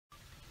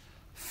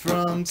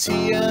From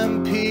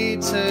TMP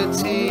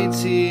to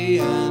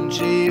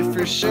TTNG,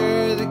 for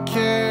sure the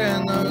cure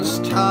and those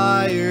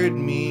tired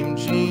meme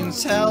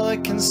jeans. Hella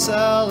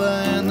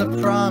Kinsella and the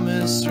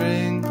promise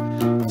ring.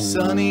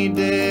 Sunny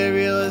day,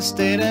 real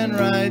estate and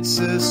rights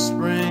this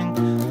spring.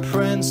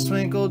 Prince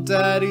Twinkle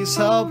Daddies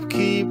help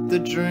keep the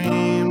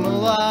dream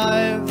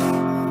alive.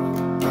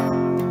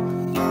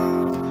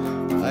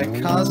 I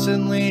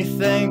constantly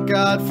thank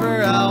God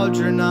for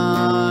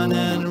Algernon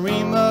and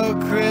Remo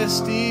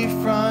Christie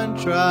Front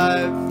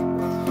Drive.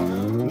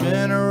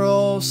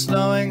 Mineral,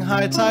 snowing,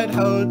 high tide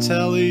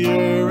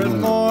hotelier and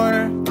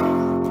more.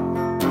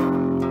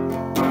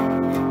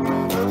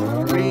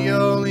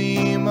 Rio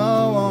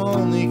Limo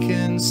only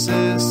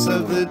consists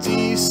of the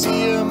DC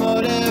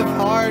emotive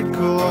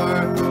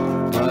hardcore.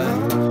 But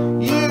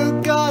you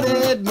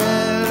gotta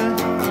admit,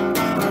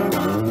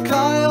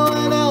 Kyle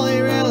and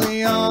Ellie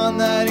really on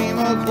that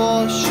emo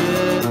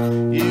bullshit.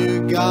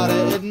 You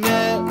gotta admit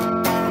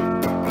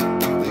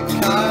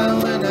that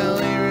Kyle and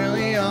Ellie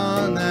really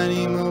on that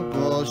emo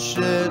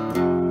bullshit.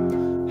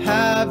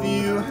 Have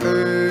you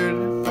heard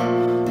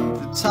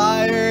the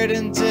tired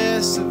and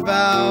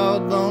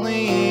disavowed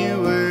lonely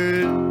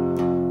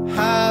word?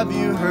 Have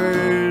you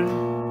heard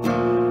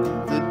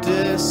the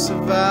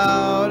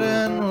disavowed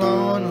and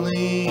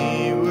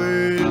lonely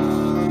word?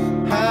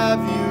 Have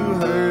you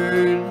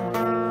heard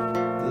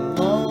the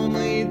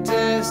lonely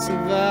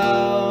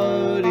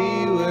disavowed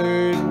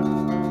word?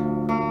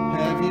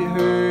 Have you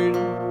heard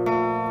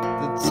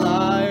the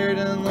tired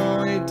and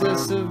lonely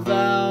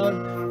disavowed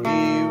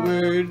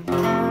word?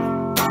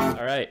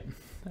 All right,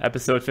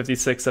 episode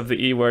 56 of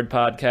the E-Word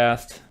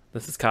podcast.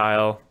 This is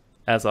Kyle,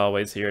 as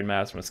always, here in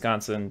Madison,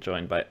 Wisconsin,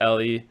 joined by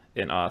Ellie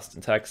in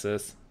Austin,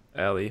 Texas.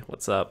 Ellie,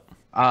 what's up?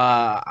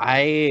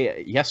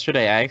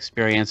 Yesterday I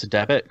experienced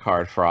debit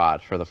card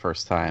fraud for the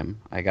first time.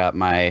 I got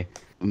my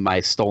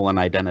stolen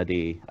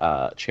identity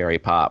cherry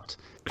popped.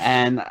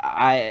 And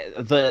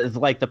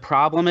the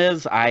problem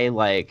is I'm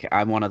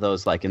one of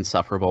those like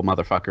insufferable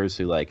motherfuckers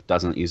who like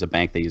doesn't use a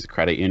bank, they use a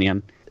credit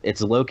union.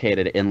 It's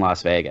located in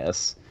Las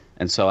Vegas.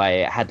 And so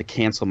I had to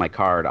cancel my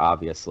card,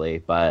 obviously,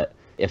 but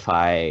if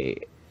I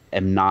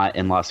am not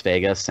in Las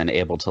Vegas and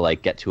able to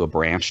like get to a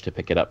branch to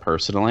pick it up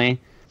personally,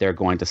 they're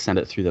going to send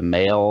it through the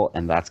mail,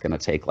 and that's going to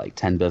take like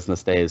 10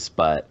 business days.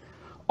 But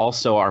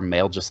also our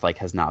mail just like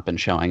has not been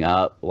showing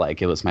up.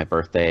 Like it was my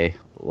birthday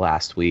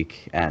last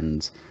week,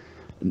 and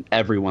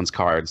everyone's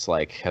cards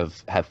like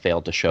have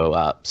failed to show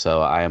up.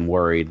 So I am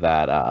worried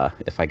that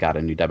if I got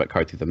a new debit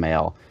card through the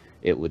mail,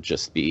 it would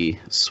just be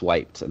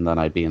swiped, and then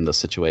I'd be in this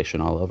situation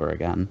all over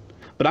again.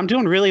 But I'm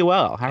doing really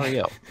well. How are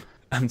you?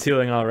 I'm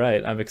doing all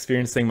right. I'm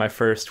experiencing my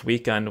first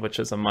weekend, which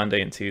is a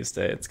Monday and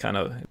Tuesday. It's kind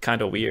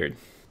of weird.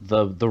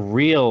 The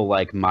real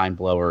like mind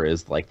blower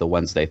is like the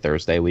Wednesday,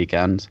 Thursday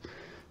weekend,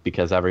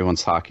 because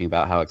everyone's talking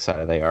about how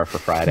excited they are for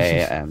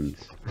Friday, and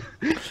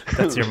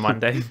that's your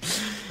Monday.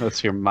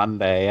 That's your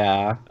Monday,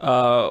 yeah.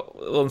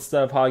 Well,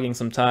 instead of hogging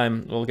some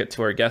time, we'll get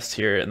to our guest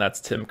here, and that's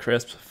Tim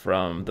Crisp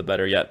from the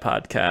Better Yet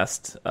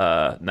podcast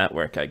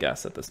network, I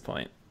guess, at this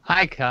point.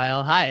 Hi,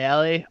 Kyle. Hi,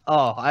 Ellie.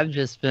 Oh, I've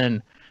just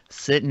been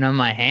sitting on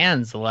my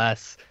hands the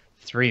last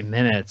 3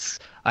 minutes.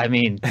 I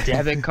mean,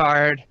 debit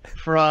card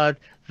fraud,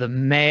 the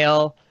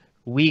mail,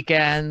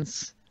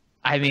 weekends.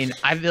 I mean,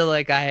 I feel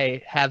like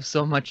I have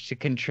so much to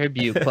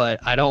contribute, but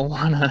I don't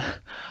want to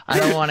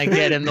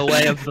get in the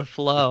way of the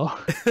flow.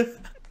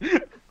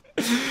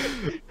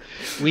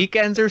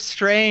 Weekends are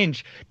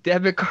strange.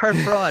 Debit card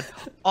fraud,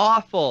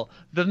 awful.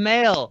 The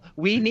mail,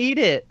 we need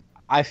it.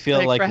 I feel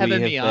Thanks like for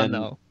having we have me been...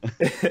 on,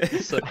 though.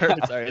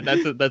 Sorry,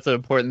 that's an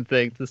important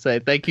thing to say.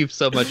 Thank you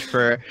so much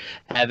for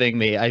having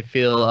me. I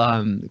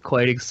feel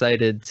quite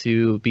excited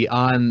to be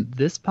on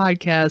this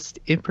podcast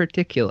in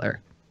particular.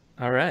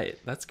 All right,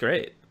 that's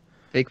great.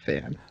 Big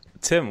fan.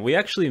 Tim, we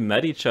actually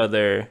met each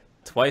other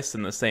twice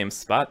in the same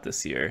spot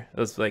this year. It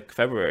was like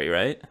February,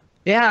 right?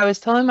 Yeah, I was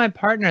telling my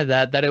partner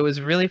that it was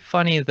really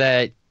funny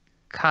that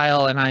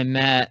Kyle and I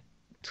met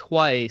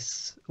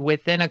twice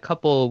within a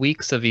couple of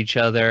weeks of each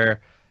other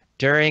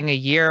during a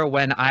year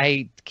when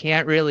I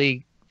can't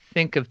really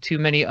think of too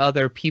many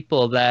other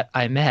people that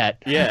I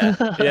met. Yeah.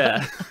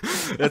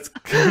 That's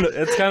kind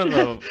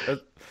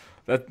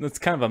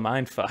of a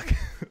mind fuck.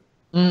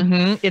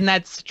 Mm-hmm. In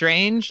that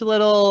strange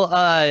little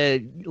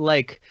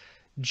like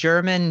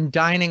German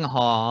dining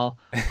hall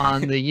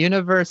on the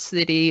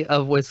University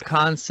of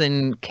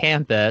Wisconsin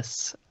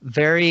campus.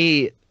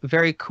 Very,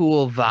 very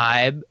cool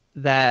vibe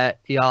that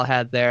y'all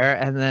had there.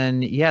 And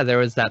then, yeah, there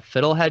was that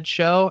Fiddlehead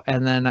show.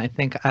 And then I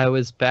think I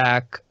was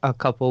back a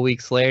couple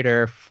weeks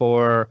later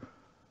for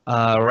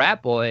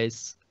Rat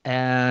Boys.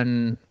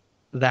 And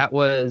that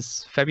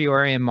was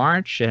February and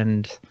March.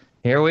 And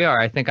here we are.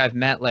 I think I've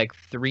met like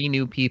 3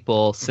 new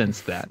people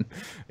since then.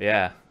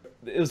 Yeah.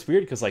 It was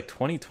weird because like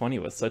 2020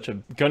 was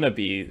gonna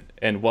be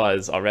and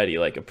was already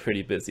like a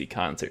pretty busy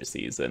concert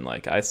season.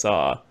 Like I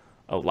saw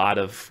a lot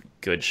of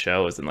good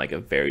shows in like a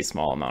very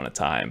small amount of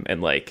time.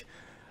 And like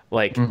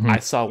Like, I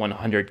saw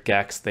 100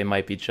 Gex. They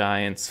might be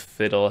giants.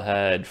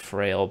 Fiddlehead,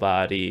 Frail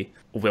Body.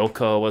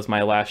 Wilco was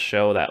my last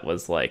show. That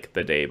was like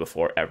the day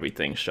before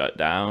everything shut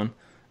down.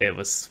 It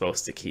was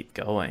supposed to keep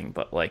going,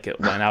 but like it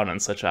went out on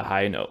such a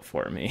high note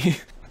for me.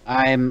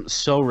 I'm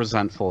so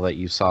resentful that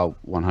you saw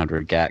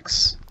 100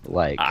 Gex.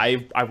 Like,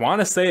 I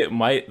want to say it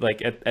might,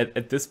 like,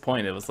 at this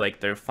point it was like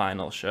their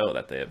final show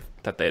that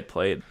they had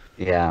played.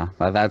 Yeah,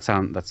 that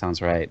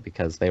sounds right,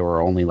 because they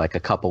were only like a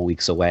couple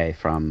weeks away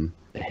from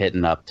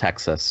hitting up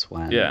Texas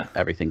when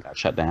everything got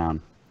shut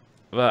down.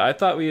 But I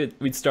thought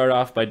we'd start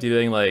off by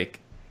doing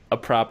like a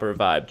proper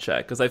vibe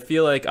check, because I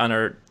feel like on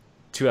our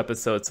 2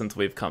 episodes since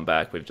we've come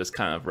back, we've just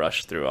kind of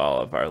rushed through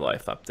all of our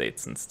life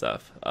updates and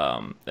stuff.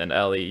 And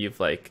Ellie, you've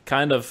like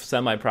kind of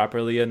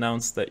semi-properly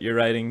announced that you're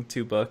writing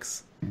 2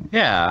 books.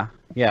 Yeah,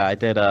 I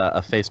did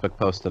a Facebook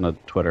post and a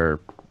Twitter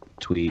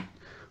tweet,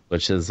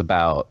 which is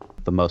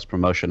about the most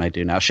promotion I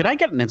do now. Should I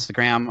get an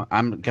Instagram?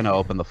 I'm gonna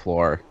open the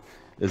floor.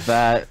 Is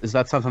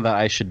that something that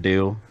I should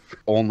do?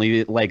 Only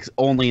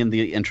in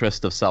the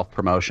interest of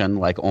self-promotion,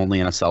 like only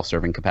in a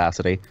self-serving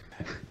capacity?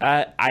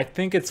 I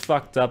think it's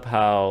fucked up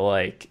how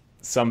like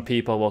some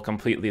people will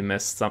completely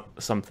miss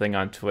something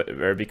on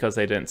Twitter because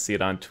they didn't see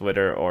it on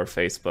Twitter or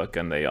Facebook,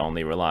 and they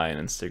only rely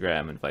on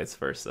Instagram and vice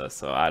versa.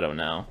 So I don't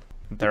know.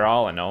 They're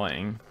all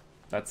annoying.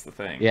 That's the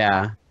thing.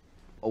 Yeah.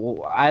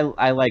 Well,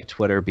 I like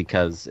Twitter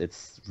because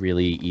it's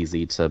really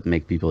easy to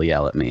make people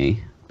yell at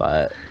me,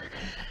 but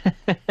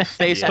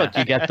Facebook,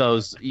 you get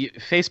those.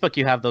 Facebook,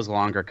 you have those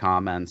longer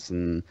comments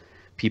and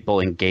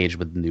people engage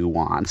with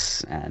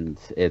nuance, and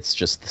it's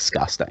just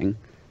disgusting.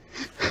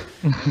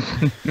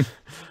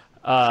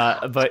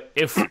 But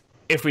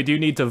if we do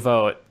need to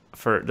vote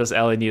for, does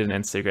Ellie need an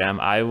Instagram?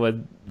 I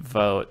would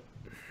vote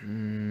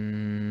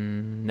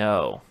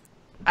no.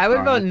 I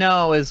would vote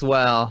no as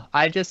well.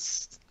 I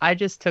just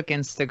took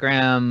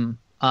Instagram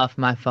off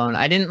my phone.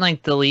 I didn't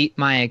like delete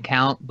my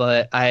account,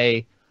 but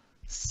I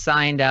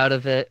signed out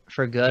of it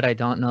for good. I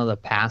don't know the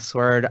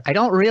password. I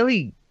don't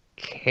really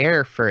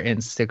care for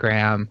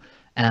Instagram,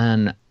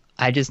 and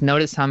I just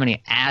noticed how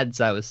many ads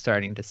I was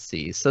starting to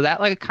see. So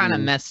that like kind of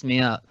messed me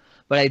up.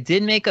 But I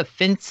did make a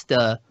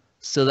Finsta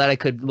so that I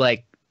could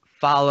like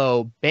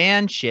follow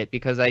band shit,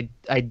 because I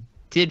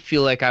did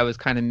feel like I was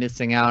kind of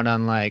missing out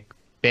on like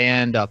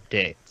band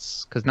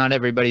updates, because not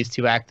everybody's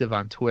too active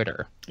on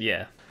Twitter.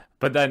 Yeah.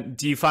 But then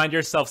do you find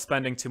yourself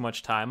spending too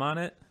much time on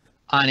it?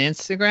 On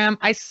Instagram?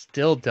 I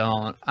still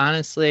don't,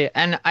 honestly.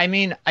 And I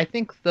mean, I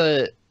think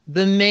the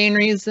main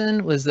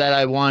reason was that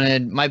I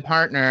wanted, my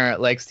partner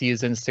likes to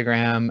use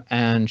Instagram,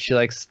 and she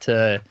likes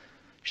to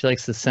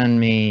send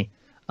me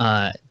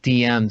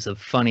DMs of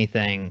funny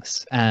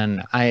things,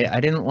 and I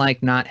didn't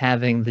like not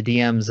having the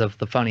DMs of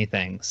the funny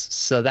things.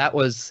 So that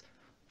was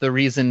the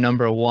reason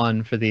number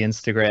 1 for the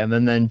Instagram.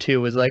 And then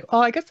 2 was like, oh,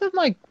 I guess I'm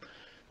like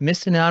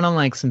missing out on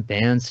like some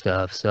band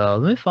stuff, so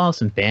let me follow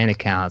some band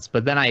accounts.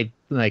 But then I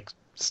like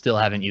still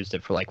haven't used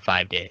it for like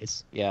 5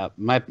 days. Yeah,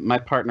 my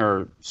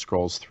partner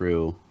scrolls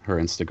through her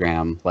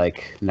Instagram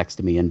like next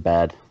to me in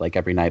bed, like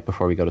every night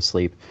before we go to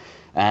sleep.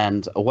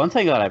 And one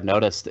thing that I've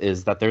noticed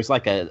is that there's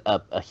like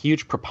a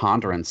huge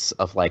preponderance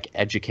of like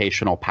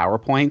educational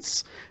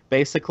PowerPoints,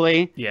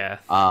 basically. Yeah.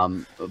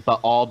 But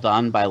all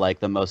done by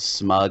like the most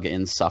smug,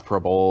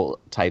 insufferable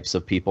types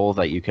of people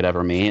that you could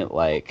ever meet.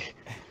 Like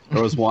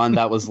there was one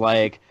that was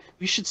like,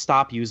 we should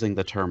stop using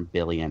the term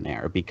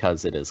billionaire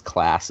because it is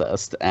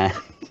classist. And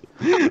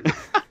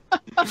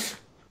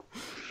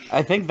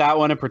I think that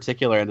one in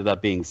particular ended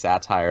up being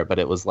satire, but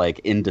it was like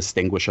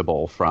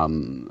indistinguishable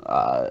from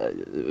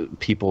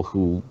people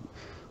who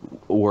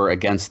were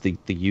against the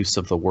use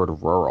of the word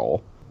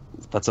rural.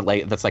 That's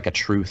like a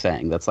true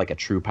thing. That's like a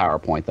true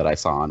PowerPoint that I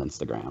saw on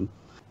Instagram.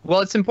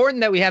 Well, it's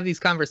important that we have these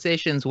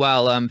conversations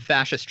while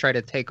fascists try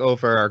to take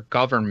over our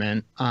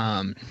government.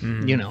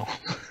 You know,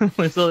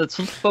 so let's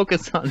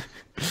focus on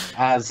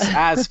as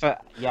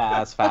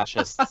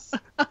fascists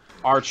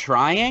are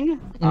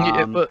trying.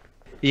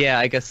 Yeah,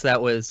 I guess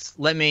that was.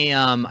 Let me.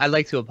 I'd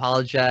like to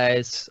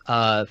apologize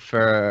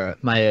for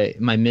my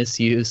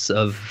misuse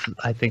of,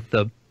 I think,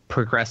 the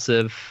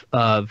progressive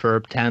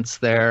verb tense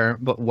there.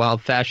 But while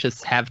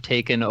fascists have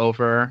taken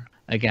over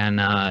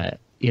again,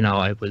 you know,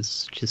 I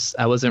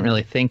wasn't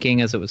really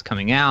thinking as it was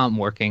coming out. I'm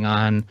working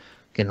on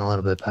getting a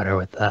little bit better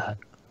with that.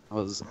 That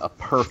was a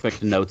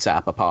perfect Notes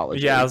app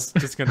apology. Yeah, I was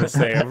just gonna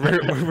say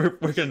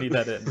we're gonna need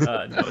that in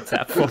Notes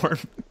app form.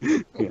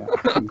 Yeah.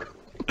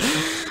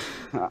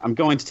 I'm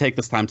going to take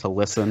this time to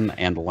listen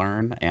and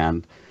learn,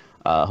 and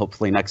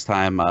hopefully next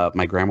time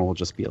my grammar will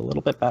just be a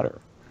little bit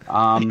better.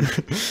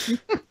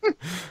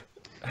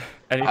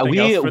 Anything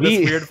else for this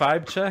weird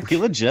vibe check? We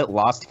legit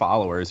lost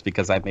followers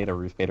because I made a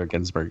Ruth Bader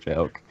Ginsburg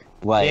joke.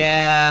 Like,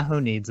 yeah,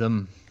 who needs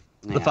them?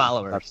 The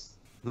followers.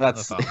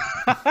 That's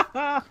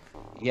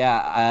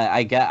yeah.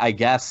 I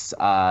guess.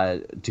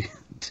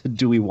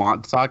 Do we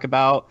want to talk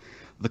about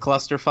the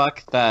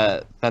clusterfuck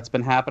that's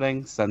been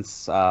happening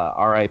since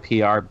RIP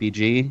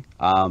RBG?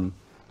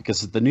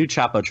 Because the new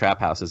Chapo Trap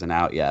House isn't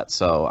out yet,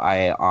 so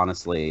I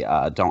honestly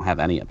don't have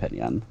any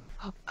opinion.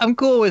 I'm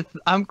cool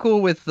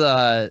with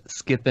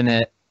skipping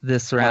it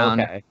this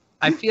round. Okay.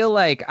 I feel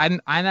like I'm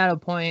at a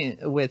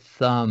point with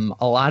a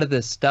lot of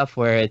this stuff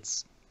where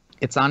it's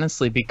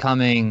honestly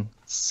becoming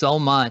so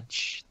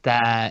much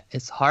that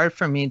it's hard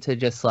for me to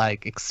just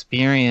like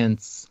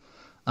experience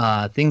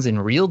things in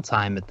real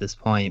time at this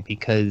point,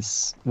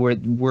 because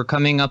we're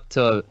coming up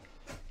to,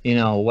 you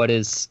know, what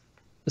is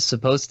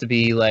supposed to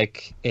be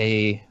like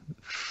a,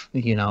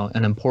 you know,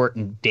 an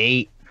important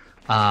date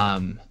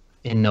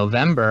in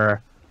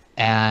November.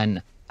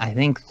 And I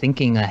think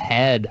thinking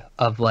ahead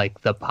of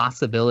like the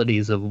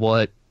possibilities of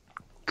what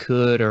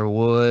could or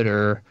would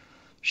or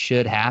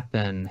should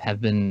happen have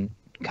been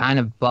kind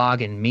of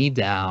bogging me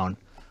down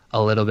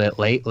a little bit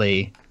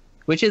lately,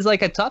 which is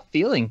like a tough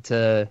feeling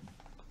to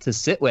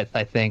sit with.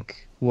 I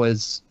think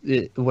was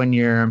it, when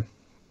you're,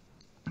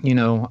 you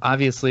know,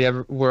 obviously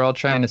we're all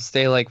trying to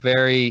stay like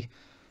very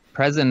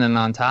present and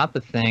on top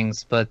of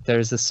things, but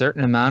there's a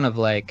certain amount of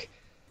like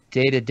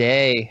day to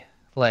day,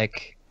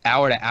 like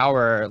hour to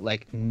hour,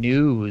 like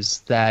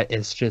news that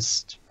is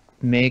just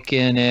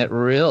making it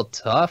real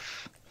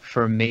tough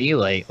for me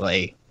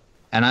lately.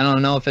 And I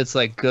don't know if it's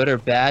like good or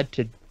bad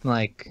to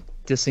like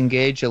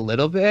disengage a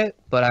little bit,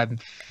 but I'm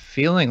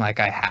feeling like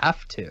I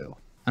have to.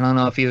 I don't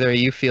know if either of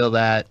you feel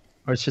that,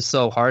 or it's just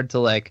so hard to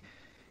like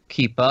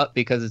keep up,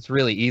 because it's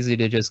really easy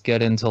to just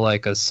get into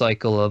like a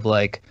cycle of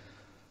like,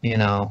 you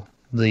know,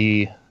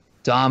 the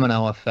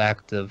domino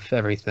effect of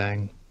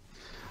everything.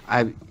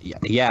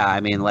 Yeah,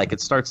 I mean, like,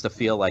 it starts to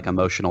feel like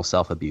emotional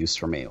self-abuse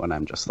for me when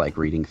I'm just like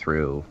reading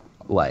through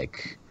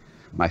like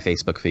my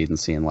Facebook feed and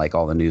seeing like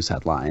all the news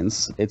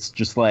headlines. It's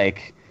just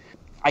like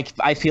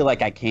I feel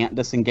like I can't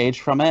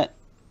disengage from it.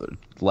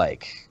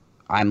 Like,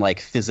 I'm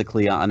like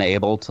physically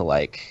unable to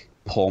like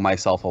pull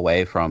myself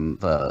away from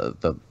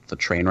the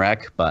train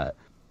wreck, but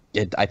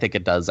I think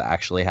it does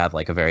actually have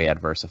like a very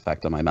adverse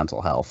effect on my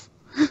mental health.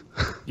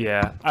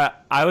 Yeah,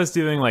 I was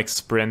doing like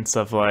sprints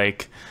of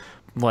like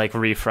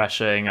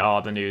refreshing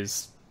all the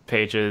news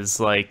pages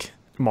like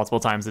multiple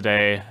times a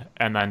day,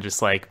 and then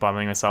just like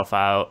bumming myself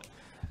out,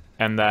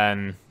 and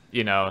then,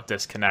 you know,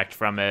 disconnect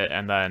from it,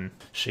 and then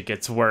shit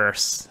gets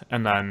worse,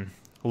 and then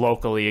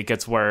locally it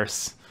gets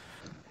worse.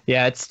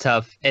 Yeah, it's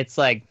tough. It's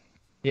like,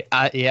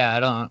 I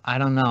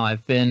don't know.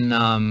 I've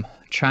been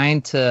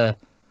trying to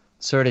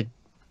sort of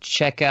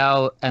check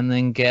out and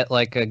then get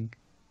like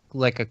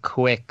a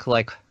quick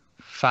like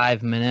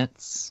 5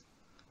 minutes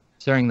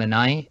during the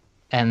night,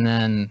 and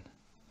then,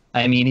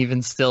 I mean,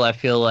 even still, I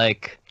feel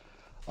like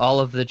all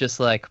of the just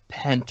like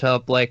pent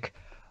up like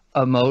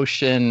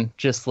emotion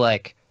just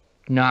like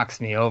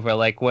knocks me over.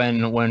 Like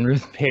when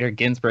Ruth Bader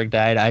Ginsburg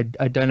died,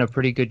 I'd done a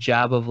pretty good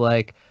job of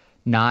like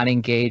not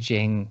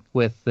engaging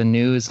with the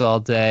news all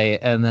day,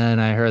 and then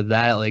I heard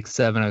that at like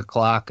 7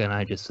 o'clock, and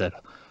I just said,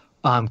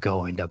 I'm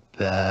going to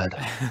bed.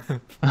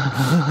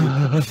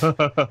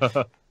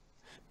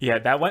 Yeah,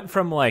 that went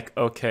from like,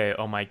 okay,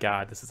 oh my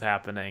God, this is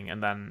happening,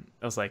 and then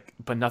it was like,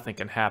 but nothing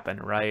can happen,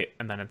 right?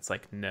 And then it's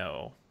like,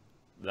 no,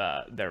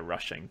 they're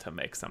rushing to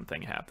make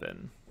something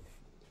happen.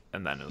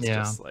 And then it was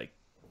just like,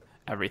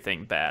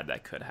 everything bad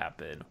that could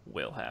happen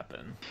will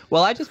happen.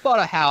 Well, I just bought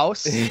a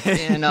house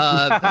in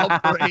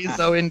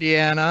Valparaiso,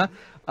 Indiana.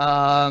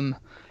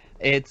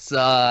 It's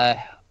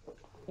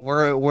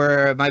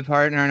we're my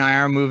partner and I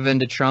are moving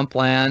to Trump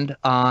land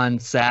on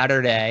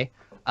Saturday.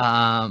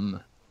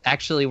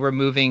 Actually, we're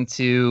moving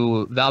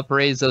to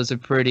Valparaiso. Is a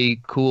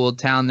pretty cool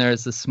town.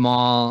 There's a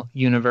small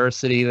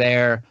university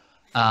there.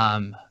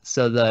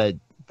 So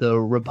the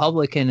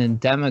Republican and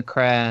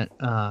Democrat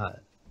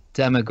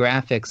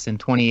demographics in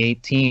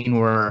 2018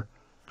 were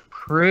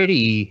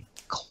pretty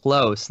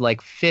close,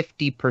 like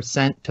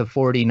 50% to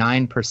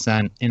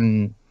 49%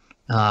 in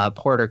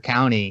Porter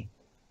County.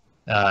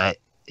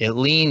 It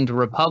leaned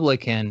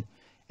Republican,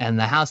 and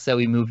the house that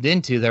we moved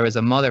into, there was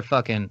a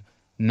motherfucking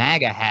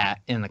MAGA hat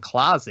in the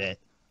closet.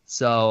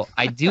 So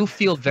I do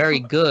feel very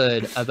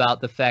good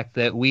about the fact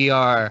that we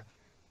are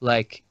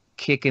like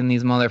kicking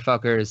these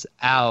motherfuckers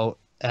out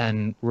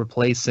and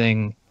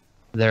replacing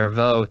their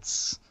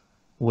votes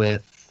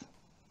with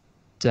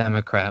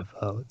Democrat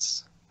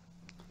votes.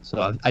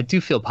 So I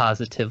do feel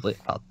positively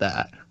about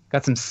that.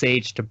 Got some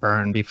sage to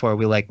burn before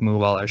we like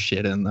move all our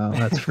shit in, though.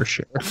 That's for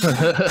sure.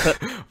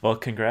 Well,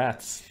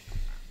 congrats.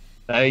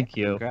 Thank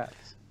you.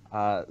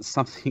 Congrats.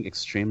 Something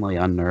extremely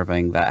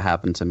unnerving that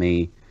happened to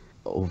me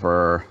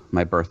over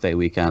my birthday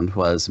weekend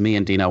was me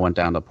and Dino went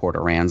down to Port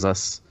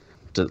Aransas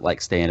to like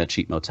stay in a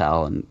cheap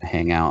motel and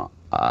hang out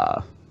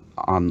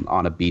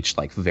on a beach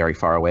like very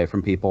far away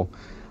from people.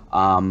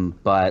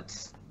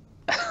 But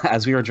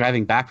as we were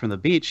driving back from the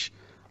beach,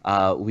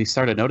 we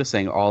started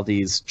noticing all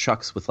these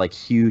trucks with like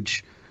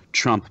huge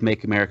Trump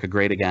Make America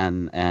Great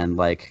Again and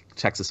like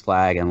Texas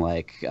flag and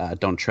like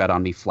Don't Tread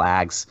on Me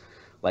flags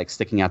like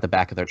sticking out the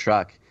back of their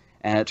truck.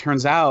 And it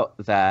turns out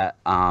that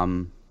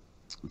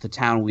the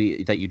town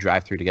that you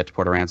drive through to get to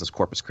Port Aransas,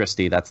 Corpus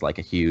Christi, that's like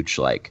a huge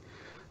like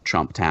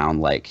Trump town.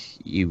 Like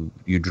you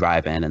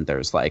drive in and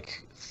there's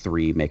like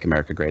 3 Make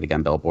America Great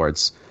Again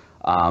billboards.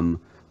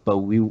 But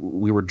we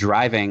were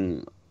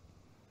driving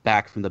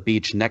back from the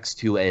beach next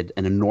to an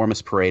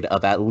enormous parade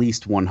of at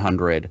least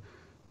 100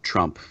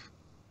 Trump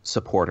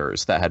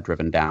supporters that had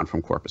driven down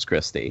from Corpus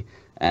Christi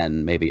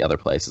and maybe other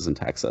places in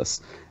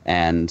Texas.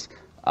 And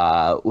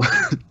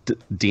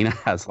Dina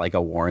has like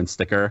a Warren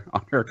sticker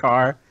on her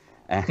car.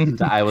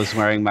 And I was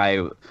wearing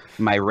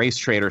my Race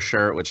Trader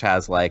shirt, which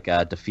has like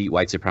 "Defeat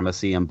White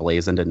Supremacy"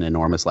 emblazoned in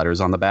enormous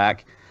letters on the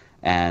back.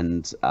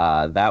 And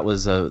that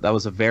was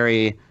a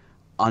very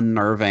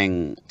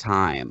unnerving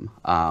time.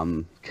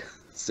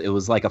 It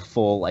was like a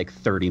full like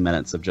 30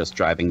 minutes of just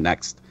driving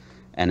next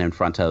and in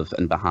front of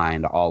and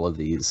behind all of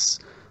these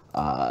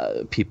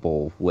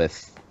people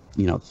with,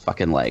 you know,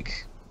 fucking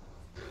like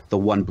the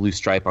one blue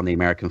stripe on the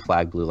American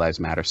flag, Blue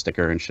Lives Matter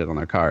sticker and shit on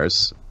their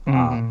cars.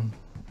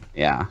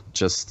 Yeah,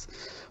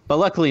 but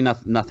luckily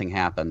nothing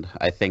happened.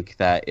 I think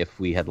that if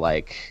we had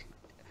like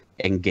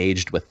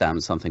engaged with them,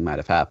 something might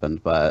have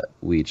happened, but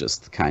we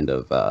just kind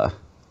of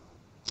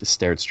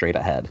stared straight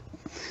ahead.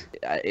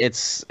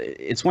 It's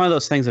one of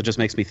those things that just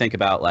makes me think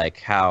about like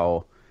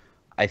how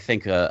I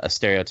think a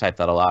stereotype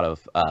that a lot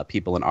of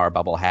people in our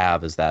bubble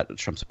have is that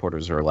Trump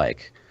supporters are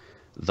like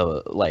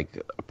the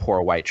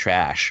poor white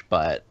trash,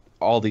 but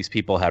all these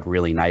people had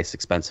really nice,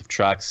 expensive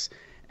trucks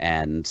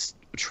and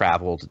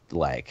traveled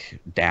like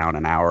down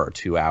an hour or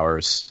 2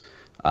 hours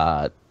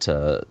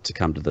to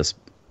come to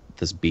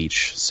this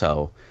beach.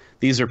 So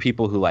these are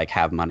people who like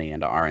have money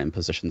and are in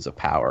positions of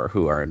power,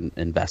 who are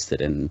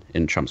invested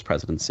in Trump's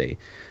presidency,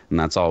 and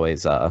that's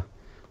always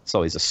it's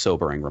always a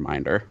sobering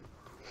reminder.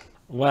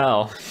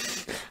 Well,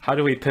 how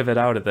do we pivot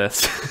out of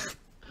this?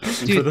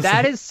 Dude,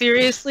 that is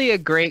seriously a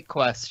great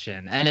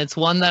question, and it's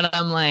one that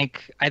I'm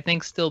like, I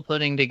think still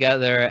putting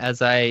together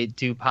as I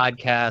do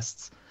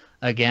podcasts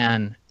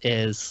again,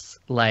 is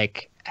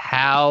like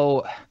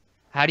how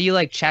do you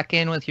like check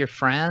in with your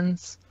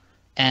friends,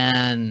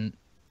 and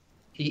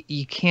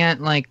you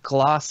can't like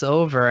gloss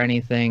over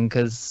anything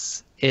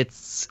because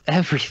it's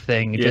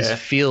everything. It just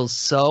feels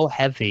so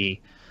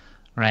heavy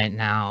right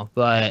now.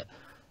 But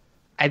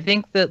I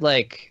think that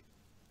like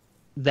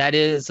that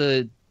is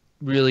a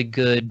really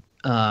good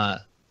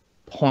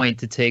point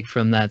to take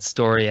from that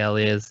story,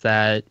 Ellie, is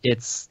that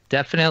it's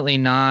definitely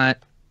not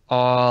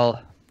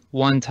all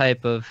one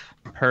type of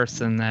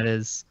person that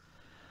is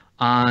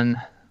on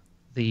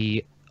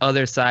the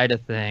other side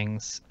of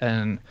things.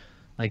 And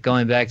like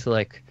going back to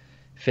like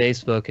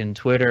Facebook and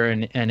Twitter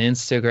and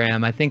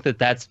Instagram, I think that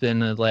that's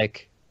been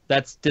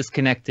that's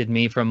disconnected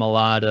me from a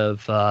lot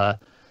of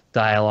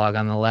dialogue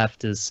on the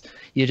left. Is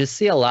you just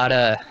see a lot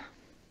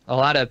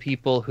of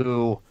people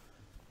who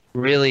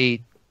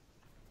really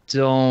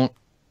don't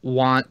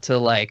want to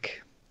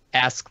like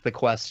ask the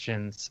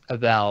questions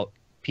about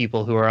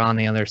people who are on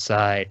the other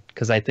side,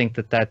 because I think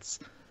that that's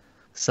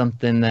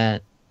something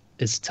that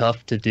is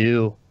tough to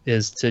do,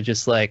 is to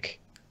just like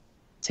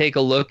take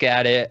a look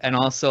at it and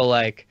also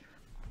like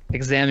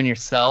examine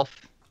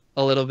yourself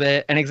a little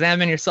bit and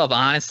examine yourself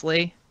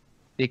honestly,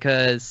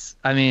 because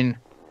I mean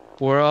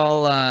we're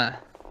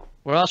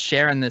all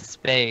sharing this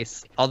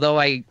space, although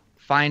I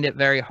find it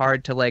very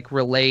hard to like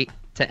relate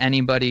to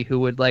anybody who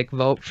would like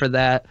vote for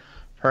that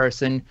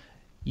person.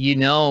 You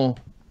know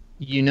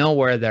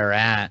where they're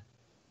at.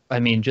 I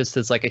mean, just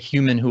as like a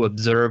human who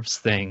observes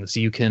things,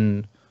 you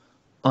can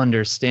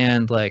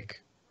understand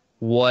like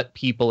what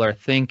people are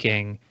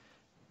thinking,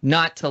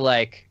 not to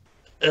like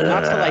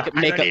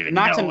make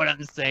what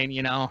I'm saying,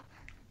 you know.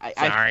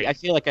 I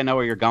feel like I know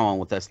where you're going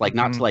with this, like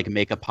not to like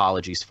make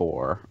apologies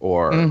for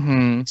or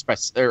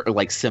express or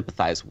like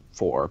sympathize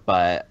for,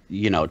 but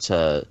you know,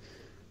 to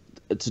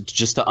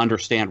just to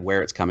understand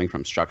where it's coming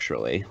from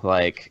structurally.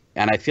 Like,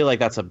 and I feel like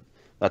that's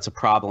a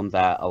problem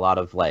that a lot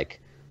of like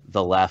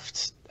the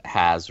left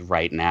has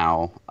right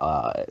now,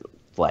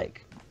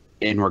 like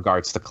in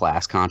regards to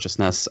class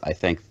consciousness. I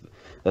think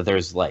that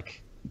there's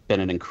like been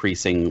an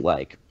increasing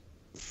like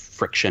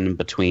friction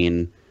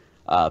between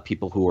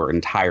people who are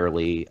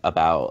entirely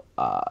about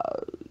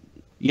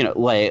you know,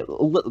 like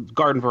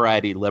garden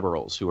variety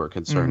liberals who are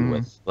concerned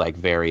with like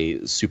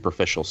very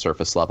superficial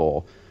surface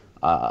level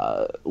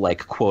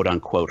like quote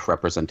unquote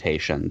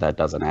representation that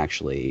doesn't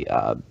actually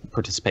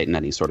participate in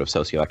any sort of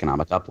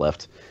socioeconomic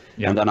uplift.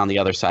 And then on the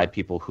other side,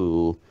 people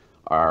who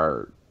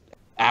are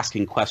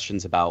asking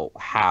questions about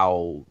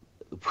how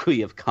we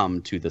have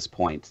come to this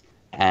point.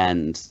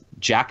 And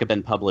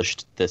Jacobin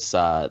published this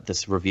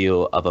this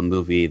review of a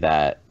movie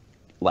that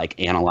like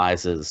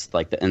analyzes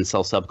like the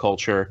incel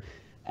subculture,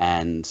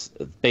 and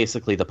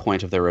basically the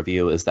point of their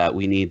review is that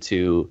we need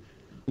to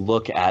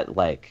look at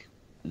like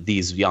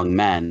these young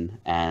men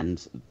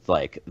and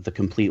like the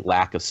complete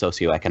lack of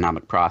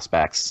socioeconomic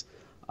prospects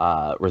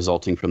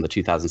resulting from the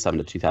 2007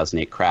 to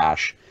 2008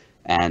 crash,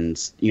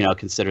 and you know,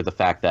 consider the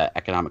fact that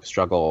economic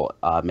struggle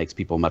makes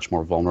people much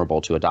more vulnerable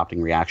to adopting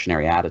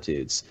reactionary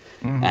attitudes.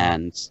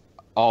 And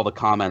all the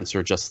comments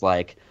are just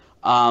like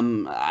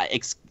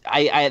they're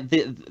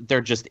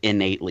just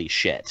innately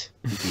shit,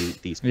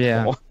 these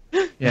people.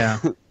 Yeah.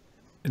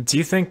 Do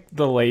you think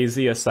the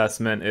lazy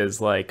assessment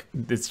is like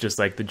it's just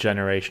like the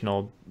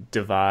generational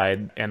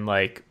divide, and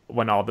like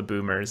when all the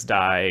boomers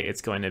die,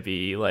 it's going to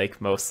be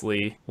like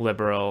mostly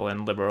liberal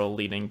and liberal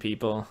leaning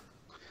people?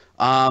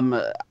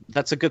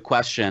 That's a good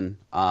question.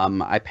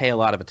 I pay a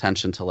lot of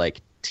attention to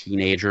like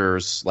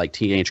teenagers, like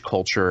teenage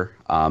culture,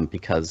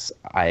 because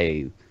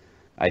I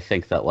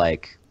think that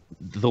like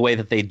the way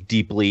that they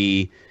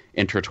deeply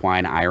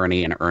intertwine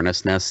irony and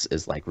earnestness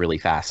is like really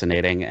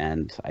fascinating,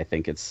 and I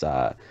think it's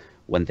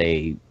when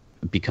they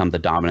become the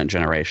dominant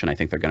generation, I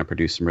think they're going to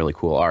produce some really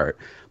cool art.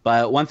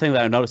 But one thing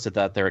that I noticed is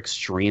that they're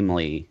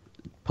extremely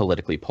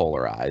politically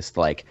polarized.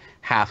 Like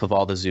half of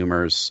all the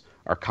Zoomers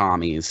are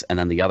commies, and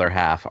then the other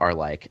half are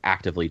like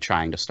actively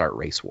trying to start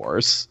race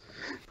wars.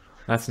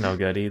 That's no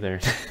good either.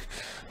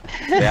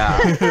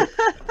 Yeah.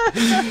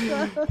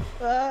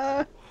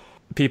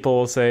 People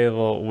will say,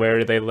 well, where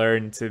do they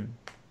learn to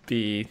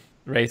be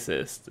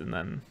racist? And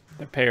then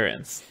their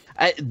parents.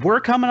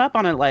 We're coming up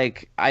on it.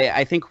 Like,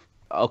 I think,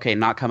 okay,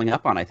 not coming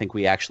up on, I think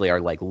we actually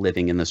are like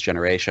living in this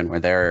generation where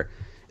there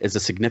is a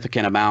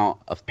significant amount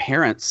of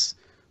parents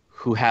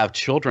who have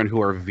children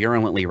who are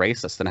virulently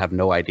racist and have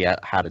no idea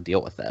how to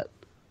deal with it.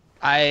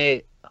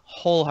 I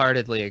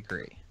wholeheartedly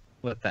agree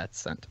with that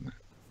sentiment.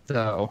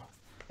 So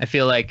I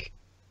feel like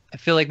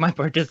my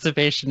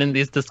participation in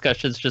these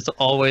discussions just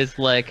always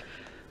like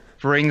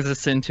brings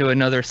us into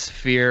another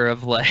sphere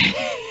of like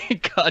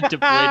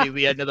contemplating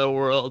the end of the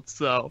world.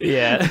 So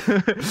yeah,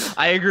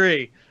 I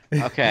agree.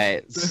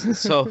 Okay,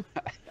 so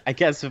I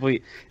guess if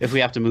we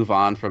have to move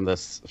on from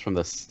this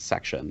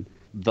section,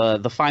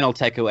 the final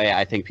takeaway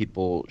I think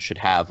people should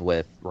have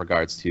with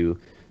regards to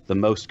the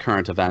most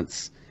current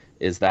events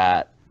is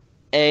that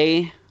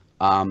the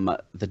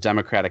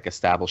Democratic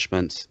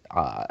establishment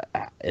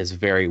is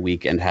very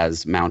weak and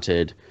has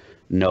mounted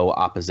no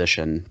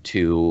opposition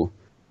to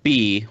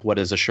B, what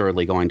is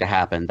assuredly going to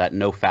happen, that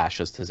no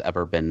fascist has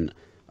ever been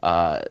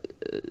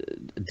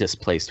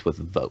displaced with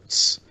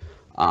votes.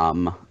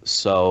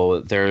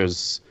 So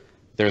there's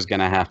going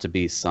to have to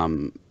be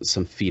some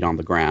feet on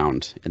the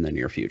ground in the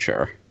near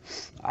future,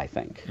 I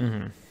think.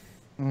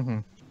 Mm-hmm. Mm-hmm.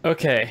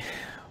 Okay.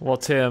 Well,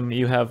 Tim,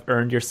 you have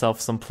earned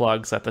yourself some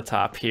plugs at the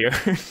top here.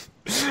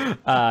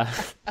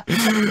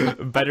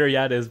 Better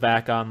Yet is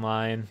back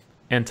online,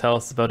 and tell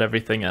us about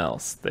everything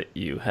else that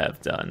you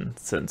have done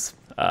since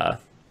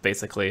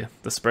basically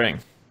the spring.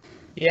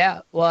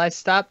 Yeah, well, I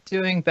stopped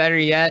doing Better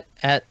Yet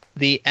at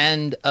the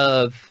end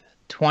of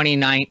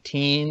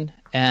 2019,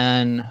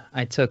 and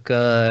I took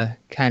a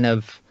kind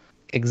of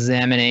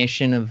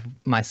examination of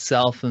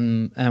myself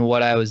and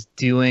what I was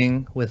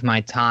doing with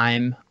my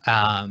time.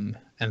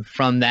 And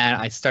from that,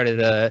 I started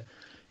a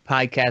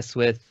podcast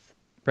with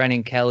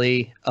Brendan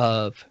Kelly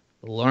of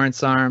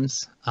Lawrence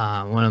Arms,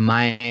 one of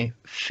my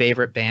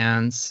favorite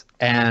bands.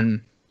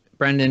 And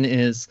Brendan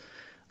is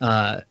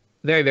very,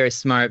 very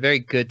smart, very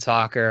good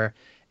talker.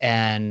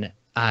 And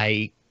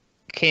I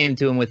came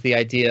to him with the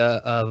idea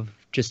of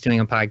just doing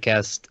a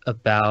podcast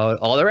about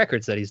all the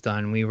records that he's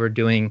done. We were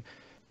doing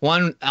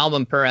one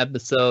album per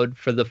episode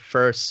for the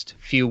first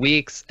few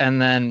weeks,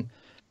 and then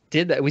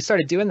we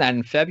started doing that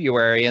in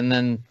February, and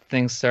then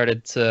things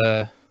started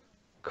to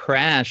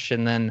crash,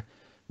 and then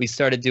we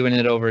started doing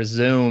it over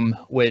Zoom,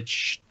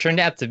 which turned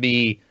out to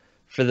be,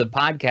 for the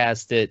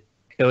podcast, it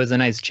was a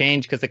nice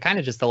change because it kind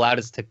of just allowed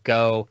us to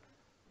go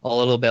a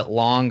little bit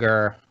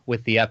longer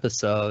with the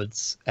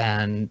episodes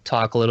and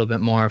talk a little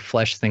bit more,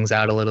 flesh things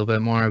out a little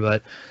bit more.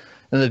 But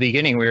in the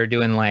beginning, we were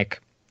doing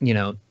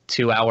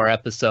 2-hour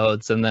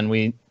episodes, and then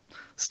we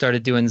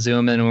started doing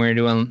Zoom, and we were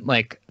doing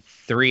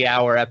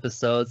 3-hour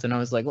episodes, and I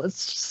was like, let's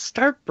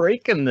start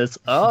breaking this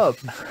up.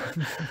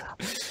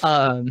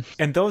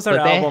 And those are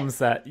albums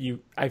that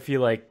I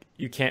feel like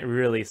you can't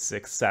really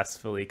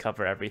successfully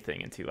cover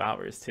everything in 2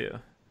 hours too.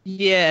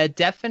 Yeah,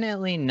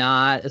 definitely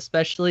not,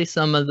 especially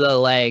some of the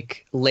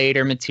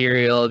later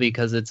material,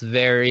 because it's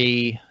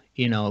very,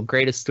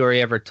 Greatest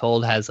Story Ever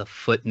Told has a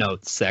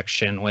footnotes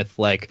section with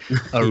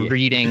a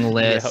reading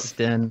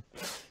list and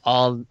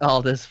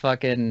all this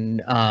fucking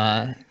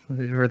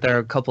there are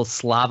a couple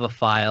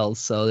Slavophiles,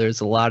 so there's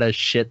a lot of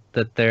shit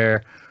that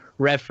they're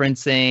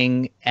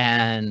referencing.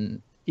 And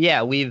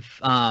yeah, we've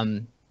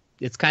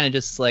it's kind of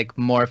just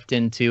morphed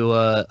into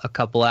a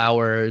couple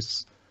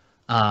hours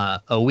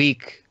a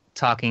week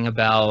talking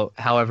about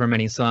however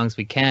many songs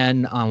we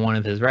can on one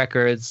of his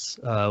records,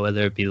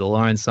 whether it be the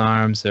Lawrence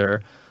Arms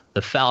or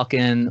the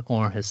Falcon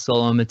or his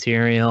solo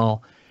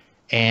material.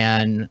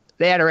 And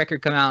they had a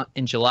record come out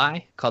in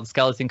July called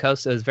Skeleton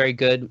Coast. It was very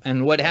good.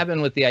 And what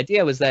happened with the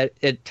idea was that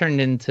it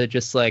turned into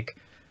just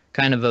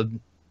kind of a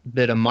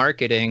bit of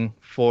marketing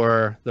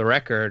for the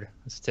record,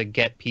 was to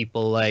get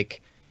people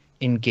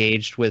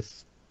engaged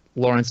with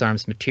Lawrence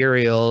Arms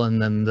material.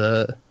 And then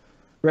the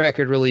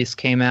record release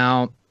came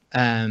out,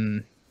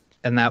 and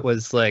that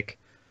was I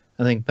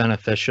think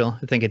beneficial.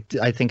 I think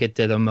it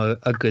did them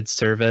a good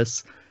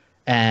service.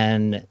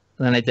 And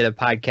then I did a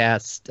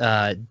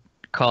podcast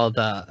called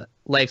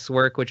Life's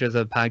Work, which is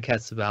a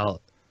podcast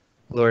about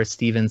Laura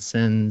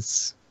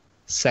Stevenson's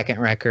second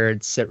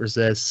record, Sit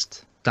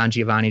Resist, Don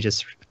Giovanni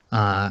just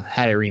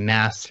had it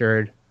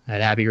remastered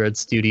at Abbey Road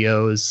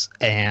Studios,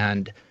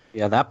 and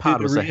Yeah, that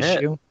pod was a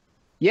hit.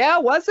 Yeah,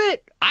 was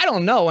it? I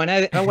don't know.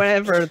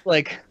 Whenever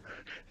like,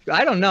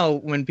 I don't know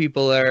when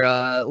people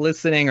are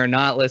listening or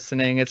not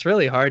listening. It's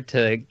really hard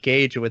to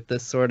gauge with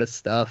this sort of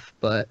stuff.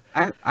 But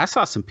I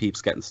saw some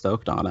peeps getting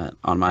stoked on it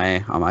on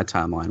my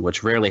timeline,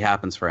 which rarely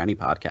happens for any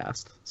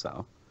podcast.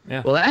 So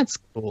Yeah. well, that's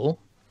cool.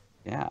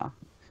 yeah,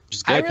 which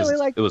is good because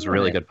really it was a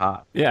really good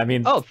pod. Yeah, I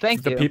mean,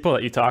 thank the you. people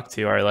that you talk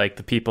to are like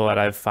the people that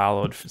I've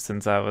followed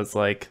since I was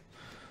like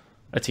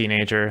a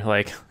teenager,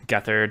 like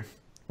Gethard,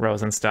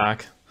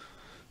 Rosenstock,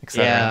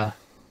 etc. Yeah.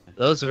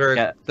 Those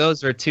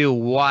were two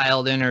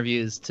wild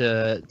interviews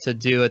to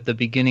do at the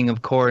beginning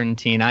of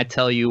quarantine. I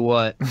tell you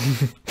what.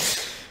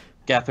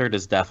 Gethard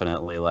is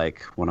definitely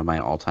like one of my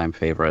all-time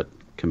favorite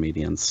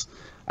comedians.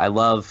 I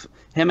love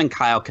him, and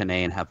Kyle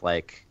Kinane have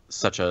like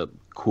such a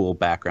cool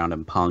background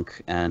in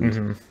punk,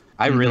 and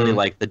I really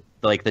like the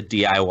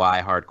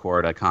DIY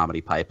hardcore to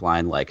comedy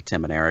pipeline, like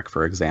Tim and Eric,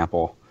 for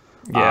example.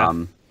 Yeah.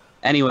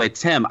 Anyway,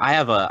 Tim, I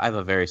have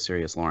a very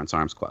serious Lawrence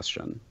Arms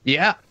question.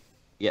 Yeah.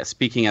 Yeah,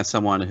 speaking as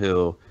someone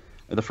who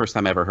the first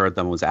time I ever heard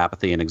them was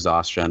Apathy and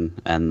Exhaustion,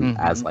 and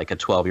as like a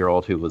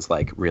 12-year-old who was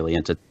like really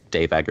into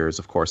Dave Eggers,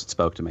 of course it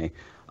spoke to me.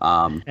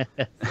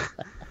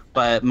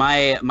 But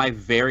my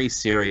very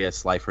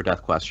serious life or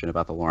death question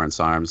about the Lawrence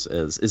Arms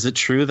is it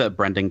true that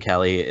Brendan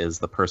Kelly is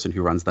the person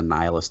who runs the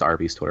Nihilist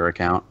Arby's Twitter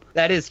account?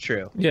 That is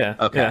true. Yeah.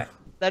 Okay. Yeah.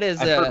 That is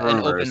I've heard an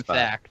rumors, open but-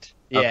 fact.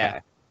 Yeah. Okay.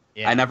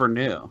 Yeah. I never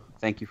knew.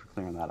 Thank you for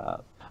clearing that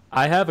up.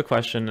 I have a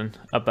question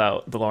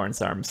about the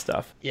Lawrence Arms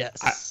stuff.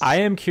 Yes. I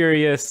am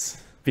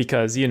curious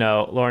because, you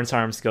know, Lawrence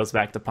Arms goes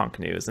back to punk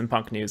news, and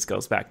punk news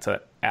goes back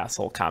to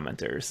asshole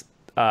commenters.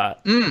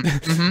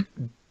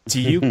 Do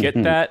you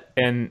get that?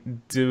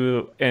 And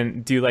do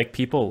like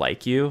people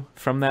like you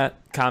from that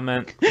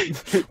comment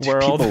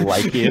world? People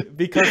like you?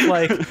 Because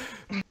like,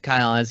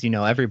 Kyle, as you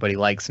know, everybody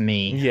likes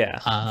me. yeah.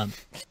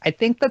 I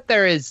think that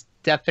there is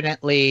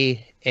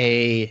definitely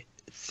a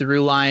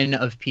through line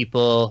of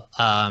people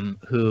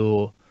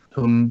who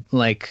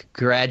like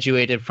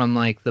graduated from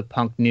like the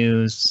punk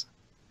news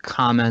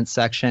comment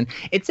section.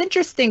 It's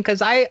interesting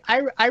because I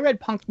read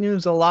punk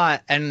news a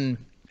lot, and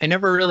I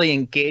never really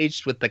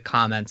engaged with the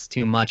comments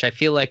too much. I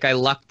feel like I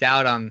lucked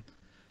out on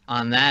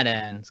that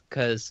end,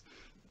 because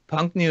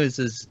punk news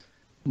is,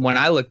 when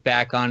I look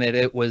back on it,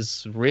 it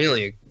was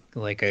really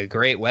like a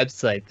great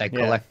website that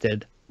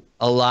collected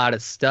a lot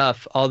of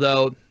stuff.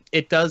 Although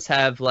it does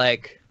have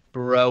like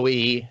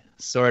bro-y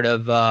sort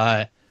of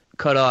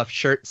cut off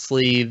shirt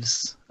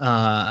sleeves,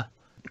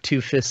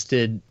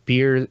 two-fisted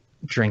beer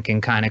drinking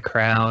kind of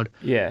crowd.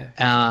 Yeah.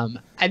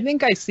 I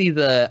think I see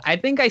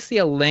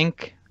a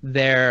link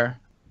there,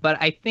 but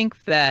I think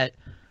that,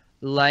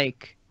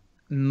 like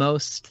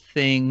most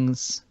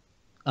things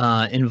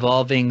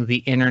involving the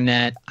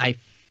internet, I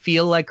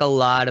feel like a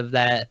lot of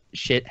that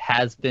shit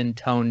has been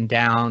toned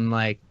down,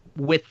 like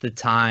with the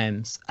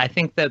times. I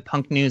think that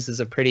punk news is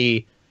a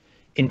pretty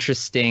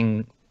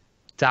interesting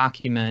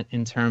document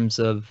in terms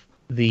of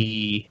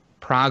the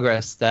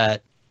progress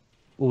that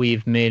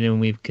we've made and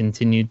we've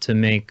continued to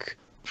make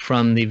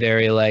from the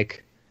very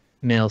like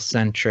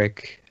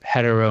male-centric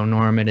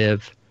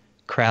heteronormative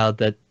crowd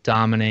that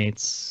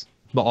dominates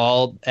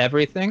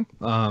everything.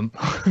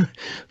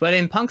 But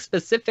in punk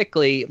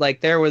specifically,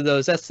 like there were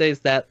those essays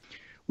that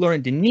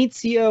Lauren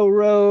Denizio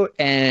wrote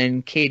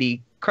and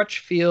Katie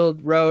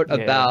Crutchfield wrote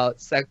about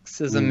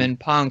sexism in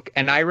punk,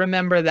 and I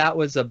remember that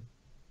was a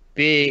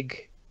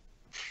big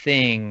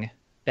thing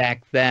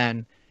back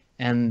then,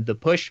 and the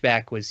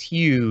pushback was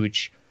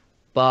huge,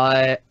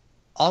 but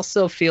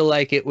also feel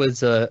like it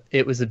was a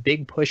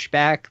big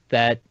pushback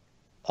that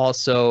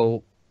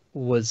also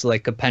was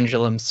like a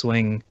pendulum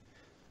swing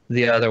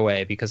the other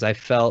way, because I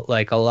felt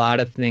like a lot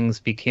of things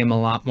became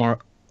a lot more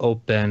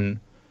open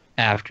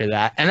after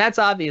that. And that's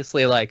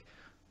obviously like,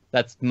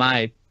 that's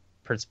my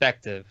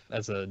perspective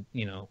as a,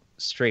 you know,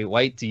 straight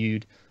white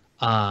dude.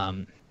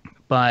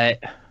 But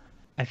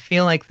I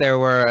feel like there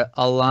were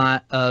a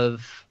lot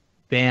of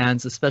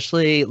bands,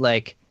 especially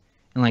like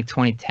in like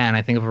 2010,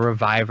 I think of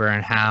Reviver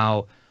and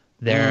how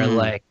their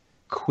like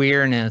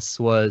queerness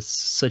was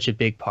such a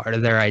big part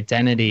of their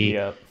identity.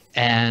 Yep.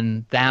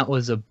 And that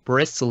was a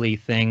bristly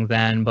thing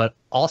then, but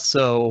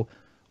also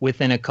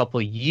within a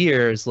couple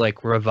years,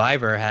 like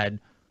Reviver had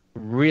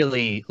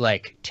really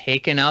like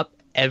taken up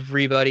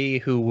everybody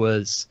who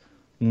was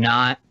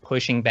not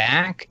pushing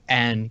back,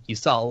 and you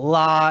saw a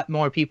lot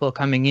more people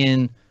coming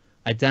in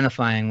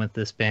identifying with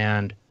this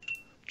band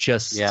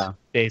just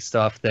based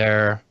off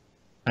their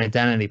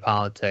identity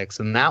politics,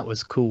 and that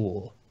was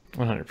cool.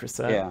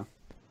 100%. Yeah.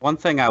 One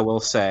thing I will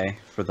say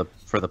for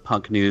the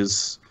punk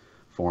news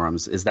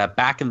forums is that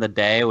back in the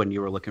day when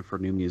you were looking for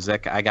new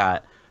music, I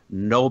got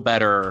no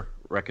better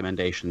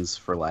recommendations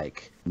for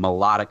like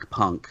melodic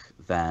punk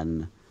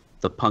than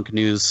the punk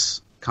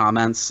news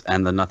comments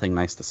and the Nothing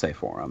Nice to Say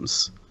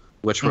forums,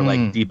 which were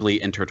like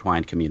deeply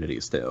intertwined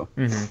communities too.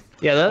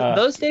 Yeah,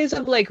 those days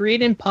of like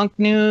reading punk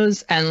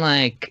news and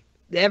like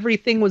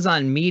everything was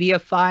on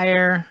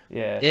Mediafire.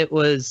 Yeah.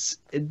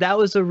 That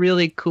was a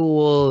really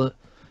cool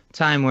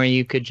time where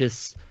you could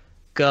just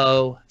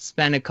go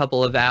spend a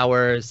couple of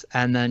hours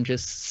and then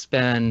just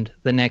spend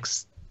the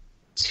next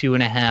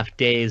 2.5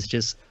 days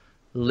just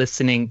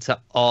listening to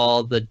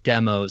all the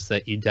demos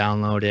that you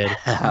downloaded.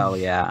 Hell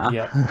yeah.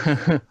 Yep.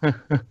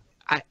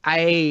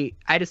 I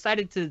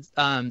decided to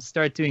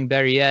start doing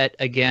Better Yet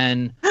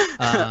again.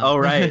 Oh,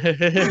 right.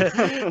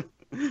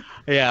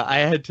 Yeah, I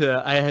had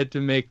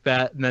to make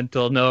that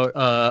mental note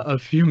a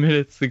few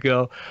minutes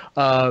ago.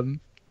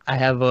 I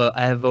have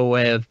a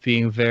way of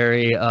being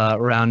very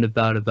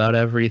roundabout about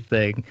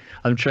everything.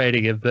 I'm trying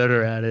to get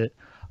better at it.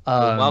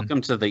 Well,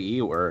 welcome to the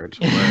E word.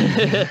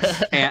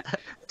 Where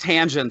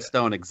tangents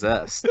don't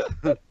exist.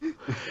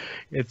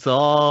 It's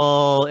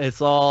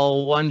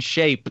all one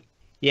shape.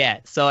 Yeah,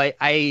 so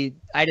I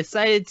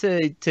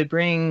decided to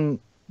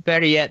bring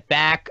Better Yet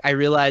back. I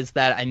realized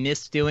that I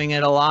missed doing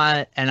it a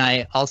lot, and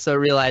I also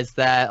realized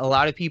that a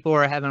lot of people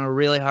were having a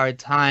really hard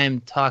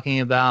time talking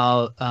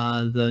about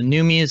the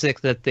new music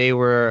that they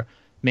were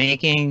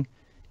making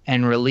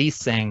and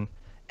releasing.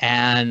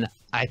 And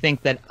I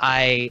think that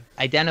I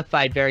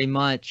identified very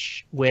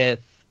much with,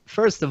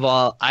 first of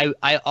all,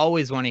 I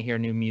always want to hear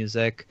new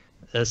music,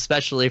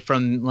 especially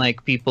from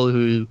like people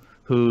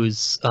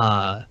whose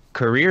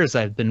careers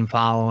I've been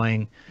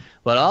following.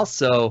 But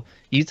also,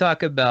 you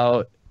talk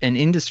about an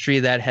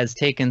industry that has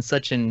taken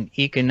such an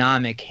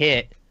economic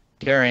hit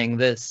during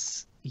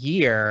this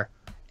year,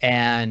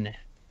 and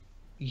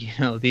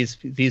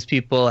these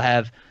people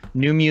have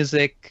new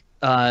music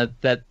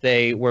that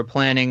they were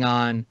planning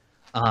on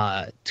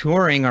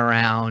touring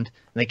around.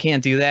 They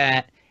can't do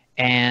that,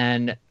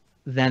 and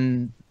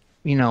then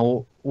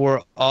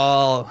we're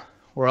all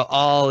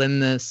in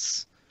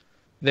this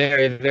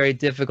very, very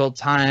difficult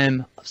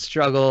time of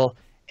struggle,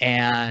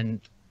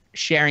 and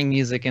sharing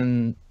music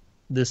in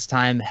this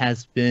time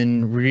has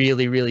been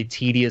really, really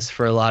tedious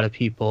for a lot of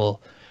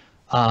people.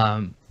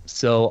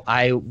 So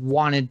I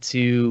wanted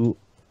to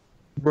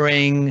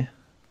bring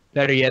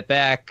Better Yet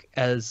back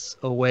as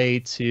a way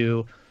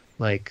to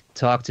like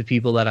talk to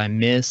people that I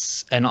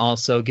miss and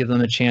also give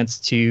them a chance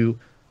to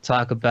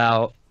talk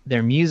about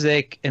their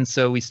music. And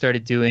so we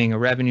started doing a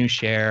revenue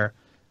share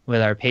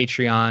with our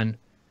Patreon,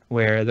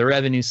 where the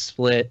revenue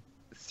split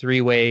 3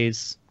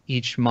 ways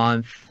each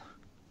month,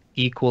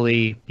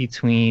 equally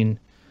between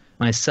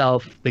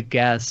myself, the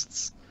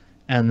guests,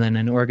 and then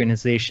an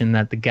organization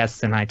that the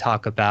guests and I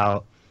talk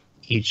about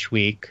each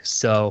week.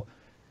 So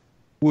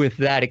with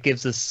that, it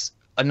gives us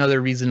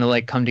another reason to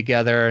like come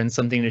together and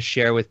something to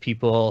share with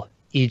people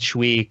each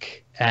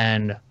week.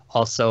 And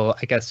also,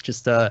 I guess,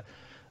 just a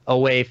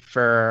way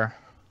for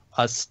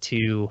us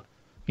to,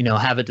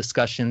 have a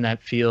discussion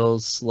that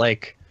feels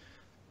like,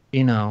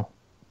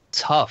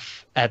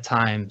 tough at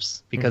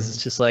times, because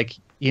it's just like,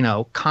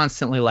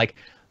 constantly like,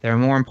 there are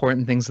more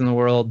important things in the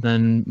world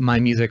than my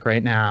music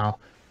right now.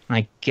 And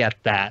I get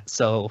that.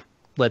 So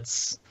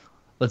let's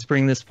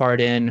bring this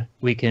part in.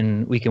 We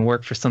can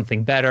work for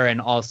something better. And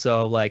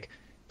also, like,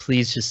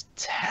 please just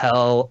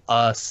tell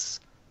us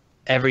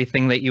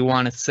everything that you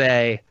want to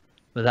say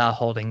without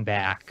holding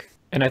back.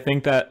 And I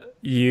think that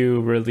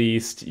you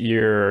released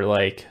your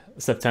like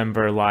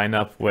September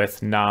lineup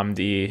with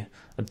Namdi,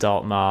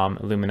 Adult Mom,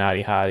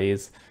 Illuminati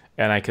Hotties,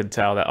 and I could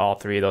tell that all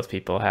 3 of those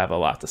people have a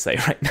lot to say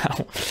right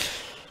now.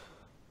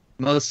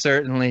 Most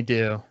certainly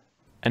do.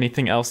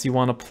 Anything else you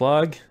want to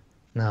plug?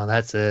 No,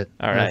 that's it.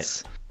 All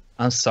right.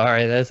 I'm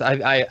sorry.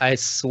 I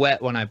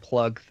sweat when I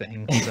plug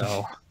things,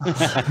 so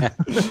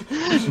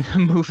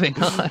moving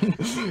on.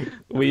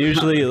 We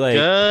usually like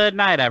Good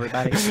night,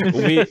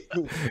 everybody.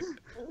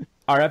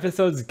 Our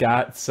episodes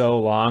got so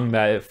long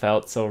that it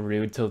felt so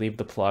rude to leave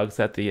the plugs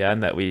at the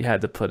end that we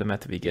had to put them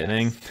at the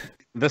beginning. Yes.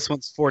 This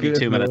one's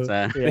 42 minutes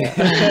in. Yeah.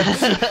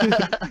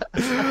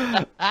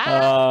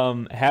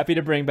 Happy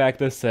to bring back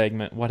this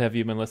segment. What have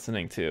you been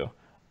listening to?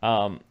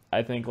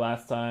 I think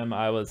last time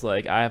I was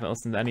like, I haven't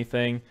listened to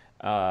anything.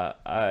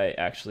 I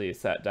actually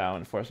sat down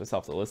and forced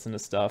myself to listen to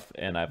stuff,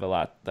 and I have a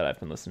lot that I've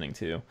been listening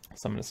to.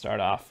 So I'm going to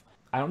start off.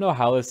 I don't know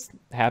how this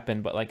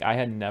happened, but like I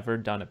had never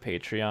done a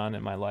Patreon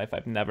in my life.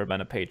 I've never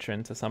been a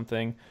patron to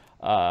something.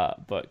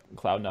 But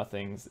Cloud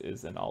Nothings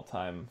is an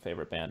all-time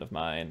favorite band of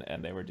mine,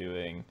 and they were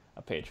doing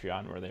a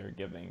Patreon where they were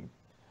giving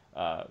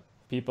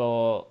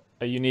people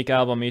a unique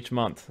album each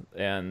month,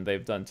 and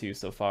they've done 2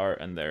 so far,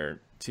 and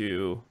they're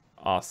 2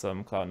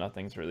 awesome Cloud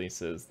Nothings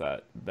releases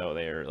that, though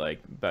they're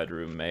like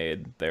bedroom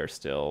made, they're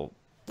still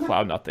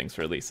Cloud Nothings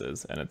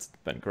releases, and it's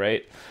been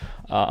great.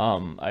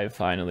 I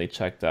finally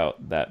checked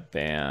out that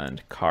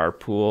band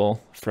Carpool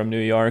from New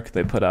York.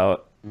 They put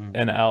out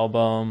an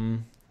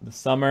album this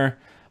summer.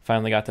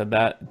 Finally got to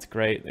that. It's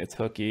great. It's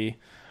hooky.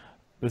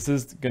 This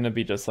is gonna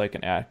be just like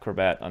an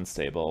Acrobat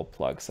Unstable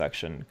plug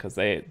section, because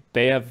they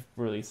have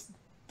released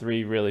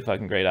 3 really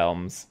fucking great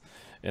albums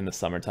in the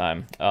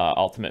summertime.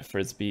 Ultimate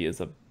Frisbee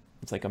it's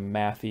like a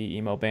mathy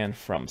emo band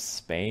from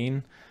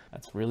Spain.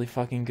 That's really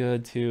fucking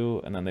good too.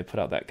 And then they put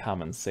out that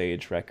Common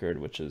Sage record,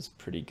 which is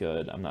pretty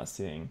good. I'm not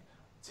seeing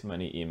too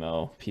many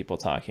emo people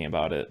talking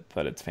about it,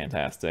 but it's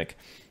fantastic.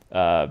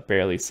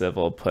 Barely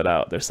Civil put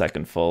out their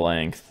second full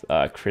length.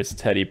 Chris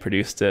Teddy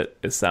produced it.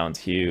 It sounds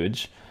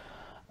huge.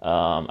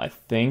 I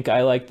think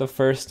I like the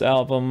first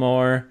album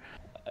more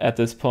at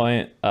this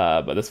point,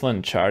 but this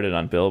one charted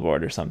on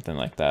Billboard or something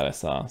like that, I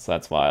saw, so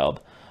that's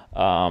wild.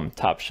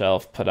 Top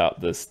Shelf put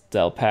out this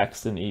Del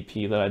Paxton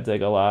EP that I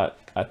dig a lot.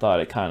 I thought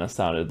it kind of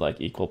sounded like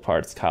equal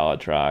parts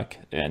college rock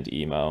and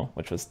emo,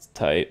 which was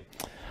tight.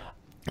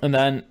 And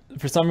then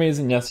for some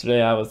reason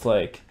yesterday I was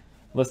like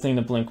listening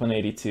to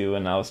Blink-182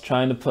 and I was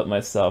trying to put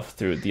myself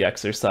through the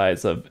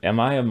exercise of, am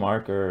I a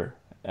Mark or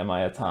am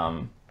I a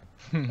Tom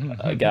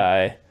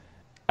guy?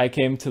 I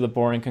came to the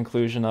boring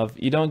conclusion of,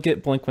 you don't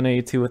get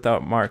Blink-182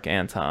 without Mark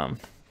and Tom.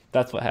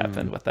 That's what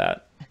happened with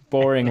that.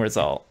 Boring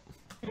result.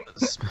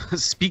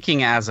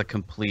 Speaking as a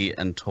complete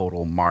and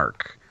total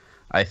Mark,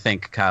 I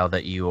think, Kyle,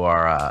 that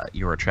you're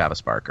a Travis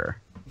Barker.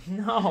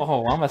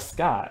 No, I'm a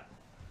Scott.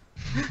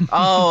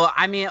 Oh,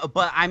 I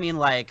mean,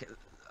 like,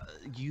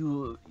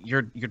 you're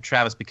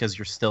Travis because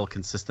you're still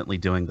consistently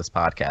doing this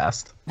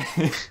podcast.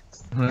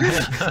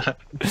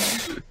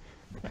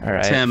 All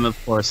right. Tim,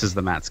 of course, is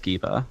the Matt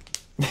Skiba.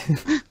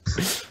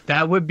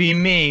 That would be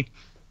me.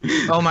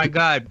 Oh my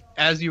God!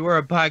 As you were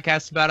a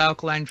podcast about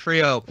Alkaline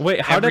Trio.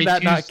 Wait, how did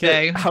that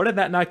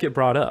not get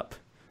brought up?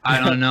 I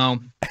don't know.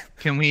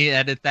 Can we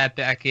edit that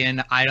back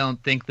in? I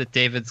don't think that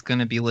David's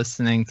gonna be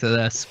listening to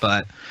this,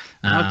 but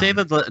no,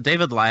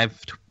 David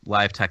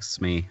live texts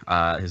me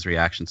his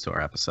reactions to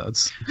our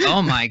episodes.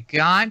 Oh my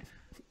God!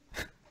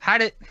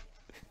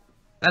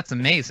 That's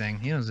amazing.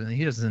 He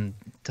doesn't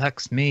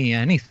text me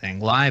anything,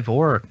 live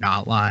or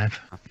not live.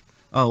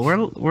 Oh,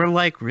 we're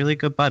like really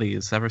good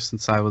buddies ever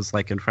since I was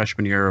like in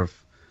freshman year of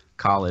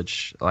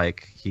college.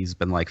 Like he's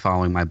been like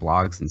following my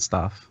blogs and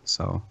stuff.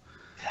 So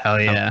hell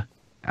yeah.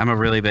 I'm a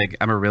really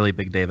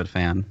big David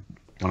fan.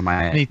 One of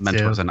my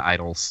mentors and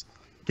idols.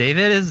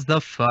 David is the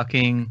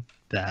fucking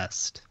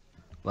best.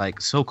 Like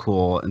so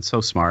cool and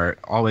so smart.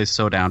 Always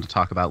so down to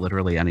talk about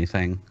literally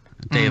anything.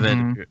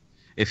 David,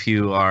 if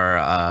you are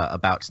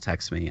about to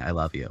text me, I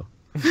love you.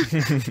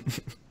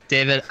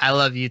 David, I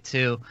love you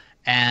too.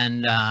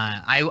 And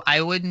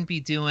I wouldn't be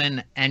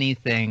doing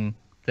anything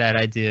that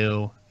I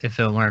do if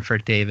it weren't for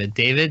David.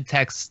 David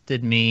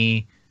texted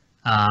me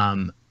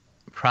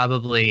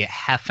probably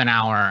half an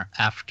hour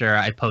after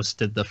I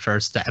posted the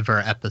first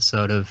ever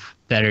episode of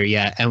Better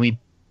Yet. And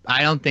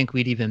I don't think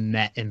we'd even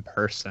met in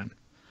person.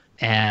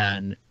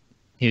 And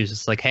he was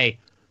just like, hey,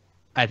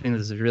 I think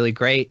this is really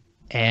great.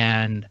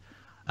 And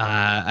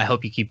I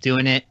hope you keep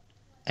doing it.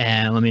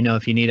 And let me know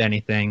if you need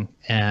anything.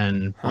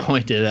 And boy,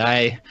 did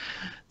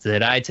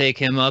I take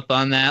him up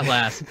on that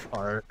last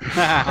part.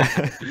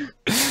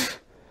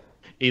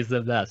 He's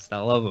the best. I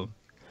love him.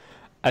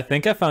 I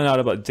think I found out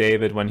about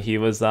David when he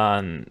was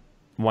on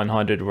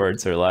 100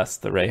 Words or Less,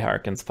 the Ray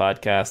Harkins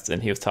podcast,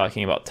 and he was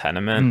talking about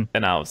Tenement,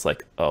 and I was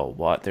like, oh,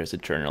 what? There's a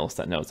journalist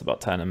that knows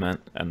about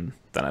Tenement, and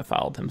then I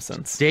followed him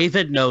since.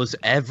 David knows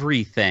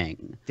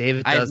everything.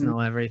 David does know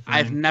everything.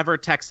 I've never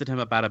texted him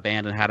about a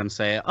band and had him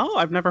say, oh,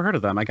 I've never heard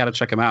of them. I got to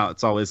check them out.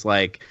 It's always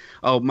like,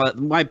 oh,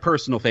 my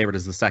personal favorite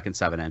is the second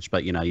 7-inch,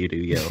 but, you know, you do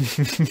you.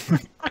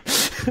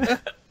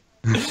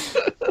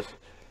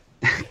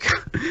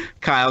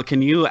 Kyle,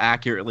 can you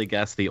accurately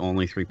guess the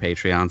only 3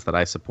 Patreons that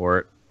I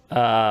support?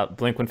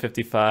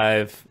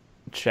 Blink-155,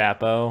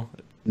 Chapo.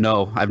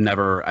 No, I've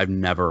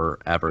never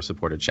ever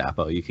supported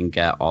Chapo. You can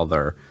get all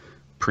their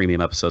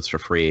premium episodes for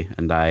free,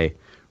 and I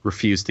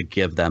refuse to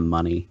give them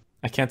money.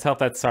 I can't tell if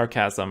that's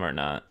sarcasm or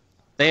not.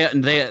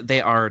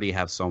 They already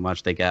have so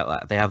much. They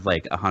have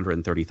like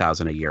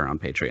 130,000 a year on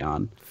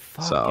Patreon.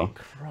 Fucking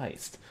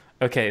Christ.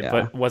 Okay, yeah.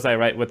 But was I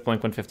right with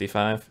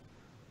Blink-155?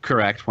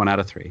 Correct. 1 out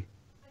of 3.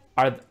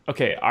 Are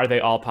they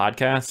all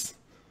podcasts?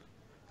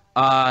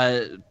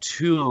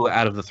 2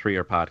 out of the 3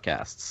 are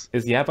podcasts.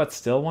 Is Yeah But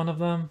Still one of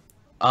them?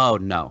 Oh,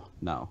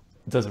 no.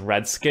 Does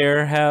Red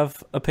Scare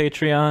have a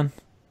Patreon?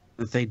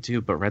 They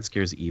do, but Red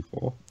Scare's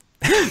evil.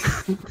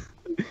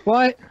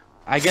 What?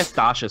 I guess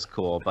Dasha's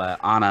cool, but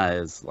Anna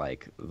is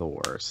like the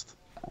worst,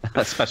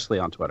 especially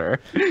on Twitter.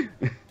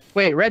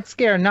 Wait, Red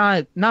Scare,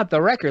 not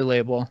the record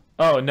label.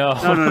 Oh no.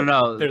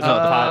 No. There's no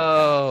pod.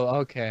 Oh,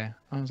 okay.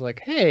 I was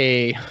like,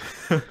 hey,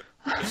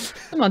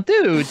 come on,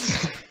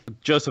 dudes.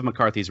 Joseph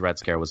McCarthy's Red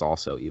Scare was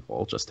also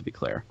evil, just to be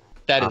clear.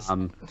 That is.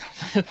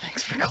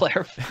 Thanks for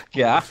clarifying.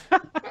 Yeah.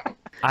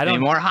 Any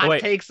more hot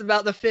takes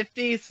about the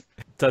 50s?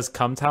 Does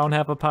Cumtown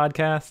have a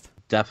podcast?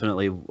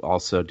 Definitely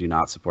also do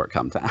not support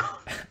Cumtown.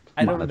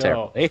 I don't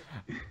know.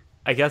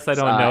 I guess I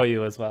don't know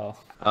you as well.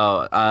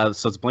 Oh,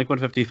 so it's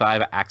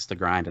Blink-155, Axe to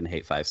Grind, and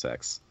Hate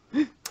 56.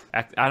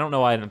 I don't know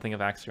why I didn't think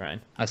of Axe to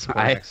Grind. I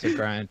support Axe to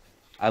Grind.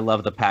 I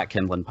love the Pat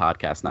Kindlin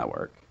Podcast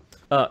Network.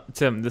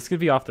 Tim, this could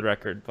be off the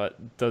record,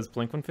 but does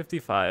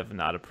Blink-155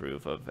 not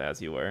approve of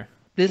As You Were?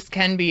 This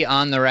can be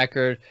on the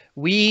record.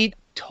 We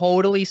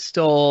totally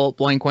stole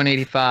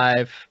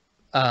Blink-185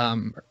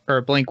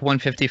 or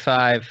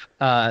Blink-155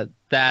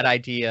 that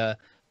idea.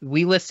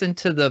 We listened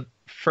to the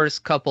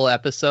first couple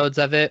episodes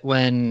of it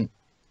when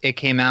it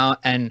came out,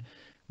 and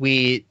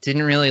we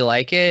didn't really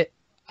like it.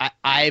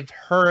 I've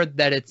heard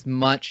that it's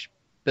much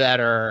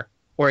better,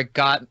 or it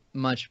got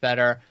much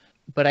better.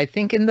 But I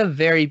think in the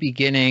very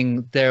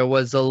beginning there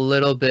was a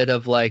little bit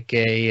of like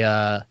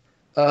a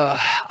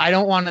I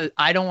don't want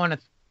to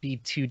be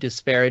too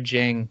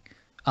disparaging.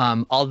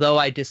 Although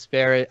I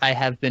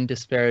have been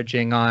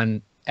disparaging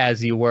on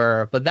As You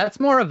Were, but that's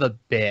more of a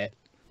bit.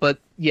 But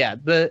yeah,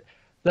 the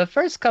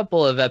first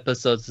couple of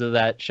episodes of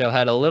that show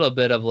had a little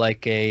bit of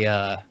like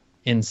a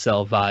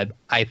incel vibe,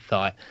 I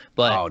thought.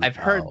 But I've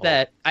heard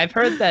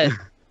that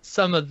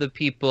some of the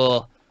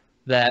people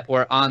that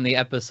were on the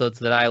episodes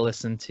that I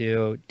listened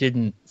to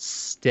didn't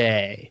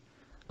stay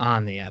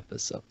on the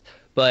episode.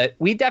 But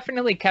we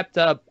definitely kept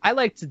up. I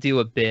like to do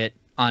a bit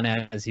on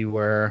As You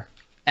Were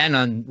and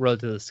on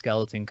Road to the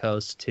Skeleton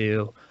Coast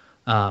too.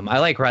 I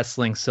like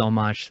wrestling so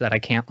much that I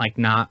can't like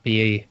not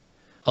be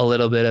a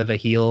little bit of a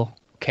heel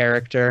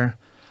character.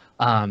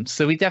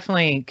 So we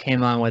definitely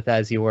came on with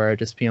As You Were,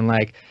 just being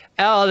like,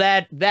 oh,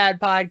 that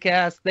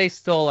podcast, they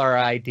stole our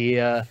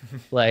idea.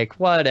 Like,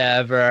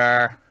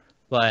 whatever.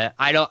 But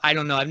I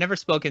don't know. I've never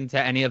spoken to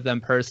any of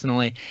them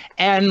personally.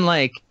 And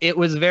like, it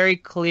was very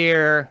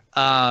clear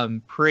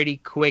pretty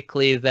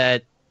quickly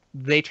that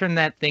they turned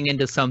that thing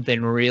into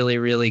something really,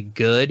 really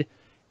good.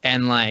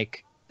 And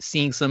like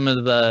seeing some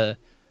of the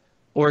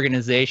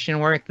organization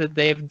work that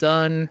they've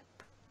done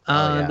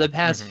the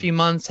past few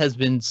months has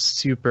been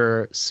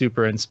super,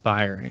 super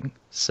inspiring.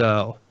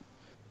 So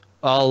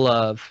all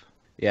love.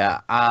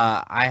 Yeah,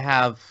 I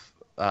have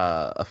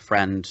a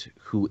friend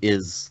who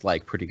is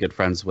like pretty good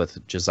friends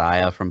with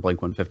Josiah from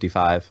Blink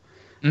 155,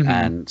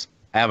 and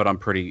I have it on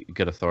pretty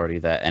good authority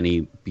that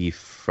any beef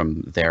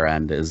from their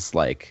end is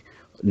like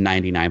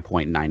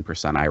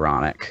 99.9%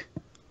 ironic.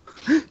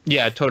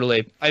 Yeah,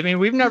 totally. I mean,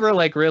 we've never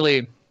like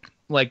really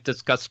like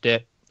discussed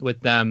it with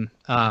them.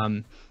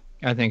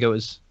 I think it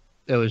was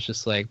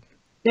just like,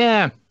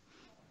 yeah,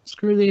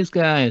 screw these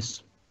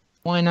guys.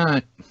 Why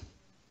not?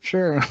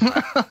 Sure.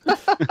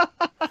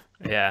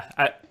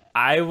 Yeah,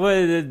 I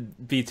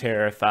would be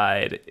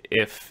terrified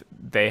if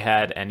they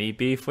had any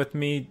beef with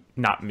me.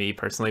 Not me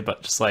personally,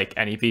 but just like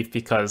any beef,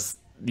 because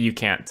you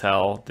can't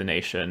tell the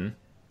nation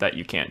that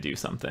you can't do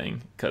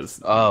something, because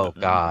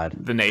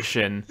the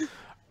nation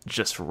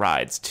just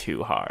rides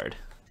too hard.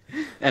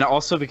 And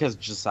also because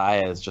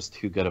Josiah is just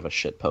too good of a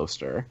shit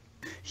poster.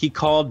 He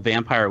called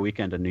Vampire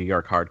Weekend a New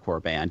York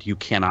hardcore band. You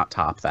cannot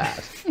top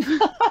that.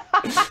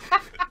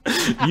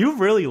 You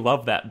really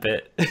love that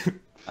bit.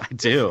 I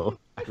do.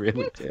 I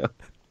really do.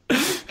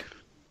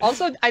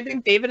 Also, I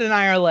think David and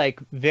I are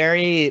like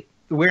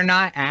we're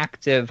not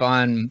active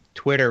on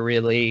Twitter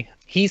really.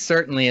 He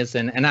certainly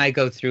isn't, and I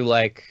go through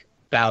like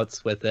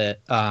bouts with it.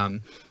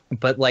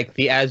 But like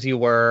the As You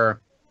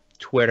Were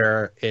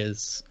Twitter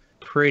is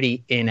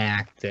pretty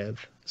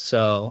inactive.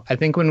 So I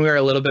think when we were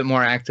a little bit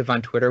more active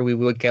on Twitter, we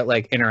would get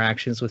like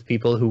interactions with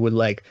people who would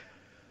like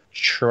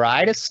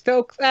try to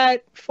stoke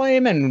that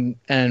flame,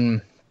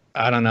 and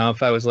I don't know,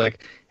 if I was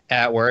like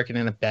at work and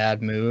in a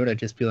bad mood, I'd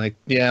just be like,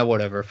 yeah,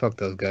 whatever, fuck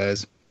those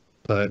guys.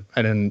 But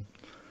I didn't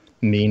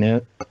mean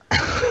it.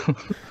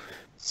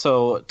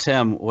 So,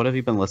 Tim, what have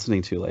you been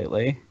listening to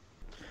lately?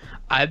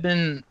 I've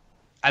been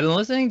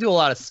listening to a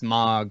lot of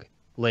Smog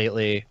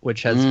lately,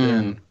 which has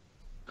been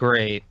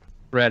great.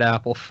 Red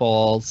Apple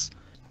Falls.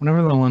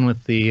 Whenever the one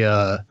with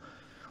the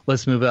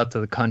Let's Move Out to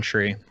the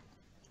Country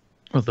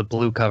with the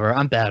blue cover.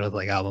 I'm bad with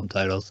like album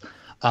titles.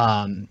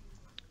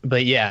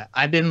 But yeah,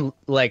 I've been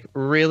like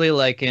really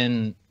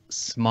liking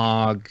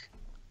Smog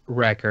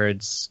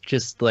records,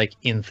 just like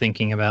in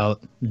thinking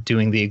about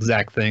doing the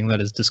exact thing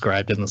that is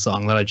described in the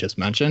song that I just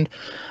mentioned.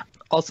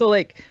 Also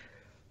like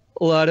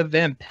a lot of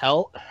Van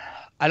Pelt.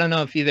 I don't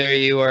know if either of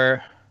you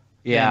are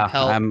Van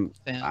Pelt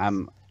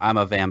fans. I'm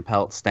a Van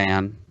Pelt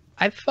stan.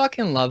 I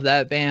fucking love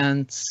that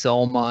band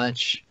so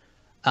much.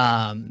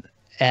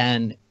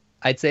 And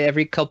I'd say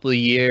every couple of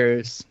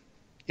years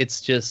it's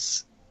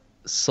just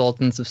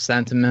Sultans of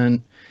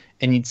Sentiment,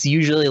 and it's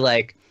usually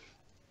like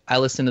I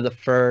listen to the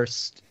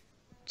first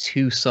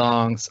 2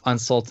 songs on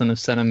Sultan of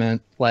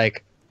Sentiment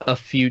like a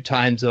few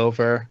times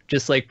over,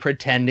 just like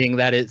pretending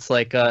that it's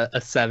like a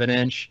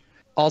 7-inch.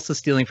 Also,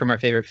 Stealing from Our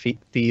Favorite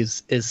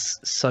Thieves is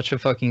such a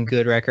fucking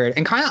good record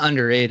and kind of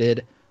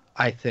underrated,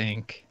 I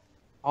think.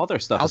 All their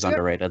stuff is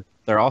underrated.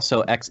 They're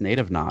also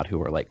ex-Native Nod,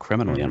 who are like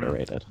criminally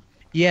underrated.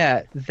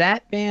 Yeah,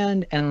 that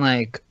band and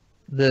like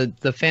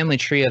the family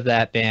tree of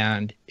that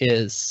band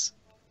is,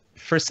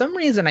 for some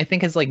reason, I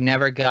think has like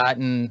never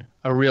gotten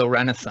a real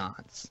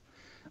renaissance.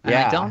 And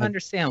I don't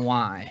understand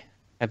why.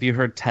 Have you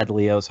heard Ted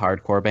Leo's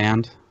hardcore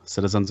band,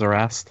 Citizen's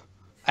Arrest?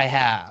 I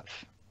have.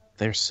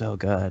 They're so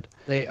good.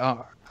 They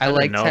are. I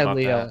like Ted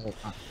Leo.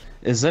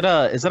 Is it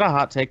a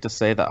hot take to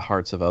say that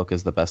Hearts of Oak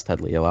is the best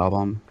Ted Leo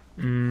album?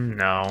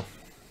 No.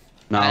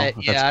 No,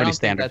 that's pretty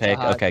standard take.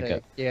 Okay, take.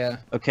 good. Yeah.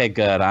 Okay,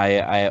 good.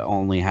 I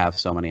only have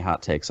so many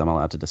hot takes I'm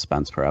allowed to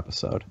dispense per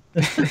episode.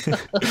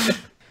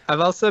 I've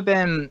also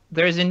been,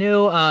 there's a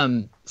new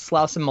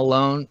Slauson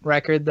Malone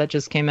record that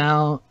just came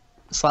out.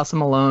 Slauson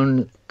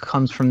Malone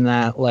comes from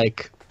that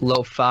like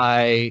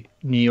lo-fi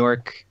New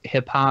York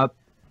hip hop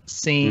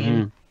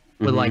scene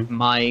with like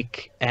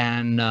Mike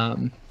and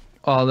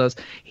all those.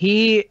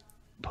 He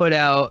put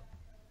out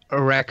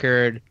a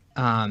record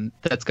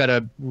that's got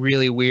a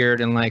really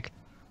weird and like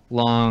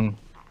long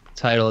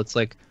title. It's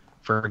like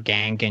for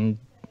gang, and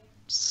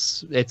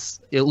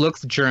it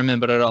looks German,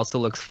 but it also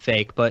looks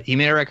fake. But he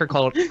made a record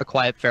called A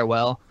Quiet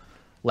Farewell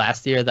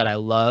last year that I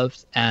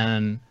loved,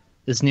 and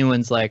this new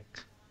one's like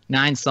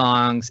 9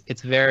 songs.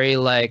 It's very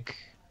like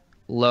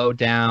low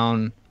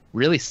down,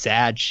 really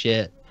sad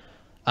shit.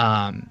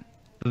 A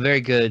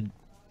very good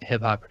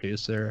hip hop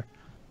producer,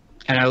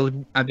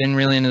 and I've been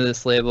really into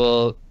this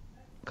label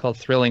called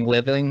Thrilling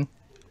Living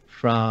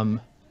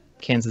from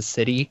Kansas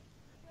City.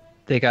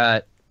 They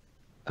got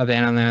a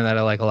band on there that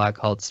I like a lot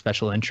called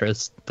Special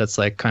Interest. That's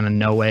like kind of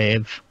no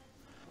wave.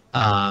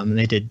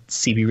 They did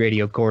CB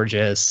Radio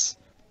Gorgeous,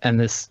 and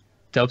this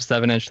dope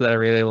 7-inch that I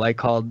really like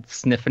called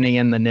Sniffany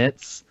and the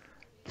Knits.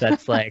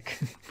 That's like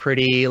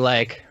pretty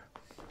like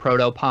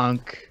proto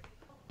punk.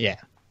 Yeah,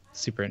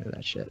 super into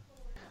that shit.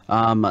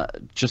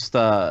 Just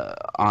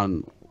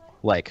on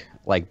like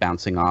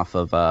bouncing off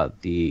of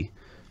the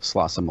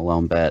Slauson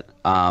Malone bit.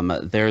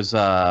 There's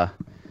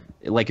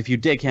like if you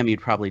dig him, you'd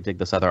probably dig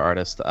this other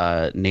artist,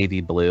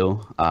 Navy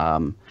Blue.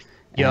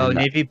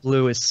 Navy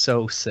Blue is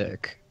so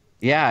sick.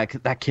 Yeah,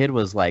 that kid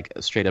was like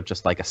straight up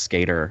just like a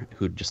skater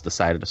who just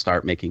decided to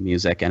start making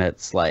music, and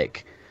it's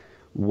like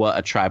what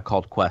A Tribe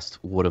Called Quest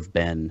would have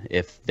been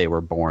if they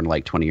were born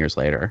like 20 years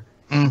later.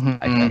 I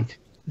think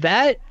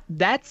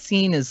that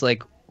scene is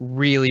like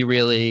really,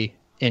 really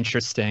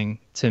interesting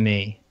to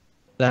me.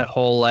 That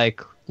whole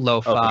like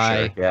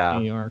lo-fi sure. Yeah.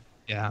 New York.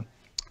 Yeah.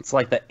 It's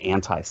like the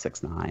anti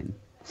 6ix9ine.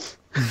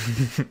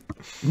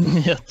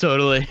 Yeah,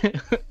 totally.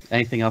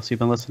 Anything else you've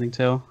been listening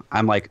to?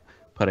 I'm like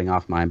putting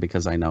off mine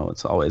because I know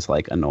it's always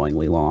like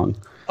annoyingly long.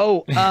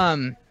 Oh,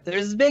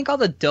 there's a band called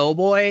the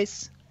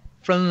Doughboys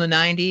from the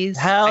 90s.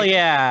 Hell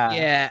yeah.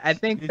 Yeah, I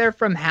think they're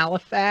from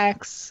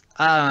Halifax.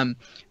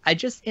 I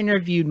just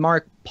interviewed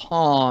Mark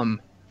Palm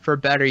for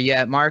Better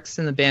Yet. Mark's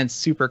in the band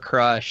Super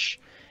Crush,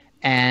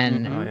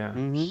 and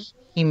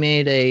he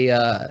made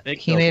a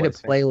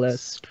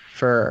playlist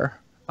for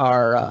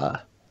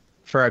our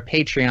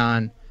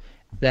Patreon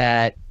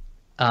that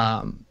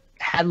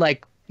had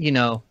like, you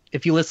know,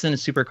 if you listen to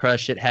Super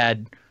Crush, it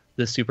had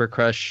the Super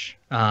Crush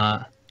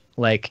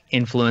like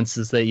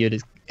influences that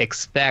you'd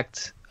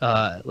expect,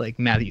 like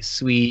Matthew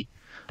Sweet,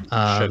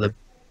 the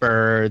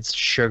Birds,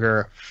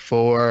 Sugar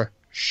for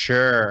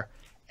sure,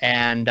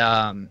 and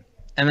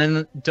then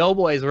the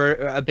Doughboys were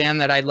a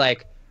band that I'd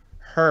like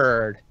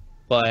heard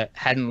but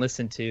hadn't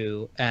listened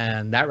to,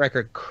 and that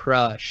record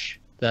Crush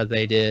that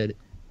they did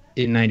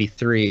in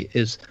 '93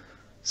 is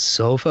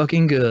so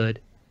fucking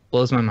good,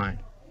 blows my mind.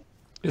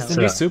 Is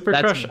the new Super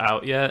Crush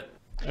out yet?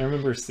 I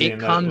remember seeing it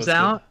comes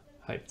out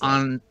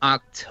on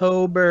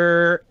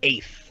October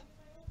 8th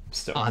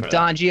on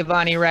Don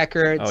Giovanni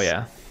Records. Oh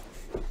yeah.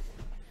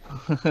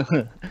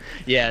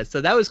 Yeah,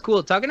 so that was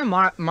cool. Talking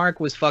to Mark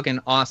was fucking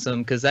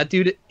awesome because that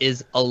dude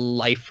is a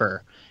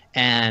lifer,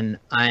 and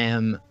I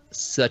am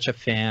such a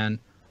fan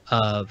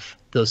of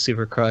those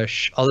Super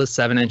Crush, all those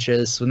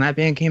 7-inches. When that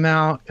band came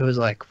out, it was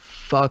like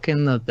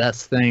fucking the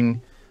best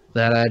thing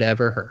that I'd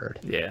ever heard.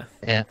 Yeah.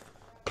 Yeah.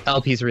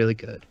 LP's really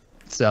good.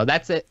 So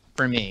that's it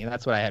for me.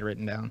 That's what I had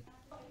written down.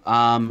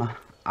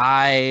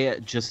 I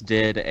just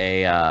did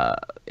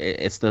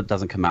it still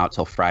doesn't come out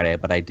till Friday,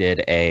 but I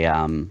did a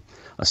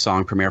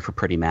song premiere for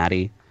Pretty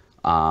Maddie.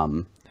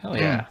 Hell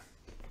yeah.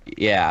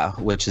 Yeah,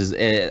 which is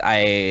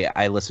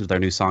I listened to their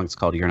new song. It's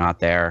called You're Not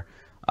There.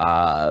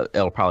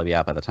 It'll probably be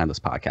out by the time this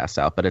podcast's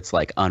out, but it's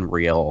like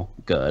unreal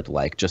good,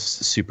 like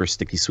just super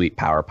sticky sweet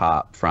power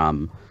pop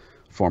from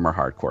former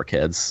hardcore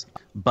kids.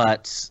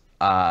 But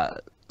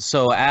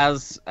so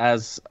as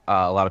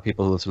a lot of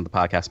people who listen to the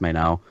podcast may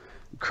know,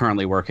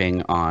 currently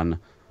working on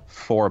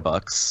 4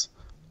 books.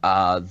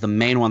 The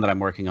main one that I'm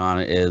working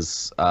on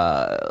is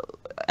an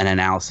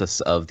analysis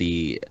of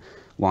the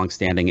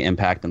longstanding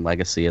impact and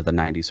legacy of the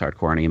 90s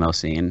hardcore and emo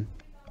scene.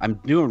 I'm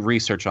doing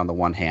research on the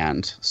one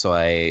hand, so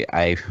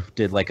I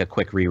did like a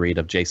quick reread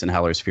of Jason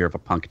Heller's Fear of a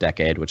Punk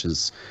Decade, which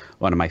is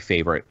one of my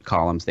favorite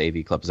columns the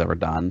AV Club's ever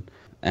done,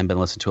 and been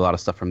listening to a lot of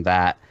stuff from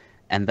that.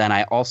 And then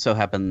I also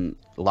have been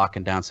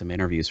locking down some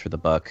interviews for the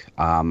book.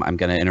 I'm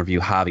going to interview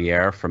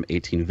Javier from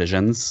 18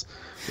 Visions,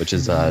 which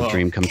is a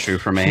dream come true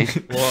for me.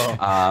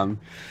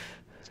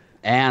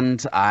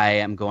 And I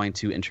am going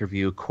to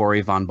interview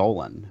Corey Von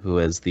Bohlen, who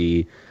is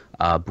the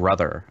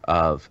brother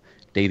of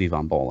Davey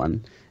Von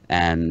Bohlen.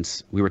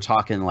 And we were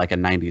talking like a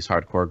 90s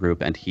hardcore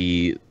group, and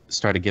he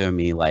started giving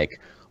me like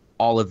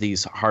all of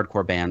these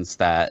hardcore bands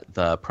that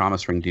the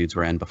Promise Ring dudes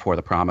were in before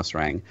the Promise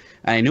Ring.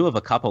 And I knew of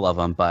a couple of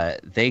them,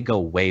 but they go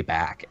way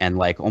back. And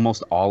like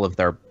almost all of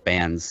their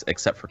bands,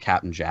 except for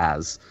Captain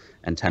Jazz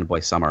and 10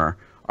 Boy Summer,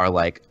 are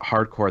like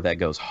hardcore that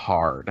goes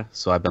hard.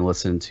 So I've been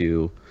listening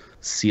to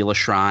Seal a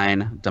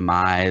Shrine,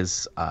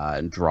 Demise,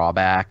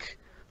 Drawback,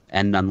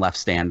 and None Left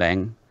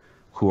Standing,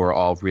 who are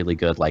all really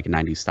good like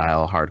 90s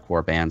style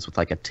hardcore bands with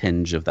like a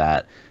tinge of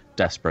that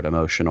desperate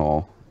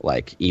emotional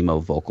like emo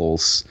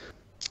vocals,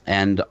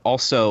 and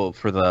also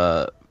for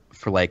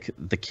like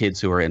the kids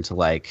who are into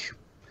like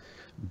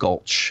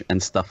Gulch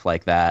and stuff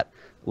like that.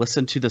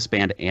 Listen to this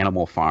band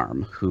Animal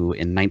Farm, who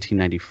in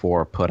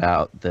 1994 put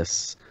out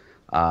this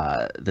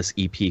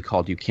EP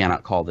called "You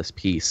Cannot Call This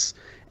Peace,"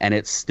 and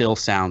it still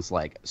sounds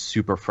like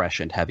super fresh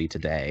and heavy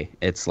today.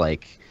 It's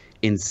like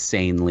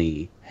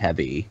insanely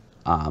heavy.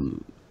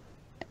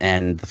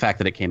 And the fact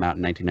that it came out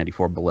in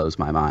 1994 blows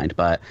my mind.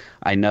 But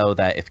I know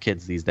that if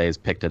kids these days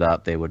picked it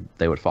up, they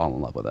would fall in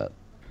love with it.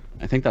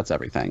 I think that's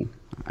everything.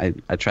 I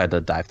tried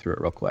to dive through it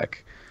real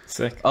quick.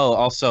 Sick. Oh,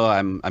 also,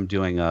 I'm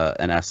doing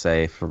an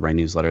essay for my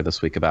newsletter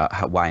this week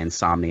about why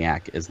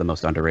Insomniac is the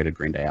most underrated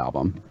Green Day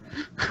album.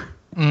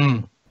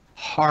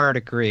 Hard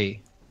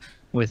agree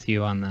with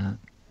you on that.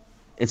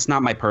 It's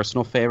not my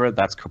personal favorite.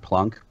 That's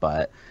Kerplunk,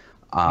 but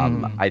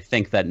I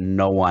think that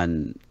no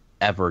one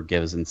ever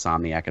gives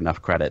Insomniac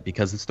enough credit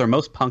because it's their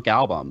most punk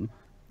album,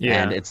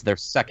 and it's their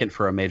second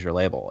for a major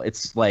label.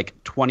 It's like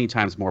 20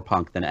 times more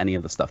punk than any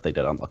of the stuff they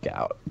did on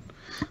Lookout.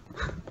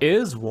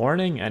 Is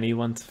Warning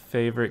anyone's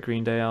favorite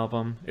Green Day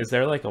album? Is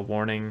there like a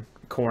Warning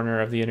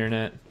corner of the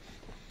internet?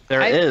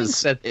 There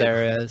is.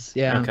 There is,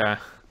 yeah. Okay.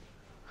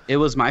 It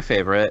was my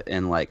favorite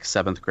in like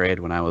 7th grade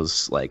when I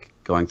was like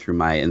going through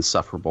my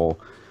insufferable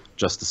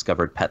just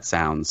discovered Pet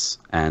Sounds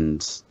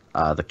and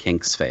the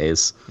Kinks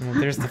phase. Well,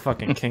 there's the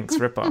fucking Kinks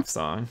ripoff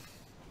song.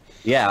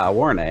 Yeah,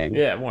 Warning.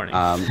 Yeah, Warning.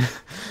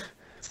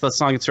 It's the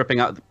song that's ripping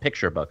out the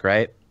picture book,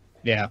 right?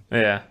 Yeah.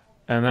 Yeah.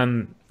 And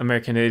then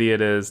American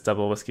Idiot is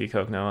Double Whiskey,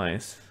 Coke, No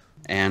Ice.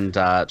 And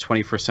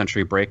 21st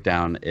Century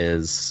Breakdown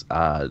is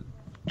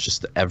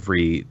just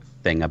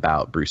everything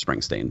about Bruce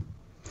Springsteen.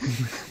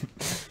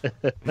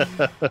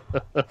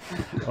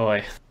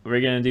 Boy,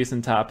 we're going to do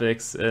some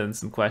topics and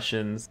some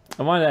questions.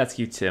 I wanted to ask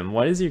you, Tim,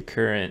 what is your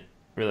current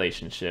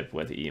relationship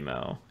with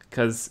emo?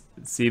 Because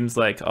it seems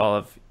like all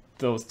of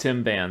those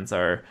Tim bands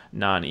are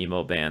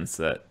non-emo bands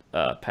that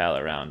pal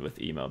around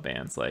with emo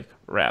bands like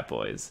Rat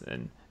Boys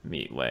and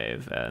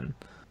Meatwave and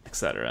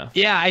etc.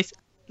 Yeah,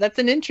 that's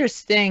an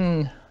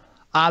interesting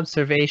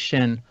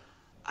observation.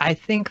 I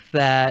think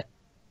that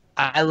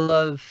I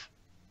love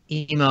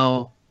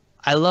emo.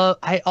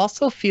 I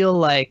also feel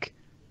like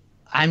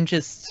I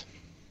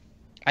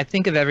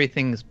think of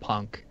everything as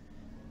punk.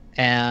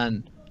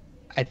 And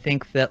I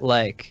think that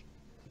like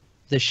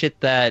the shit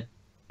that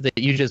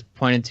you just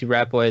pointed to,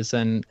 Rat Boys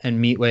and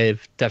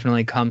Meatwave,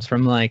 definitely comes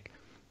from like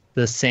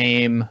the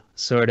same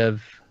sort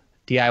of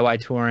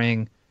DIY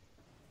touring,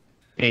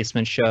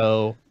 basement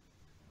show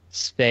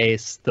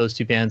space. Those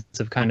two bands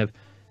have kind of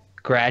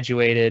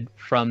graduated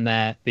from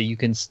that, but you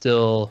can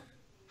still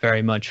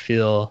very much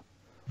feel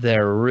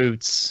their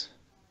roots,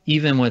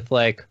 even with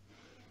like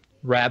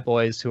Rat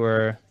Boys, who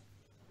are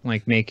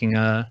like making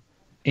a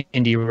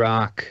indie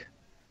rock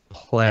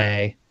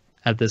play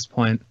at this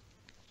point.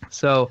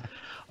 So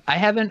I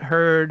haven't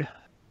heard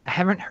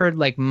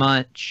like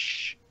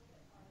much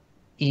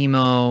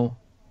emo,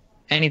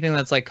 anything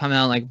that's like come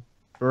out like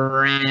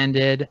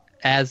branded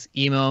as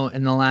emo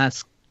in the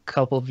last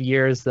couple of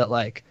years that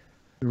like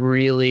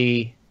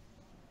really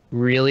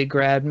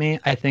grabbed me.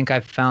 I think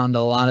I've found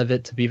a lot of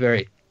it to be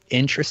very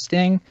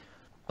interesting,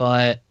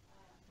 but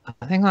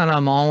I think that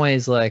I'm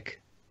always like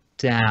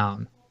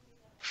down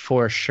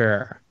for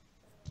sure.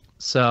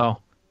 So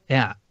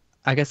yeah,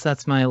 I guess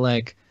that's my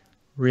like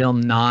real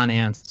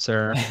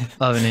non-answer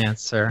of an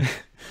answer.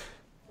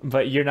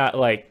 But you're not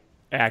like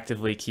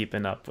actively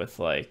keeping up with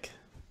like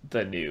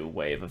the new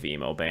wave of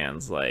emo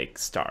bands like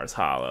Stars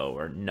Hollow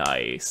or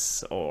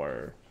Nice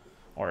or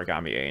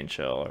Origami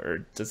Angel,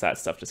 or does that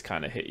stuff just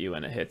kind of hit you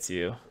when it hits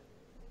you?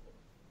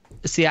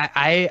 See,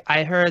 I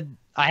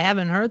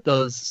haven't heard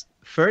those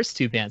first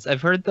two bands.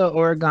 I've heard the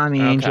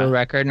Origami Angel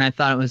record and I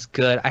thought it was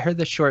good. I heard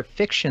the Short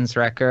Fictions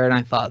record and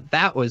I thought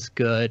that was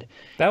good.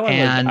 That one,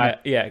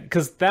 yeah,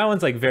 because that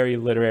one's like very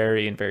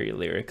literary and very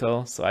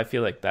lyrical, so I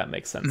feel like that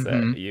makes sense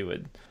that you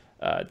would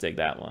dig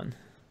that one.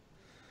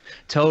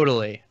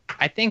 Totally.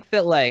 I think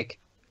that like,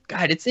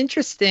 God, it's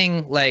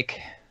interesting, like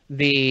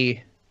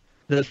the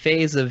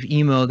phase of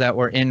emo that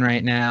we're in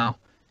right now,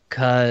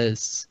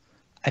 because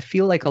I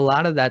feel like a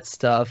lot of that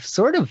stuff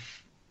sort of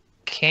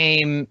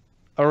came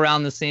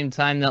around the same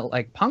time that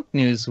like punk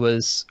news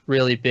was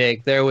really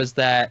big. There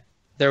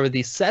were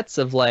these sets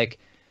of like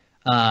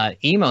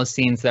emo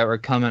scenes that were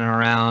coming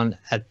around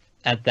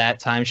at that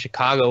time.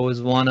 Chicago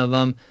was one of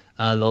them.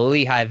 The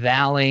Lehigh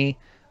Valley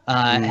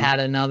had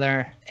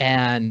another,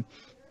 and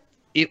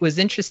it was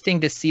interesting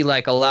to see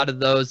like a lot of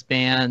those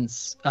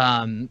bands,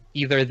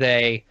 either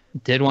they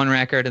did one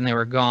record and they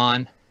were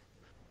gone,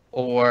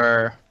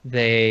 or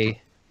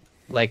they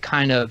like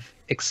kind of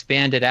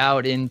expanded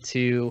out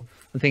into,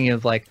 I'm thinking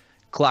of like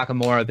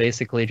Glockamora,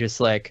 basically just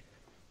like,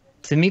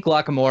 to me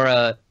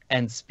Glockamora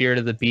and Spirit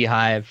of the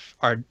Beehive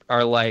are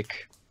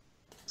like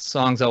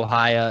Songs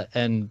Ohio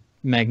and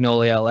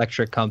Magnolia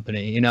Electric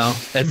Company, you know?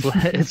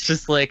 It's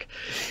just like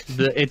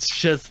it's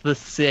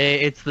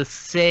the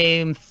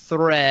same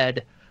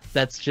thread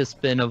that's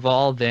just been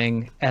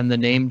evolving, and the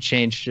name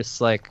change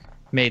just like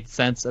made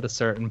sense at a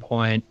certain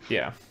point.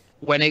 Yeah.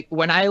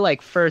 when I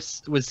like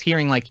first was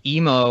hearing like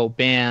emo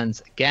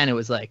bands again, it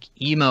was like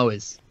emo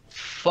is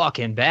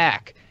fucking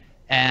back,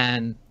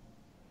 and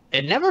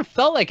it never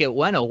felt like it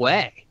went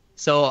away.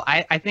 So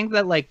I think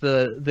that like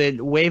the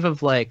wave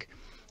of like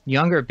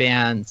younger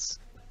bands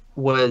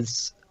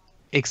was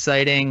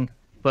exciting,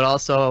 but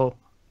also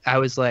I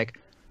was like,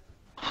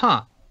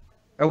 huh,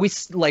 are we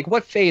like,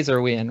 what phase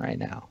are we in right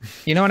now?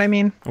 You know what I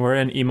mean? We're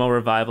in emo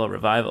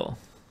revival.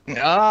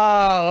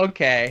 Oh,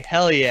 okay.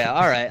 Hell yeah.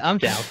 All right. I'm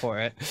down for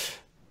it.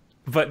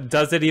 But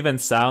does it even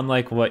sound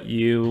like what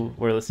you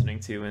were listening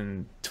to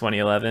in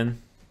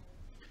 2011?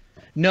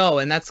 No,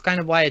 and that's kind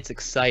of why it's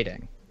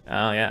exciting.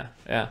 Oh, yeah.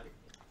 Yeah.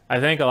 I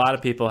think a lot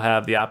of people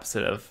have the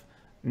opposite of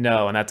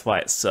no, and that's why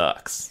it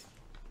sucks.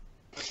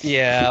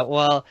 Yeah,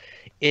 well,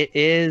 it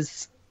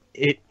is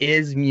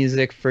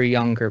music for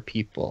younger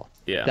people.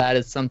 Yeah. That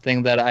is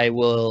something that I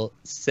will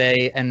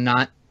say, and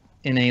not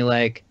in a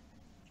like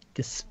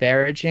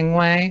disparaging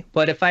way.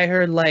 But if I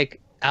heard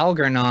like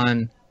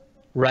Algernon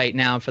right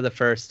now for the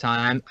first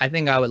time, I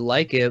think I would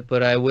like it,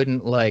 but I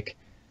wouldn't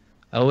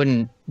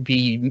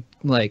be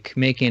like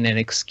making an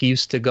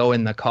excuse to go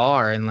in the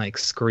car and like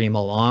scream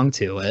along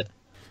to it.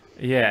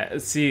 Yeah,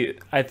 see,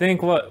 I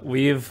think what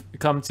we've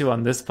come to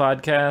on this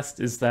podcast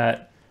is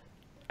that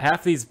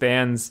half these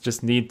bands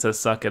just need to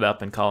suck it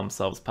up and call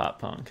themselves pop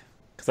punk,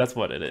 because that's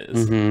what it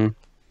is.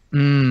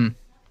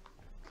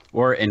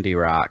 Or indie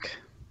rock.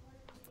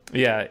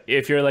 Yeah,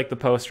 if you're like the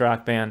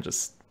post-rock band,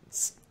 just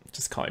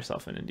call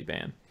yourself an indie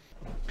band.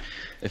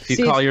 If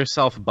you call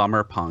yourself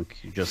bummer punk,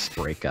 you just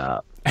break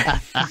up.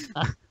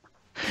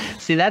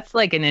 See, that's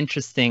like an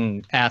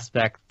interesting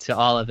aspect to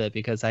all of it,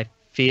 because I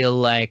feel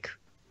like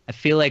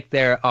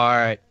there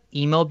are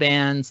emo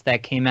bands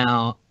that came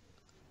out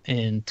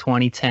in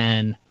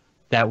 2010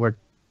 that were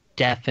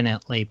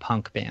definitely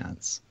punk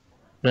bands.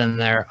 Then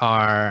there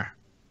are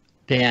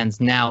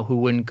bands now who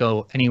wouldn't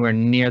go anywhere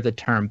near the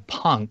term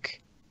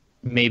punk.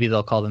 Maybe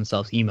they'll call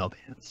themselves emo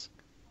bands.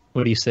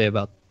 What do you say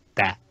about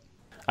that?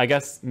 I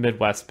guess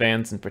Midwest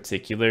bands in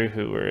particular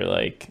who were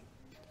like,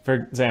 for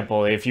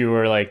example, if you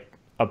were like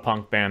a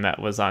punk band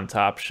that was on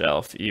Top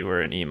Shelf, you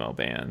were an emo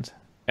band,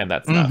 and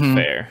that's not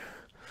fair.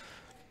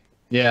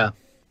 Yeah.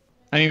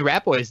 I mean,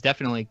 Rat Boys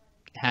definitely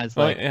has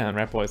like and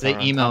Rat Boys the are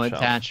on emo Top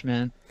Shelf.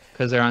 attachment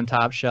because they're on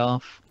Top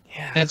Shelf.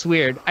 Yeah. That's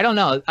weird. I don't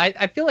know.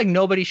 I feel like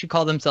nobody should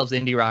call themselves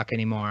indie rock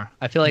anymore.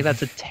 I feel like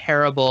that's a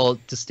terrible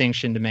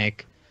distinction to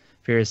make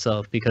for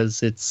yourself,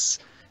 because it's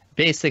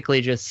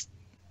basically just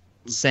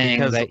saying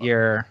that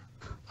you're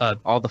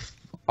all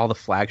the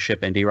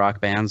flagship indie rock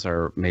bands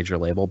are major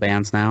label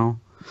bands now.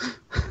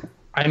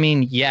 I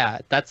mean, yeah,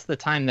 that's the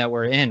time that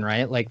we're in,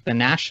 right? Like The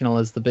National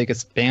is the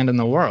biggest band in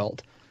the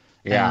world.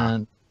 Yeah.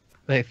 And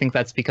I think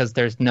that's because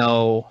there's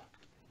no,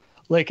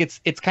 like,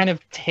 it's kind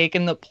of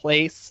taken the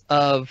place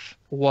of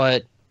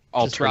what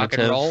just rock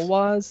and roll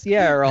was.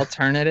 Yeah, or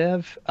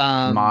alternative.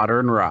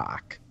 Modern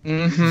rock.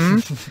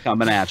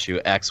 Coming at you,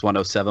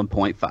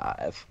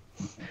 X107.5.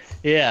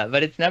 Yeah,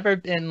 but it's never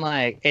been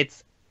like,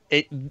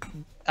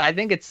 I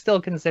think it's still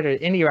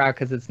considered indie rock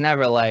because it's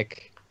never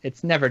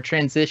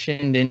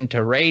transitioned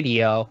into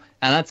radio,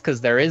 and that's because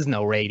there is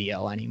no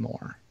radio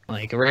anymore.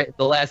 Like the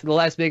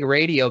last big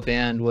radio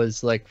band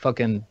was like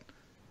fucking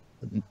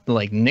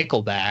like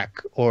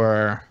Nickelback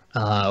or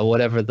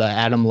whatever, the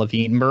Adam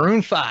Levine,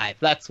 Maroon 5.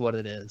 That's what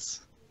it is.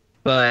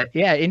 But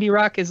yeah, indie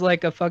rock is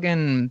like a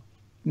fucking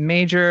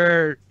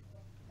major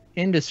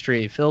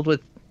industry filled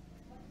with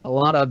a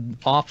lot of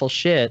awful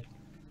shit.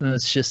 And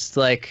it's just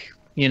like,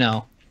 you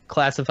know,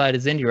 classified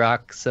as indie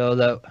rock so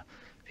that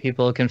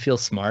people can feel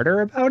smarter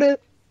about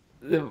it.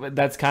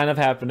 That's kind of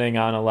happening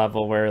on a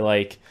level where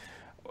like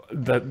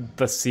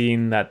the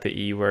scene that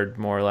the E word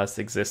more or less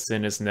exists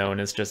in is known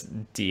as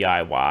just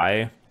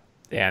DIY,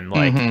 and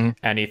like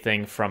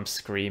anything from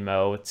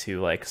screamo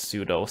to like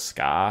pseudo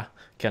ska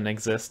can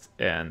exist,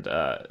 and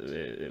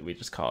we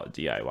just call it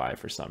DIY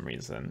for some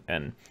reason.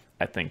 And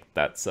I think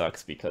that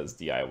sucks because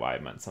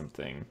DIY meant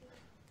something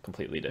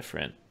completely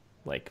different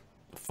like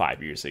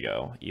 5 years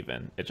ago.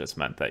 Even it just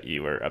meant that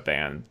you were a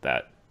band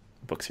that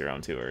books your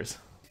own tours.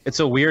 It's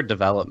a weird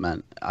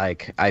development.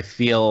 Like, I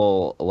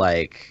feel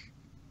like,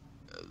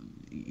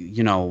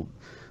 you know,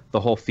 the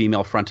whole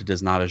female fronted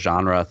is not a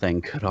genre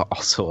thing could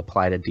also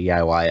apply to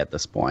DIY at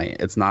this point.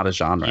 It's not a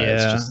genre. Yeah.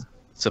 It's just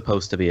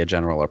supposed to be a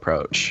general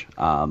approach.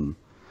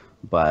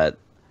 But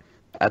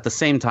at the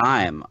same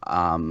time,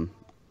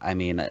 I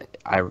mean,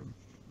 I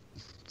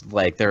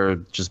like, there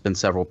have just been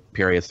several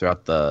periods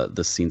throughout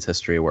the scene's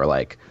history where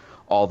like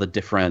all the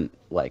different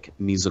like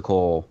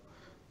musical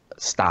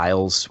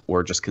styles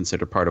were just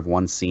considered part of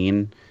one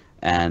scene.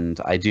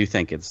 And I do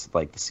think it's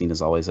like the scene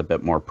is always a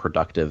bit more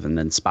productive and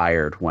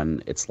inspired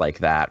when it's like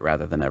that,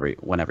 rather than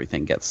when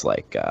everything gets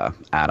like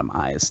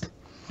atomized.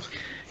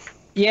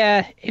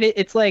 Yeah,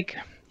 it's like,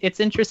 it's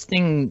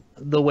interesting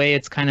the way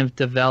it's kind of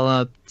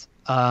developed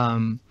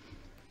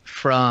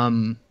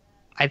from,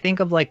 I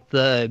think of like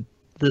the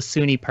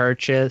SUNY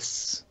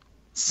Purchase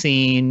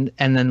scene,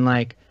 and then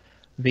like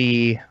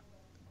the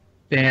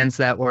bands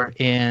that were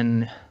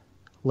in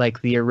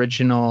like the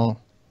original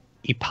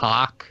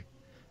epoch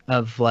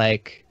of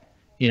like,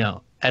 you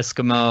know,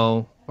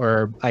 Eskimo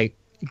or like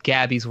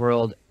Gabby's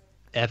World,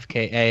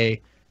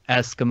 FKA,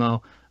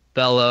 Eskimo,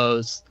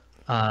 Bellows,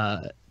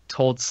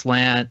 Told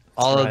Slant,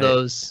 all of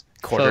those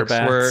folks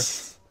were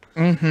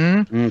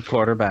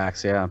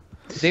quarterbacks, yeah.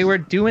 They were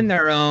doing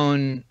their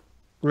own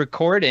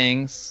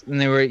recordings, and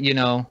they were, you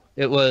know,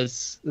 it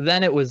was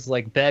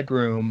like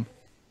bedroom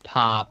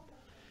pop,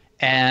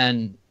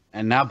 and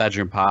now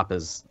bedroom pop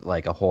is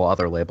like a whole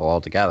other label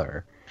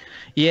altogether.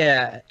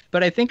 Yeah,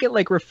 but I think it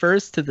like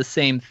refers to the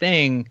same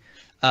thing,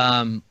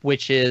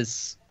 which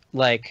is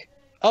like,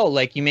 oh,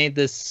 like you made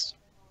this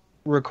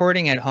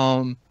recording at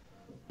home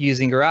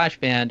using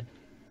GarageBand.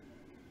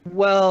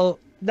 Well,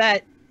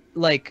 that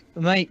like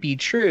might be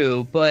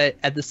true, but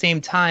at the same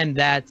time,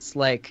 that's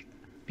like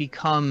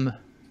become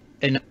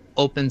an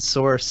open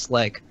source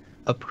like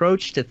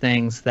approach to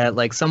things, that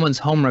like someone's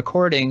home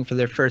recording for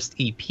their first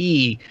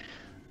EP.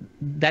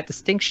 That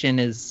distinction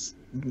is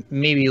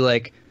maybe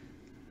like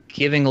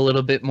giving a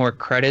little bit more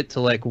credit to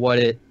like what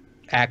it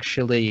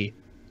actually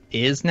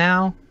is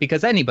now,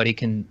 because anybody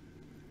can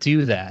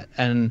do that.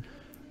 And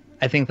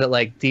I think that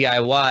like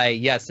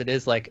DIY, yes, it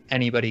is like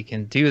anybody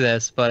can do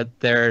this, but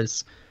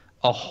there's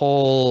a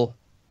whole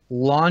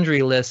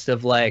laundry list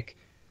of like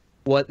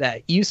what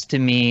that used to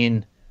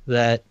mean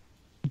that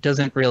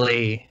doesn't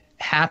really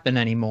happen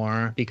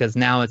anymore, because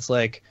now it's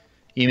like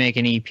you make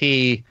an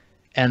EP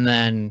and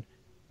then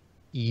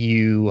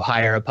you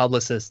hire a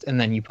publicist and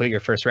then you put your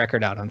first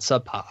record out on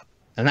Sub Pop,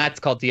 and that's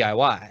called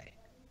DIY.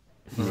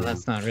 So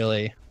that's not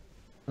really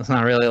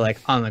like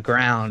on the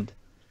ground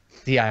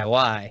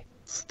DIY.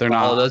 They're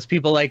not. All those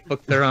people like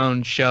book their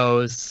own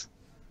shows,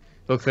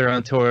 book their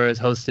own tours,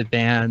 hosted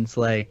bands,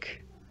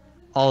 like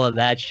all of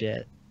that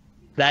shit.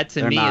 That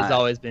to me has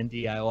always been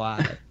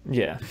DIY.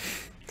 Yeah.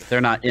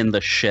 They're not in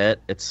the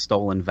shit. It's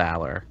stolen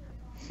valor.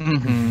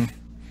 Mm-hmm.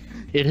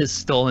 It is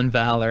stolen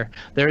valor.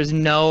 There is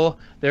no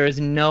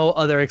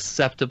other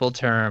acceptable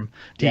term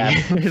to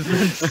use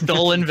than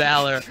stolen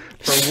valor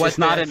for what's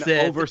not an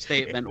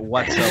overstatement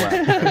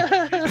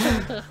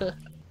whatsoever.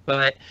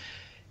 But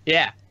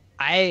yeah,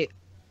 I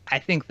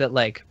think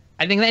that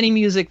any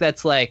music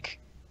that's like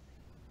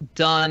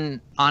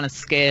done on a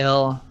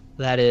scale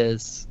that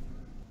is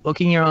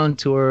booking your own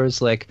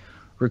tours, like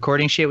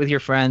recording shit with your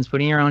friends,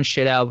 putting your own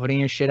shit out, putting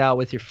your shit out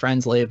with your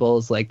friends'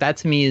 labels, like that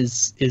to me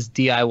is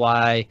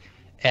DIY,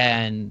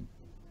 and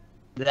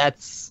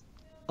that's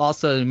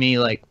also to me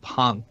like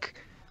punk.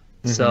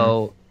 Mm-hmm.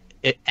 So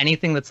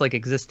anything that's like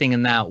existing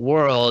in that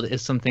world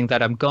is something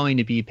that I'm going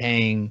to be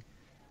paying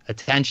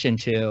attention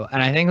to.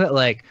 And I think that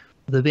like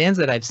the bands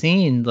that I've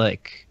seen,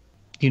 like,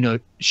 you know,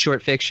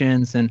 Short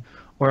Fictions and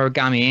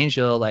Origami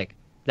Angel, like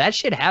that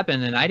shit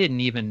happened and I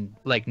didn't even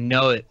like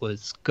know it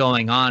was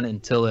going on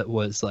until it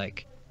was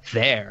like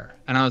there.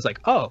 And I was like,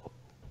 oh,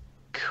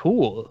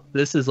 cool.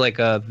 This is like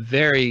a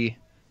very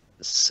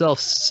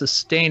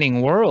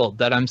self-sustaining world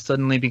that I'm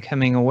suddenly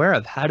becoming aware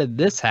of. How did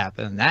this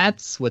happen?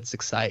 That's what's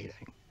exciting.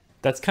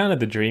 That's kind of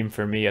the dream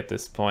for me at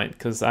this point,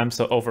 because I'm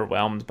so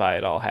overwhelmed by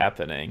it all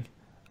happening.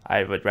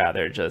 I would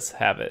rather just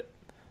have it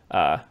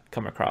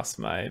come across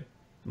my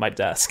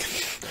desk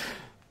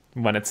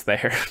when it's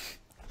there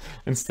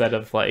instead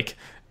of like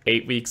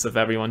 8 weeks of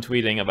everyone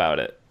tweeting about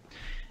it.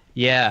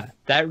 Yeah,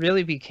 that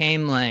really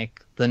became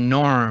like the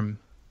norm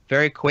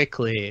very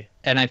quickly.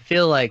 And I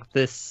feel like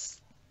this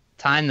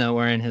time that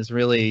we're in has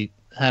really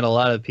had a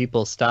lot of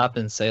people stop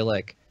and say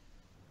like,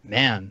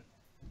 man,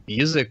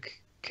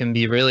 music can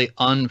be really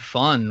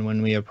unfun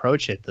when we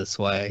approach it this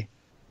way.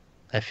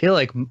 I feel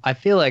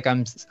like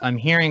I'm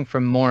hearing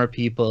from more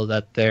people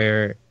that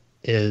there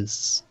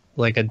is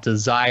like a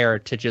desire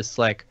to just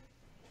like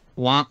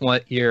want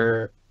what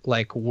your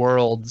like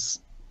worlds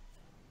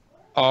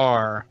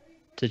are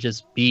to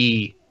just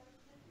be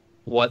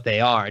what they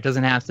are. It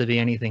doesn't have to be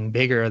anything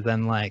bigger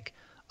than like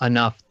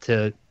enough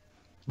to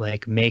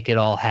like make it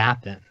all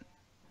happen.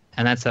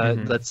 And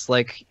that's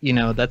like, you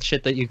know, that's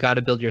shit that you got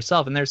to build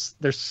yourself. And there's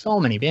so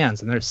many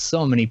bands and there's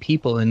so many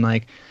people in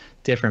like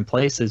different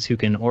places who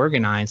can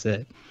organize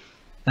it.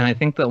 And I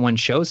think that when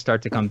shows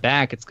start to come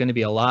back, it's going to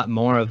be a lot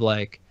more of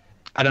like,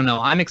 I don't know,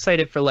 I'm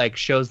excited for like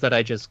shows that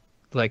I just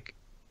like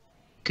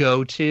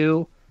go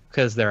to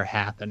because they're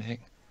happening,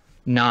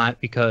 not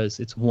because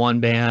it's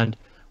one band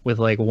with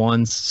like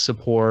one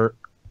support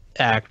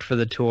act for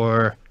the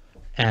tour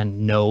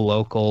and no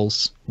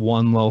locals,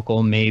 one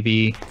local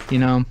maybe, you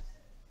know.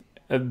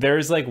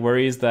 There's like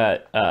worries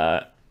that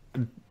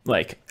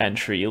like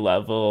entry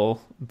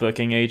level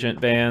booking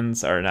agent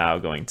bands are now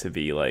going to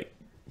be like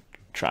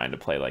trying to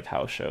play like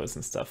house shows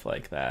and stuff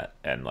like that,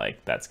 and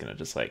like that's gonna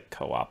just like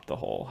co-opt the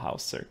whole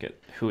house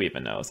circuit. Who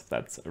even knows if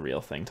that's a real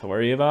thing to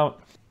worry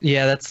about?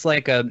 Yeah, that's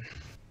like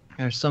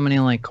there's so many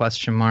like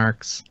question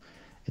marks.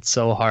 It's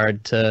so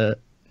hard to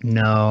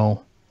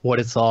know what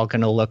it's all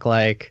gonna look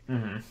like,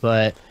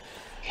 but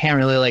can't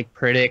really like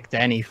predict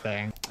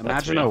anything.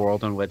 Imagine a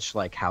world in which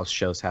like house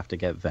shows have to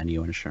get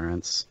venue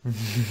insurance.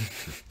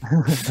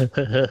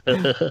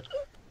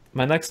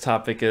 My next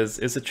topic is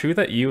it true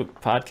that you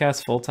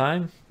podcast full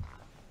time?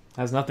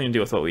 Has nothing to do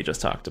with what we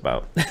just talked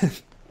about.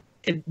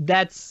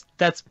 That's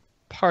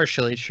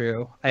partially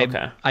true.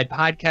 Okay. I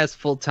podcast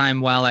full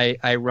time while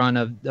I run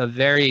a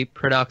very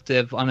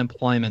productive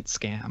unemployment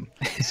scam.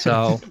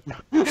 So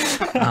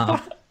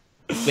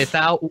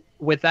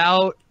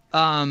without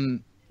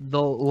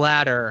the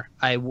latter,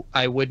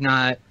 I would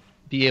not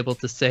be able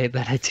to say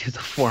that I do the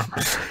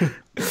former.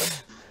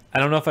 I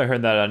don't know if I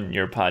heard that on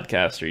your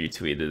podcast or you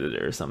tweeted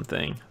it or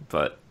something,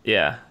 but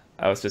yeah,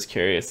 I was just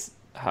curious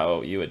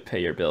how you would pay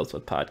your bills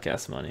with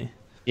podcast money.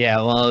 Yeah,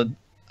 well,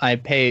 I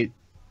pay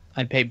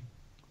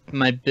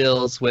my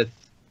bills with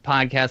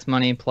podcast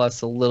money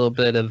plus a little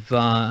bit of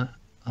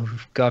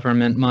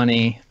government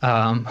money.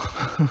 Hell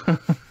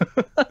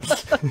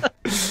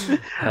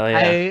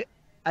yeah.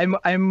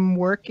 I'm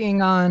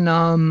working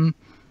on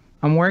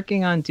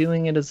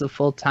doing it as a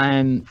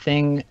full-time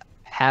thing.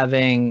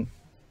 Having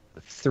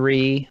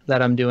 3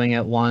 that I'm doing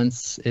at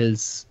once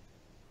is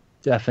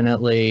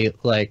definitely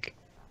like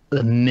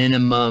the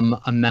minimum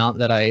amount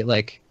that I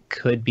like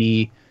could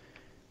be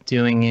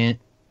doing it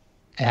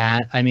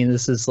at. I mean,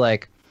 this is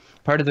like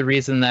part of the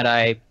reason that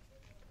I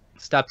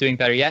stopped doing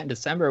Better Yet in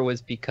December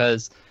was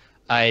because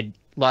I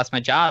lost my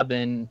job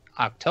in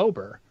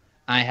October.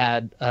 I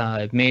had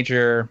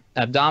major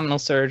abdominal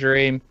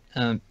surgery,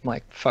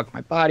 like fucked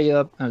my body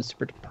up. I was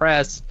super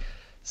depressed.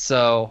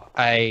 So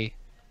I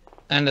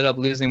ended up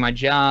losing my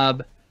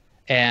job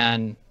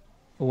and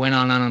went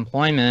on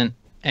unemployment.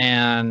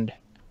 And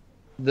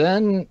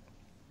then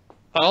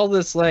all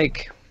this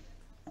like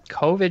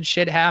COVID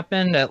shit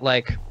happened at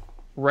like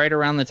right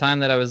around the time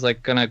that I was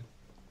like gonna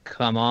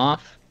come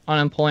off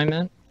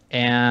unemployment.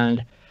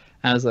 And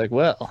I was like,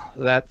 well,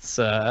 that's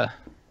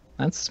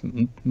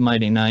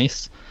mighty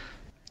nice.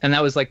 And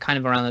that was like kind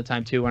of around the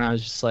time too when I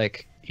was just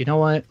like, you know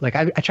what? Like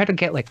I tried to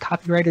get like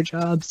copywriter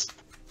jobs,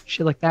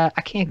 shit like that.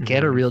 I can't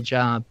get a real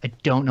job. I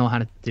don't know how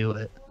to do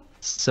it.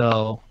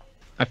 So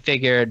I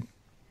figured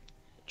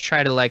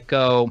try to like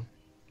go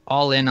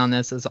all in on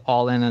this, as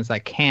all in as I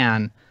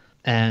can,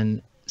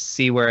 and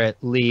see where it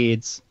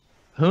leads.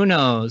 Who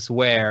knows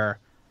where?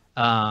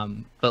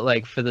 But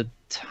like for the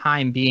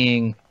time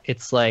being,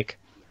 it's like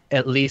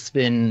at least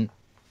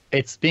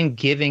it's been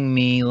giving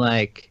me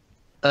like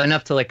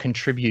enough to like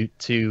contribute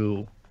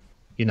to,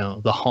 you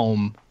know, the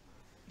home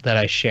that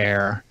I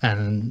share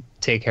and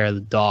take care of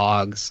the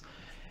dogs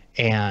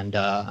and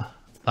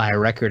buy a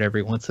record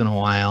every once in a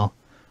while.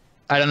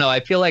 I don't know. I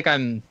feel like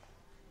I'm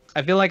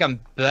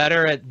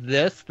better at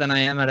this than I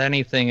am at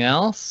anything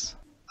else.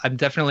 I'm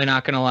definitely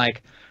not gonna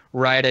like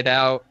ride it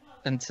out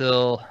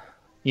until,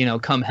 you know,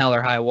 come hell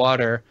or high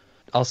water.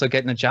 Also,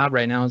 getting a job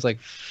right now is like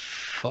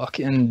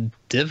fucking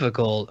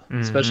difficult,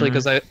 especially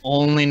because I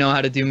only know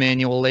how to do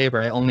manual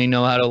labor. I only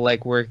know how to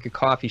like work at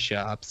coffee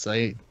shops.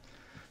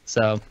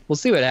 So we'll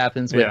see what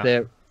happens with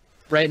it.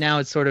 Right now,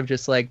 it's sort of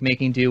just like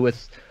making do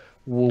with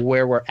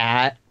where we're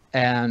at,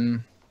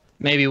 and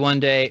maybe one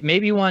day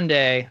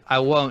I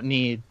won't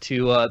need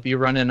to be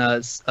running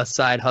a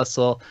side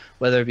hustle,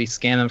 whether it be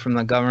scamming from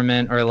the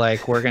government or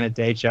like working a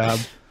day job.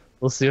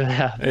 We'll see what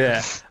happens.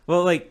 Yeah.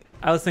 Well, like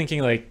I was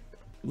thinking like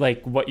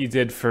what you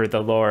did for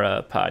the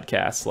Laura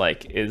podcast,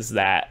 like is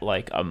that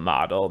like a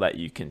model that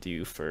you can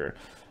do for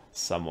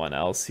someone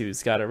else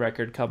who's got a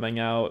record coming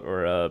out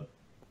or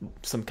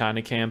some kind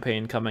of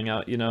campaign coming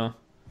out, you know?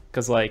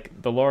 Because like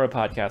the Laura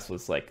podcast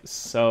was like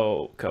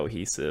so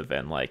cohesive,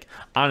 and like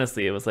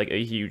honestly it was like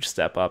a huge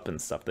step up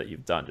and stuff that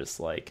you've done, just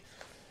like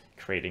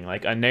creating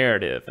like a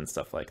narrative and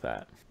stuff like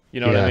that, you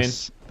know what I mean?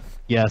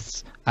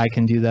 Yes, I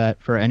can do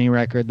that for any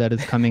record that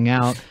is coming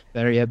out.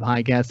 Better yet,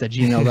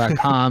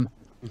 podcast@gmail.com.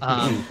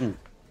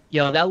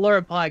 Yo, that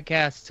Laura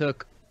podcast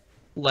took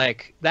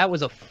like, that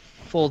was a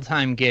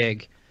full-time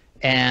gig,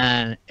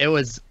 and it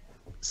was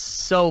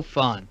so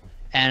fun,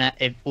 and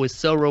it was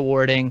so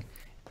rewarding.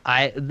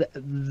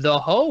 The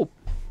hope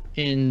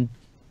in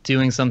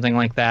doing something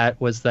like that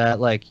was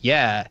that like,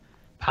 yeah,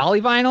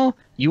 Polyvinyl,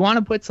 you want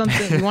to put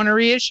something, you want to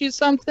reissue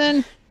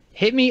something,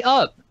 hit me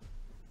up.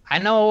 I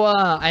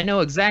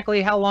know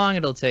exactly how long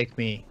it'll take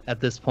me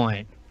at this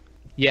point.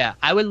 Yeah,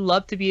 I would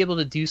love to be able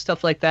to do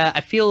stuff like that.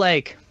 I feel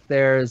like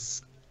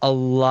there's a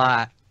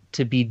lot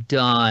to be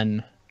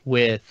done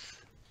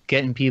with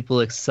getting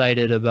people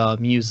excited about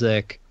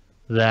music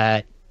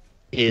that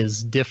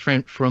is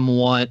different from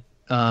what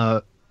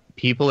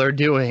people are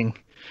doing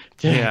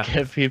to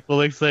get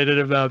people excited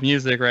about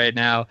music right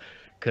now,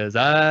 because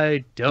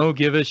I don't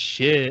give a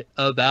shit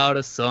about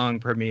a song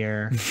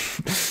premiere.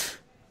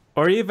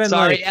 Or even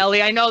sorry, like...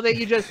 Ellie, I know that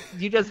you just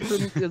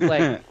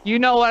like, you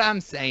know what I'm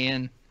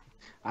saying.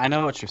 I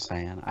know what you're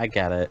saying. I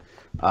get it.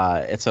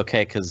 It's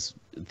okay, because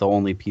the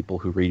only people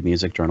who read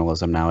music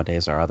journalism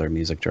nowadays are other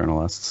music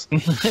journalists.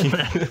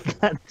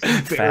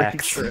 That's very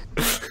true.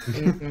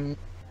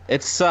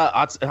 It's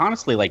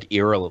honestly like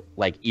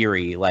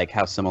eerie, like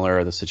how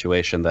similar the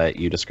situation that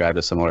you described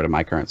is similar to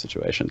my current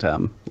situation,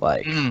 Tim.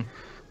 Like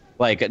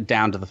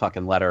down to the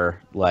fucking letter.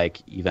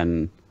 Like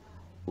even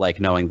like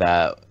knowing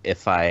that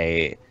if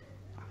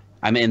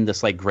I'm in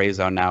this like gray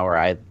zone now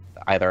where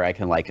either I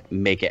can like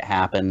make it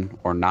happen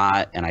or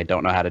not, and I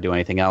don't know how to do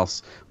anything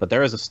else. But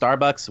there is a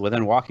Starbucks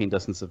within walking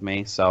distance of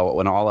me, so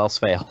when all else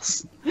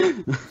fails.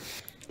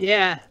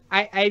 Yeah,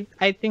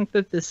 I think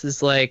that this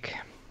is like,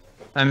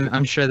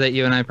 I'm sure that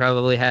you and I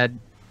probably had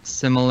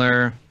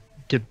similar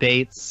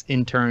debates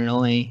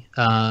internally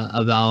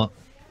about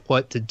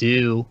what to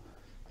do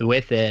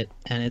with it,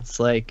 and it's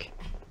like,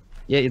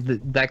 yeah,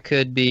 that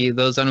could be,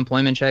 those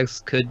unemployment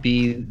checks could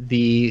be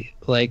the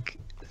like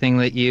thing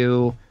that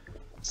you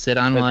sit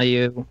on while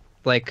you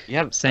like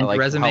send like, your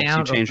resume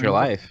helps out. You change your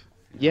life.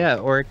 Yeah,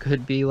 or it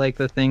could be like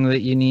the thing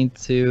that you need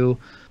to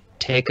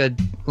take a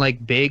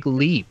like big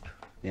leap.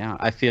 Yeah,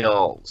 I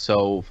feel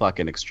so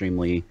fucking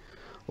extremely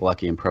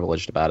lucky and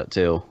privileged about it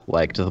too.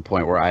 Like to the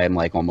point where I am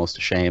like almost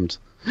ashamed.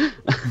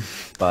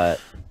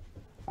 But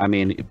I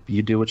mean,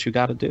 you do what you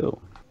got to do.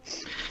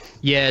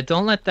 Yeah,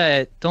 don't let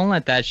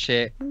that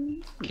shit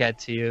get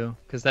to you,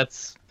 because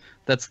that's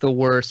the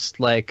worst.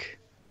 Like,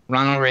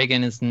 Ronald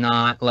Reagan is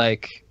not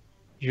like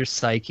your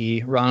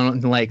psyche.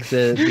 Ronald, like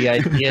the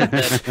idea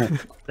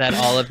that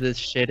all of this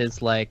shit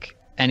is like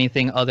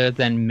anything other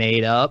than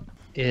made up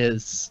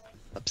is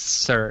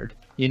absurd.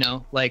 You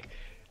know, like,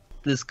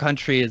 this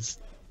country is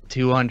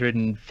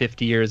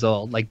 250 years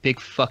old. Like, big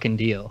fucking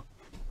deal.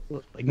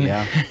 Like,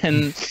 yeah.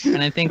 and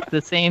I think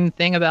the same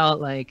thing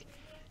about, like,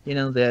 you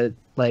know, the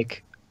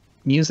like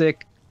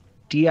music,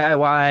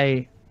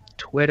 DIY,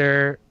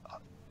 Twitter.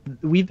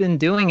 We've been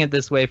doing it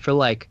this way for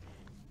like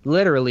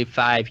literally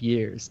 5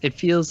 years. It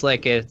feels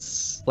like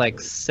it's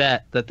like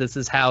set that this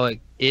is how it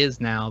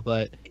is now,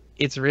 but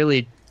it's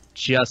really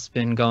just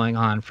been going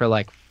on for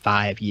like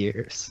 5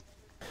 years.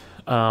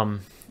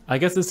 I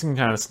guess this can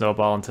kind of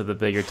snowball into the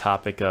bigger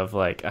topic of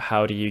like,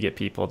 how do you get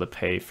people to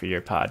pay for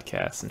your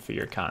podcast and for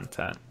your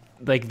content?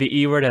 Like, the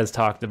E-Word has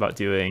talked about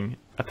doing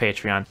a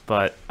Patreon,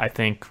 but I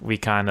think we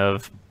kind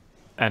of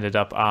ended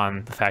up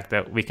on the fact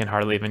that we can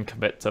hardly even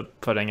commit to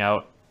putting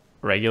out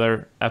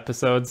regular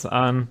episodes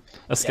on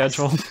a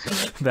schedule.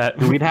 That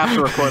we'd have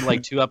to record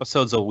like 2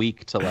 episodes a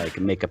week to like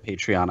make a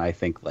Patreon, I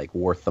think, like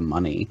worth the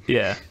money.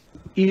 Yeah.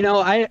 You know,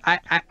 I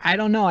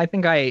don't know. I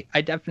think I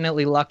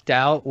definitely lucked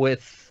out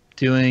with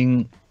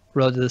doing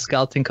Road to the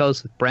Skeleton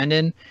Coast with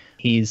Brendan.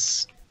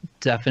 He's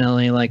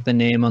definitely like the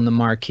name on the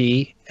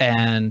marquee,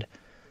 and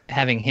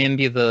having him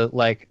be the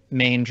like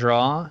main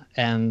draw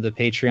and the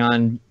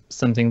Patreon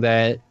something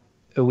that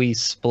we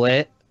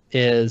split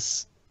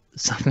is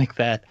something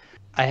that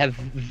I have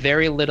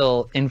very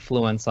little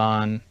influence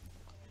on,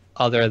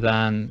 other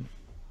than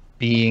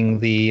being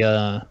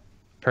the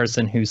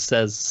person who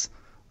says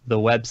the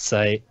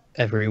website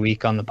every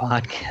week on the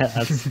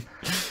podcast.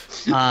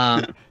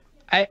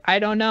 I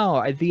don't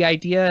know. The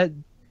idea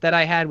that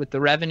I had with the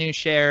revenue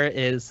share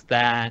is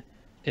that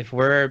if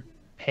we're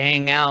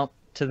paying out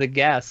to the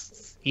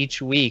guests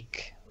each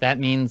week, that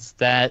means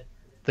that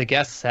the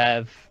guests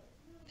have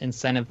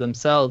incentive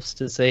themselves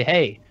to say,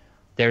 hey,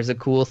 there's a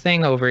cool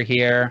thing over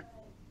here,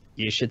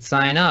 you should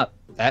sign up.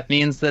 That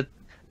means that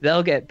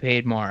they'll get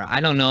paid more. I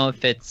don't know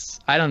if it's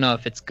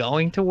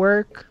going to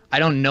work. I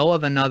don't know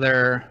of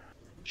another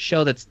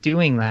show that's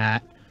doing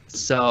that.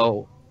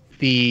 So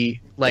the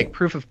like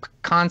proof of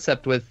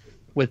concept with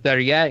Better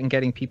Yet and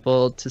getting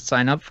people to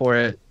sign up for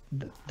it,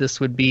 this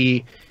would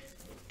be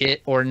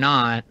it or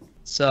not.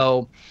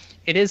 So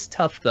it is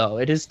tough, though.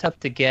 It is tough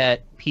to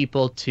get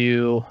people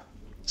to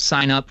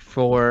sign up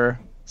for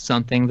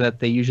something that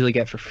they usually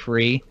get for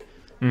free.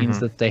 Means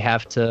that they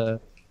have to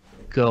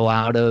go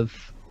out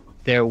of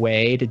their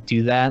way to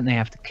do that, and they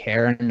have to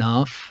care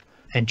enough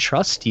and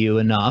trust you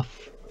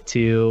enough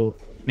to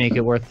make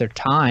it worth their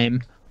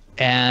time.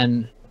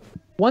 And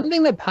one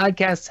thing that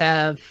podcasts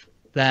have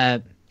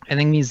that I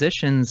think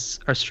musicians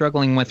are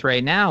struggling with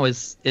right now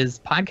is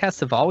podcasts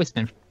have always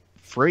been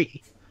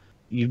free.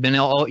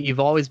 You've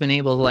always been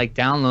able to like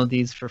download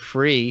these for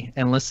free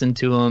and listen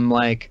to them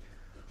like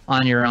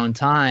on your own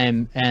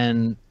time.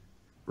 And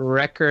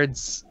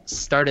records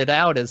started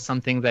out as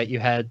something that you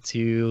had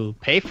to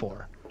pay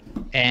for,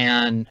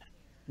 and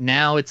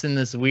now it's in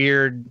this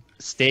weird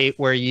state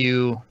where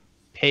you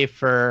pay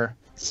for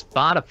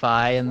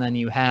Spotify and then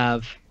you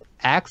have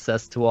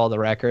access to all the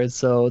records,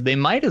 so they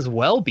might as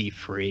well be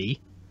free.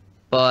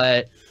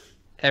 But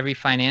every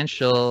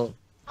financial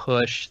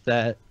push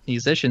that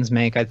musicians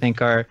make, I think,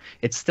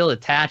 it's still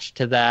attached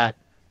to that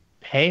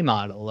pay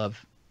model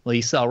of, well,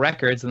 you sell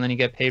records and then you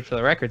get paid for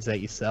the records that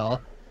you sell.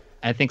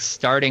 I think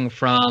starting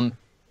from,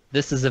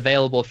 this is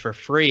available for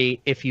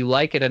free, if you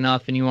like it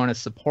enough and you want to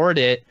support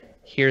it,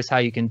 here's how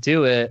you can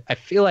do it. I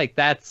feel like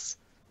that's,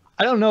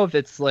 I don't know if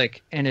it's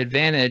like an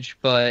advantage,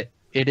 but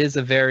it is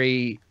a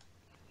very,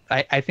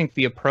 I think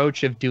the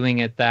approach of doing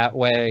it that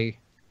way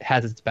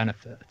has its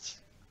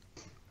benefits.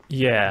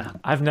 Yeah,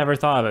 I've never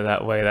thought of it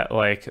that way, that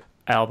like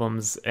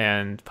albums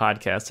and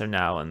podcasts are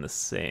now in the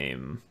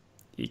same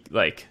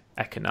like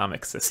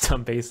economic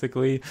system,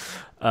 basically.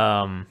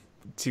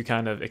 To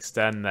kind of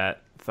extend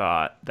that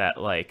thought,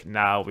 that like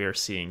now we're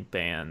seeing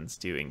bands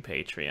doing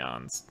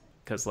Patreons,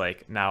 because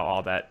like now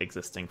all that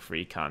existing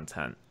free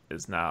content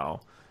is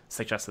now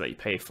suggested that you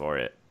pay for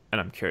it, and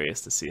I'm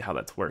curious to see how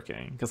that's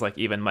working, because like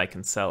even Mike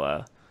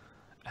Kinsella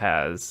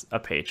has a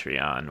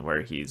Patreon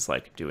where he's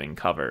like doing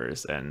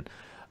covers and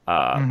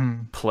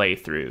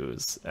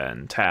playthroughs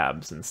and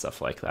tabs and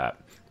stuff like that,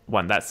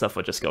 when that stuff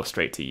would just go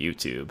straight to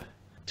YouTube.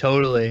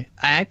 Totally.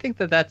 I think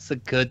that that's a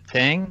good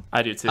thing.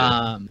 I do too.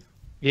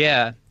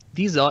 Yeah,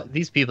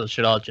 these people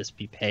should all just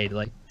be paid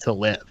like to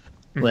live.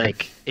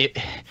 Like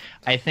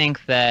I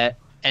think that,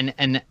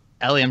 and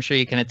Ellie, I'm sure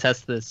you can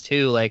attest to this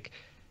too, like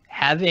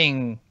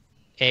having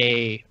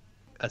a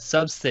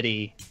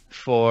subsidy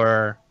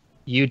for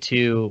you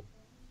to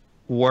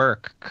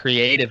work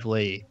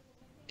creatively,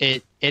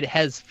 it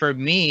has for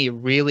me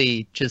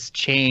really just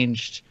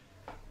changed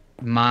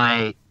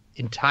my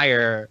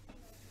entire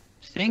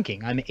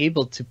thinking. I'm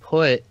able to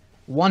put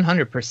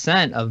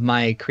 100% of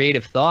my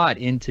creative thought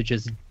into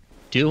just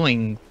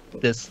doing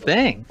this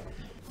thing,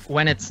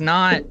 when it's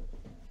not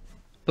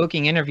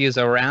booking interviews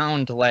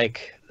around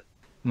like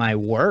my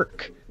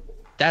work.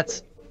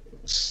 That's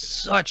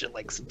such a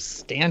like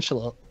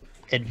substantial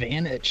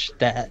advantage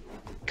that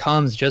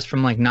comes just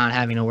from like not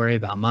having to worry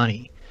about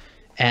money.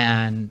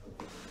 And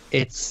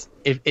it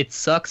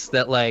sucks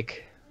that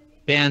like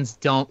bands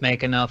don't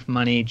make enough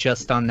money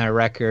just on their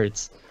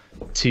records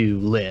to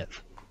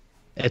live.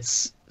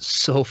 It's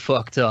so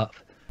fucked up.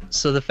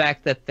 So the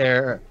fact that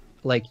they're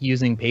like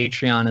using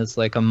Patreon as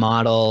like a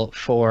model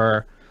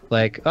for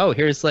like, oh,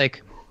 here's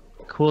like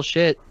cool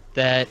shit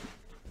that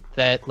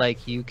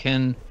like you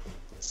can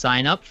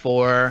sign up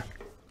for,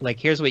 like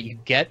here's what you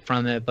get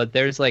from it. But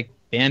there's like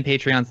band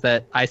Patreons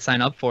that I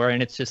sign up for,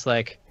 and it's just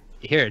like,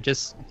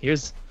 here's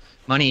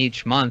money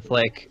each month.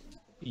 Like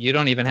you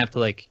don't even have to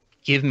like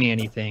give me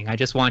anything. I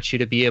just want you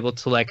to be able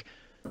to like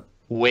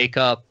wake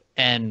up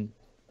and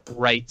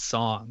write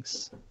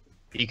songs,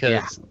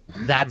 because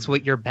that's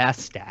what you're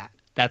best at.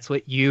 That's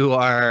what you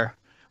are.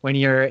 When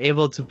you're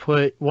able to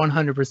put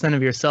 100%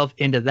 of yourself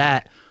into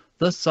that,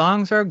 the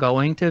songs are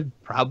going to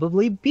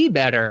probably be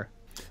better.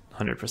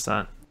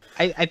 100%.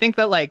 I think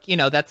that like, you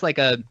know, that's like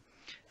an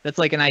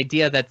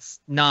idea that's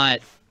not,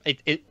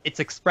 it's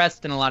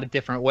expressed in a lot of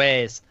different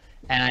ways.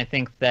 And I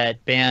think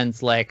that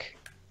bands like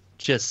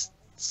just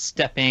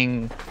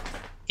stepping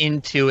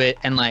into it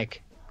and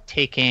like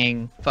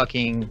taking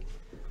fucking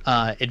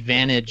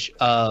advantage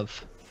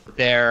of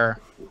their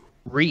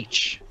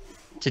reach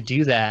to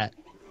do that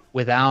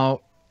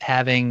without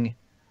having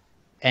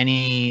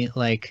any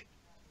like,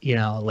 you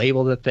know,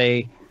 label that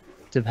they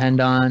depend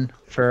on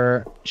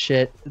for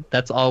shit,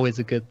 that's always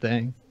a good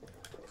thing.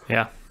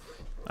 Yeah,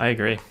 I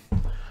agree.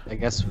 I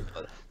guess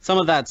some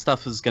of that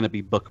stuff is going to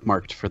be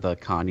bookmarked for the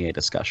Kanye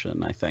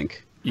discussion, I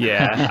think.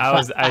 Yeah,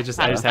 I just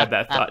had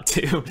that thought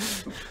too.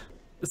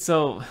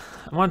 So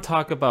I want to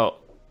talk about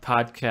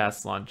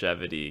podcast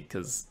longevity,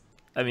 because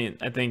I mean,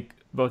 I think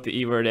both the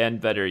E-word and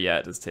Better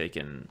Yet has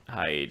taken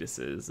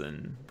hiatuses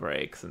and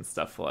breaks and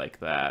stuff like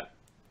that.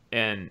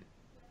 And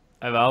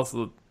I've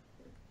also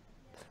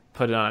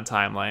put it on a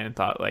timeline and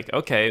thought like,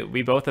 okay,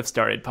 we both have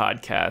started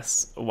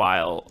podcasts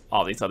while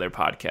all these other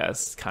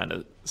podcasts kind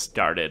of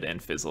started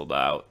and fizzled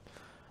out.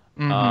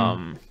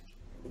 And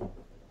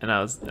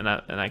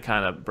I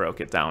kind of broke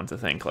it down to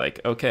think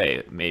like,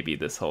 okay, maybe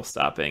this whole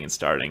stopping and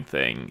starting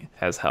thing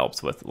has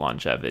helped with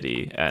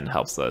longevity and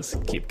helps us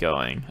keep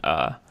going.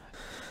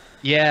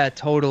 Yeah,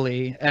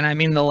 totally. And I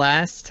mean, the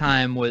last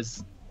time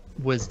was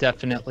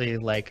definitely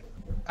like,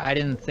 I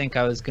didn't think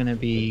I was going to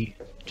be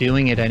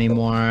doing it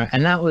anymore.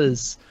 And that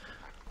was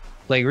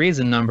like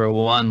reason number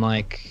one.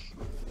 Like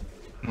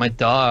my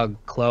dog,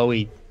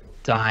 Chloe,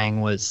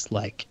 dying was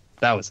like,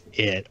 that was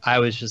it. I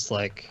was just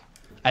like,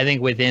 I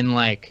think within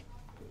like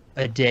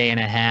a day and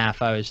a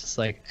half, I was just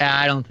like,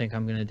 I don't think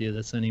I'm going to do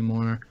this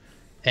anymore.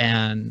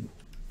 And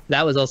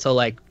that was also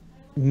like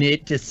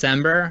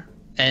mid-December.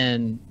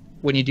 And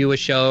when you do a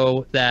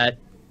show that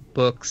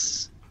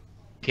books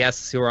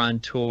guests who are on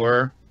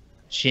tour,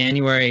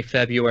 January,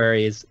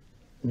 February is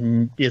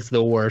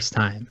the worst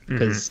time,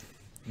 because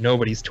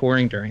nobody's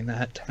touring during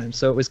that time.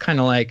 So it was kind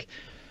of like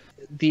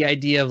the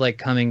idea of like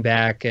coming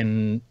back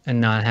and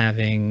not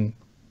having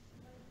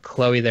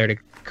Chloe there to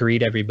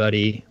greet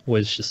everybody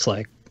was just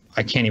like,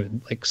 I can't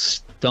even like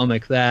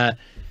stomach that.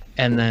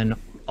 And then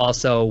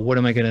also, what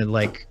am I gonna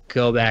like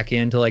go back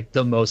into like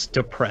the most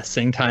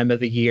depressing time of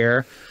the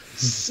year,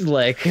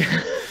 like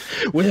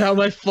without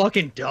my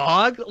fucking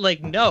dog?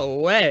 Like no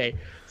way.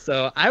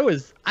 So I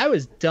was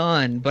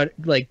done. But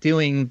like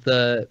doing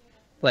the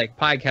like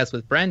podcast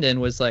with Brendan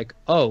was like,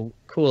 oh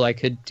cool, I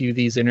could do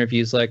these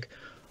interviews like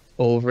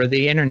over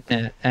the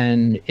internet,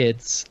 and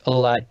it's a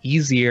lot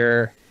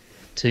easier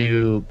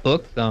to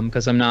book them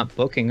because I'm not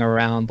booking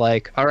around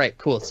like, all right,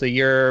 cool, so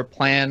your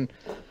plan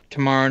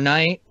tomorrow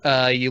night,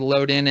 you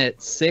load in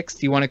at 6,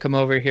 do you want to come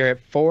over here at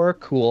 4?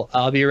 Cool,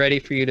 I'll be ready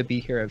for you to be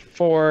here at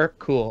 4.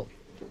 Cool,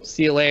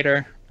 see you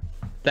later.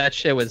 That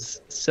shit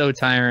was so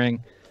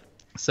tiring.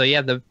 So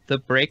yeah, the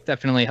break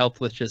definitely helped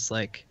with just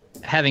like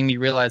having me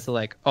realize that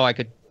like, oh, I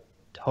could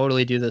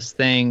totally do this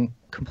thing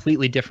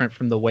completely different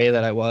from the way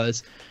that I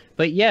was.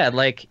 But yeah,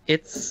 like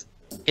it's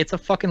a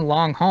fucking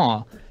long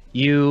haul.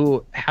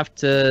 You have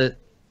to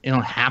you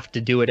don't have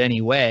to do it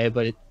anyway,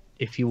 but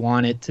if you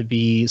want it to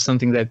be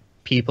something that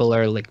people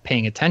are like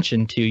paying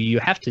attention to, you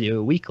have to do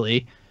it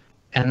weekly,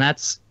 and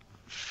that's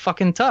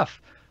fucking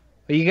tough.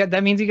 But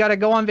that means you got to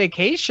go on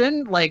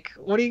vacation. Like,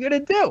 what are you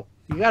gonna do?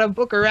 You got to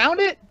book around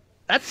it.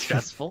 That's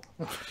stressful.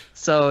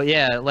 So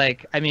yeah,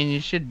 like, I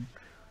mean,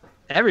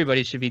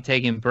 everybody should be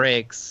taking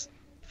breaks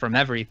from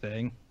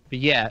everything. But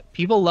yeah,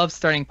 people love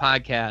starting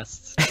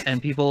podcasts,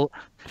 and people,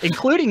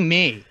 including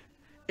me,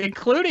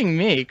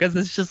 because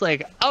it's just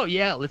like, oh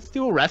yeah, let's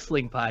do a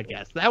wrestling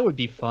podcast. That would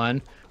be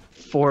fun.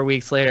 4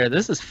 weeks later,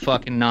 this is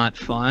fucking not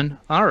fun.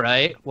 All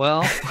right,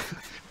 well.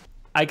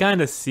 I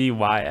kind of see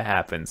why it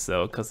happens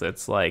though, because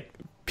it's like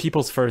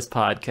people's first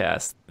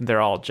podcast,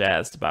 they're all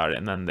jazzed about it,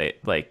 and then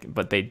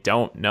but they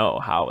don't know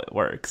how it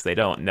works. They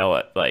don't know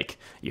it. Like,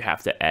 you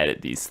have to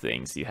edit these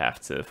things. You have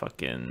to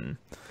fucking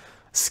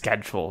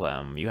schedule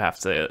them. You have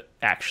to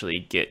actually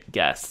get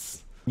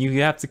guests.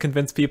 You have to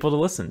convince people to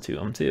listen to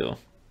them too.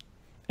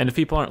 And if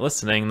people aren't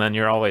listening, then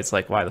you're always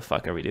like, why the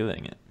fuck are we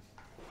doing it?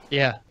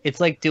 Yeah, it's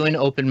like doing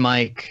open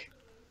mic,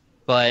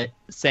 but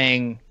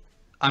saying,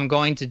 I'm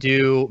going to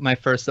do my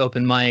first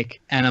open mic,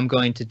 and I'm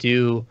going to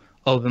do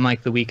open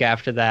mic the week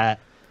after that,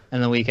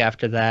 and the week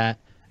after that,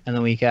 and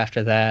the week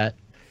after that.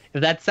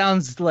 If that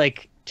sounds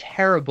like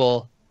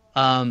terrible,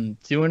 starting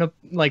a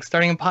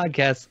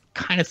podcast,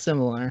 kind of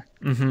similar.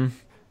 Mm-hmm.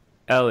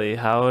 Ellie,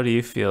 how do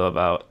you feel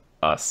about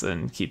us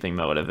and keeping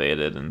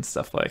motivated and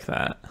stuff like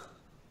that?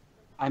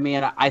 I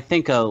mean, I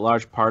think a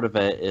large part of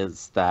it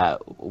is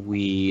that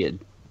we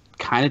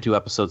kind of do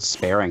episodes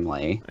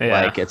sparingly.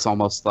 Yeah. Like, it's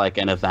almost like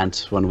an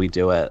event when we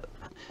do it.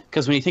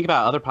 Because when you think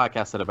about other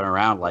podcasts that have been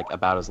around like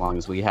about as long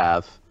as we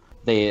have,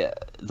 the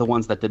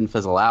ones that didn't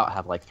fizzle out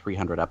have like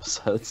 300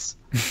 episodes,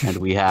 and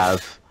we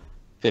have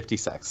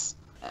 56.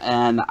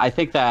 And I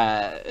think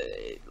that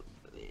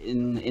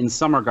in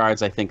some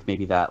regards, I think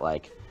maybe that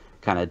like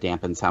kind of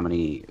dampens how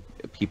many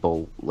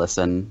people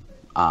listen.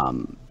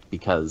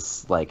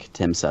 Because like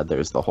Tim said,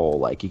 there's the whole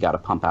like you got to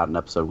pump out an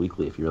episode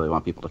weekly if you really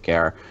want people to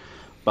care.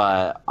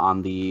 But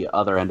on the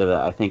other end of it,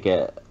 I think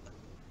it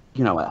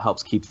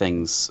helps keep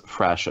things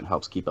fresh. It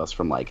helps keep us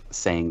from like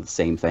saying the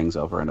same things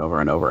over and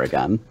over and over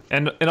again.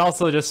 And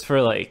also just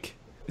for like,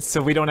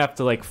 so we don't have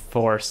to like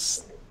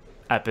force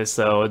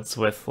episodes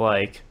with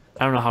like,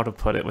 I don't know how to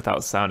put it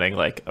without sounding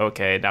like,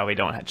 okay, now we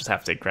don't just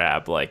have to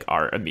grab like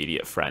our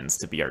immediate friends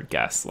to be our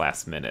guests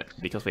last minute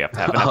because we have to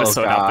have an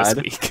episode out this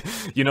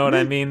week. You know what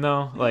I mean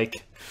though?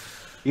 Like,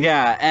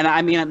 yeah. And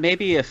I mean,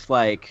 maybe if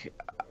like,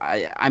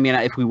 I mean,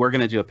 if we were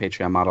going to do a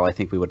Patreon model, I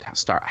think we would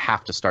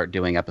have to start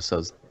doing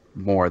episodes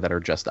more that are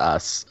just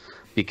us,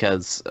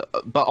 because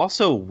but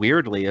also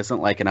weirdly,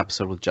 isn't like an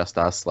episode with just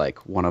us like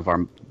one of our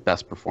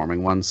best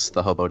performing ones,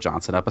 the Hobo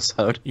Johnson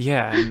episode?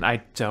 Yeah, and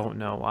I don't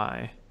know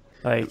why.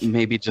 Like,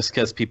 maybe just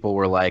because people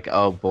were like,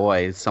 oh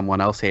boy,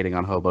 someone else hating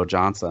on Hobo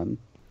Johnson.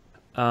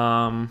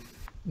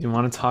 You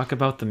want to talk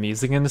about the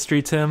music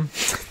industry, Tim?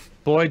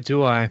 Boy,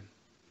 do I.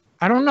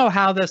 I don't know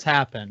how this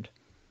happened.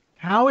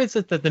 How is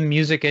it that the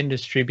music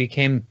industry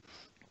became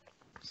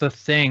the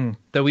thing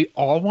that we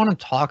all want to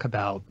talk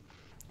about?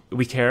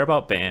 We care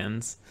about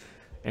bands,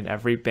 and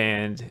every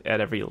band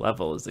at every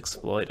level is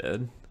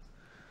exploited.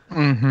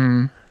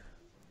 Mm-hmm.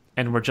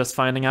 And we're just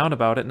finding out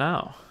about it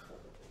now.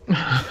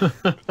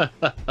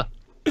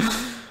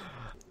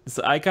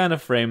 So I kind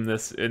of frame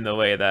this in the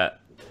way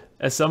that,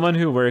 as someone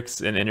who works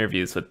in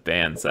interviews with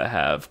bands that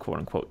have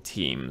quote-unquote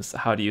teams,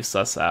 how do you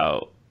suss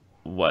out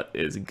what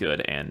is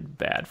good and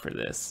bad for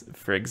this?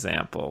 For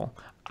example,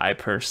 I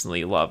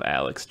personally love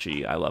Alex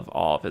G. I love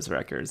all of his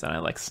records, and I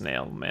like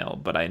Snail Mail,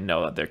 but I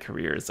know that their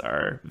careers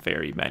are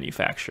very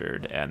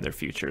manufactured, and their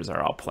futures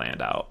are all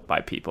planned out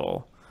by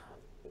people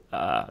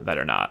that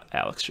are not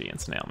Alex G and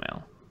Snail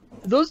Mail.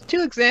 Those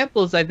two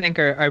examples, I think,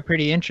 are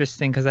pretty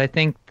interesting, because I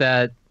think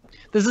that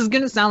this is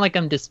going to sound like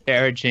I'm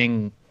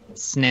disparaging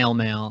Snail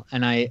Mail,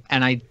 and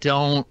I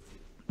don't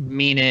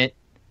mean it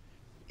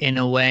in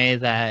a way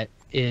that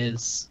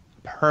is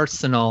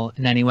personal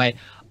in any way.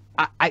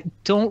 I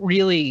don't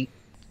really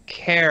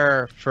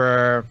care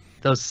for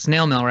those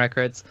Snail Mail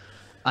records.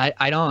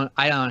 I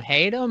don't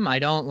hate them. I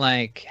don't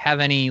like have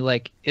any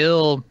like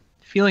ill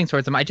feelings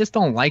towards them. I just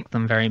don't like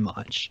them very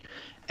much.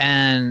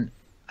 And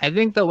I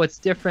think that what's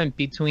different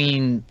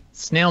between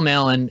Snail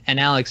Mail and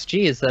Alex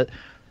G is that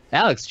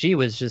Alex G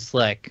was just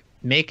like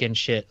making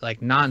shit like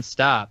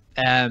nonstop.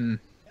 And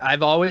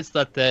I've always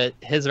thought that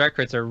his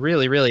records are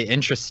really, really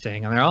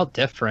interesting, and they're all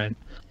different.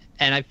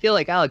 And I feel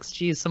like Alex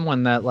G is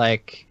someone that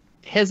like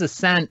his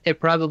ascent, it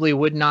probably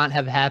would not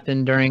have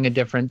happened during a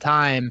different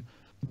time,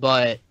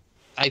 but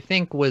I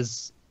think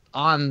was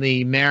on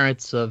the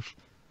merits of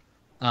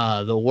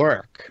the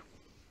work.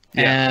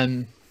 Yeah.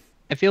 And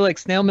I feel like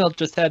Snail Mail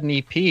just had an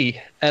EP,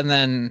 and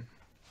then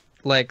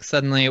like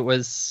suddenly it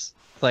was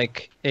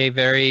like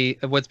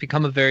what's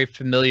become a very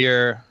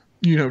familiar,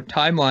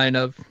 timeline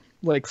of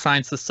like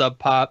Science of Sub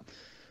Pop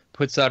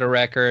puts out a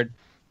record,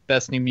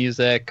 Best New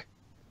Music,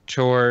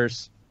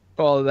 Chores,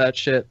 all of that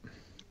shit.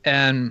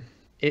 And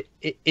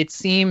it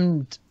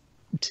seemed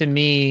to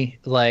me,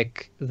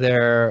 like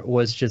there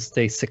was just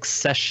a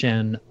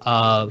succession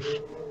of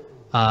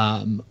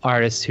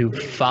artists who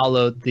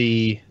followed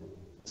the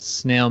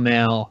snail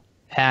mail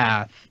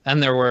path,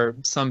 and there were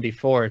some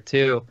before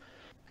too.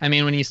 I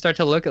mean, when you start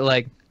to look at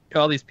like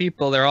all these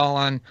people, they're all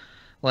on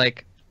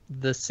like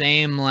the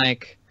same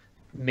like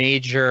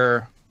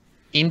major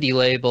indie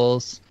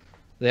labels.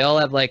 They all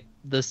have like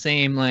the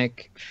same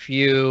like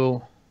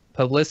few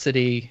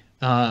publicity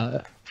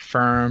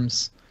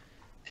firms,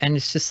 and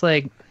it's just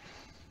like,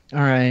 all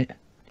right,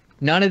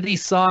 none of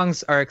these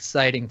songs are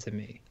exciting to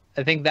me.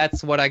 I think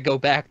that's what I go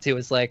back to,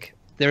 is like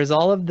there's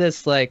all of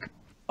this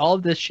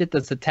shit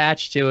that's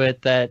attached to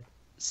it that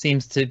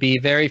seems to be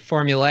very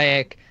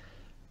formulaic,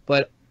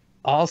 but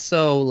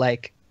also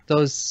like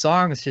those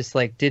songs just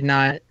like did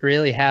not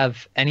really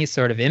have any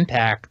sort of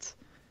impact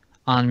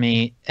on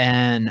me,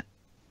 and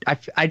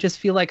I just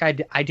feel like I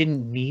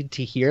didn't need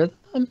to hear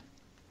them.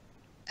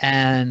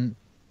 And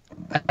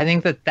I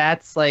think that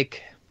that's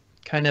like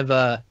kind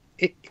of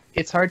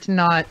it's hard to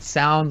not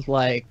sound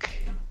like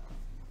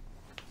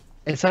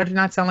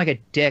a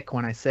dick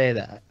when I say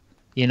that,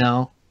 you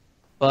know?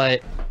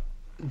 But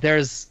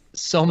there's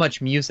so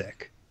much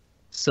music.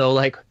 So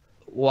like,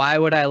 why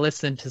would I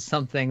listen to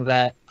something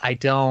that I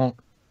don't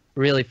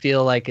really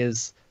feel like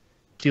is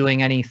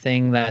doing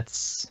anything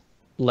that's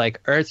like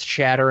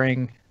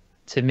earth-shattering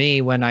to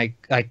me, when I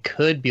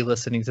could be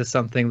listening to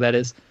something that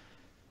is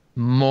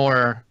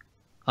more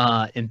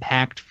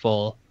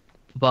impactful,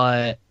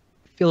 but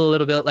feel a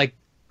little bit like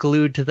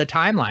glued to the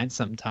timeline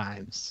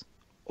sometimes.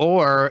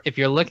 Or if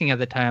you're looking at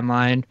the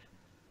timeline,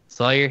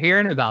 it's all you're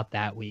hearing about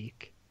that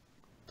week.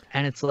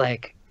 And it's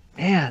like,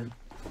 man,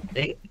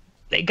 they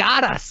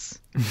got us.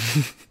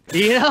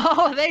 You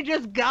know, they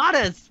just got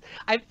us.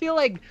 I feel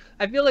like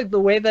the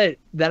way that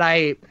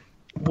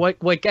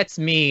what gets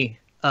me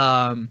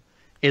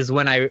is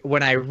when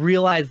I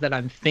realize that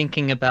I'm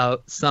thinking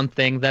about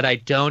something that I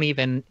don't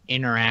even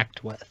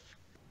interact with,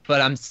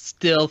 but I'm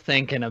still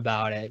thinking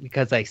about it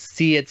because I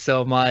see it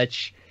so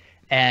much,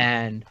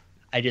 and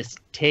I just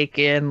take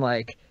in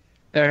like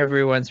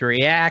everyone's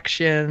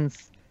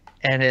reactions,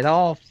 and it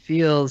all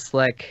feels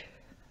like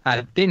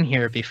I've been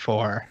here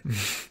before.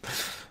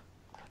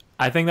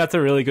 I think that's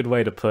a really good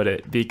way to put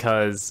it,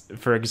 because,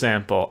 for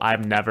example,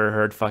 I've never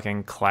heard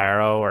fucking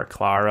Claro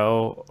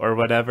or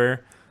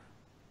whatever,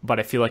 but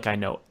I feel like I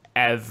know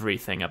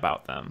everything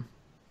about them.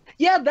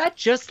 Yeah, that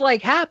just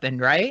like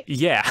happened, right?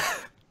 Yeah,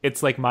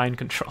 it's like mind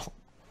control.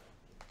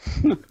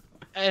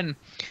 And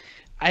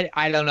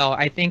I don't know.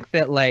 I think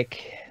that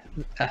like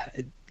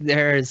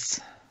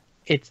it's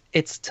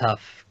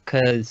tough,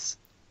 because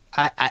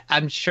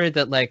I'm sure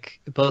that like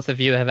both of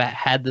you have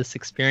had this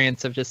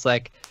experience of just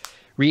like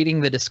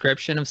reading the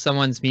description of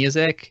someone's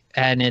music,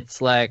 and it's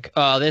like,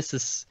 oh, it's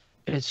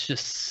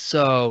just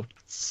so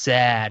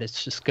sad.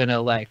 It's just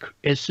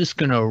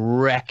gonna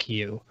wreck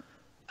you.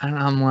 And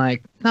I'm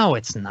like, no,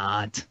 it's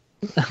not.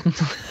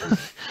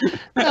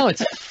 No,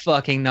 it's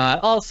fucking not.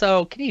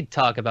 Also, can you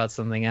talk about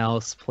something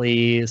else,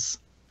 please?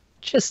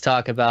 Just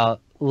talk about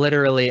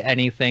literally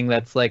anything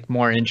that's like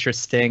more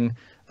interesting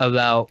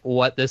about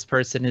what this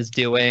person is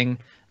doing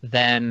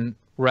than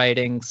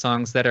writing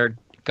songs that are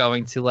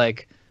going to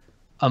like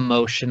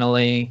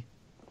emotionally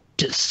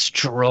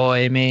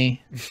destroy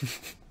me.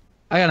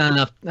 I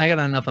got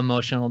enough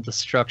emotional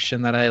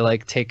destruction that I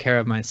like take care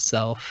of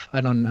myself.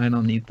 I don't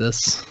need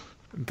this.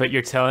 But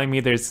you're telling me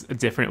there's a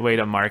different way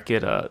to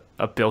market a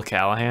Bill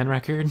Callahan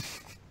record?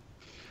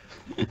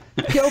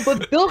 Yo,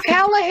 but Bill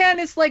Callahan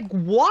is like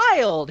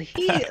wild.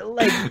 He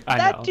like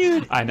that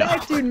dude.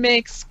 That dude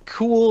makes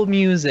cool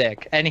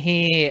music, and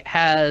he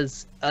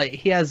has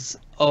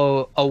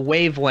a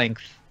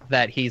wavelength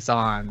that he's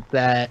on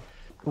that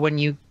when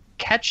you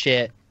catch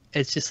it,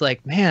 it's just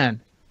like,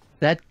 man,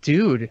 that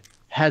dude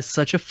has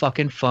such a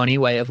fucking funny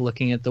way of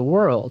looking at the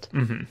world.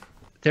 Mm-hmm.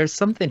 There's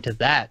something to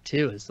that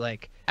too. Is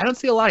like, I don't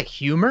see a lot of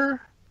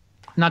humor.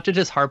 Not to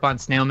just harp on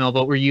snail mail,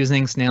 but we're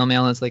using snail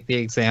mail as like the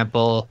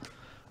example,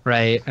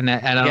 right? And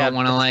I don't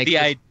want to like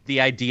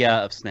the idea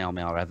of snail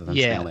mail rather than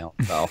snail mail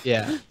itself.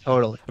 Yeah,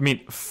 totally. I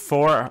mean,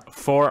 for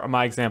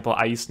my example,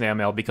 I use snail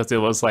mail because it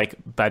was like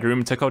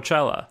bedroom to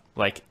Coachella,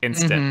 like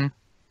instant. Mm-hmm.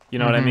 You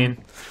know what I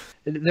mean?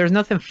 There's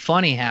nothing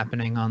funny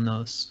happening on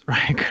those,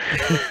 right?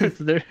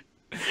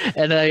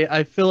 And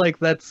I feel like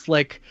that's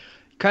like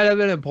kind of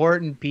an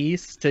important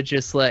piece to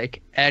just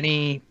like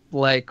any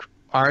like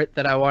art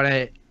that I want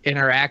to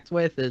interact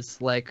with, is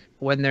like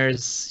when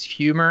there's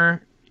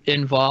humor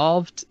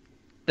involved,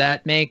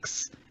 that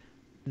makes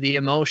the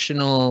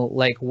emotional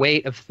like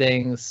weight of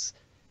things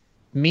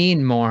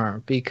mean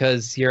more,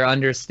 because you're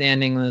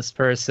understanding this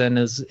person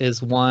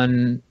is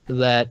one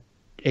that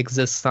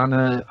exists on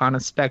a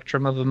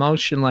spectrum of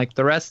emotion like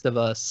the rest of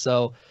us.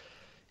 So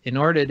in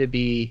order to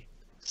be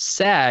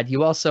sad,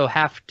 you also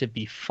have to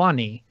be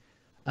funny.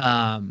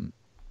 And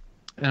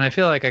I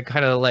feel like I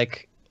kind of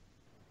like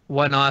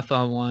went off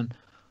on one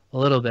a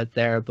little bit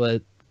there,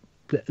 but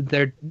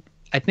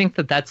I think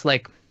that that's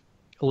like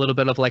a little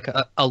bit of like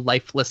a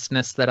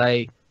lifelessness that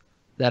I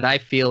that I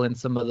feel in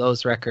some of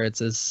those records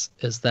is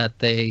that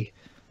they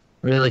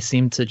really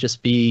seem to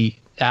just be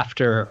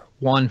after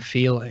one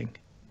feeling.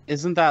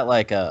 Isn't that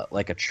like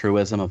a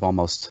truism of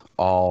almost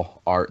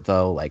all art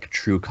though? Like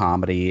true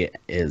comedy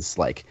is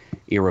like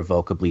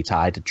irrevocably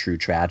tied to true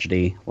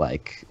tragedy.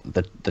 Like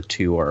the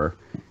two are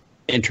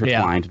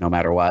intertwined no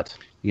matter what,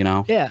 you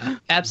know? Yeah,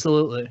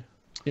 absolutely.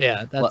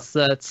 Yeah,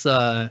 that's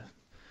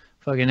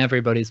fucking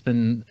everybody's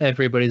been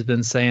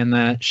saying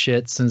that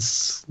shit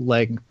since,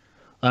 like,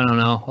 I don't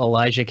know,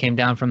 Elijah came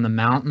down from the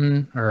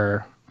mountain,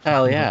 or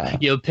hell yeah.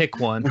 You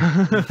pick one.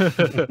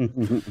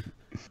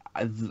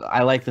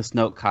 I like this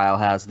note Kyle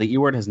has. The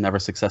E-Word has never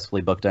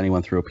successfully booked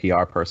anyone through a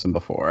PR person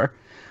before.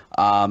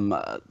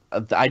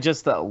 I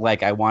just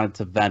I wanted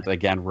to vent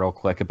again real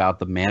quick about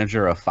the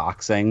manager of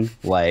Foxing,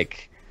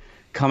 like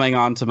coming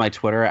onto my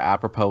Twitter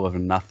apropos of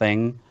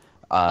nothing,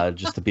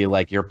 just to be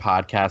like, your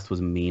podcast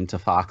was mean to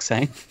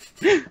Foxing.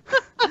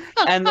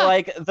 And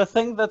like the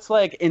thing that's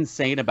like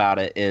insane about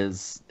it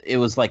is it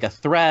was like a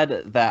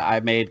thread that I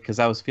made because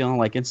I was feeling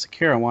like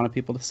insecure and wanted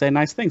people to say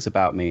nice things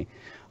about me.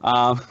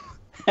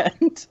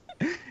 And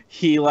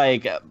he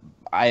like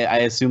I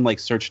assume like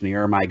searched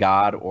Near My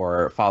God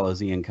or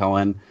follows Ian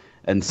Cohen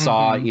and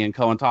saw Ian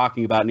Cohen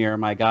talking about Near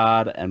My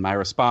God and my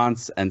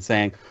response and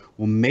saying,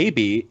 well,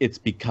 maybe it's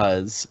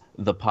because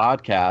the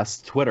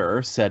podcast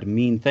Twitter said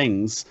mean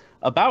things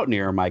about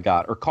Near My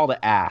God, or called it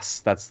ass.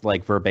 That's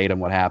like verbatim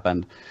what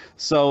happened.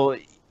 So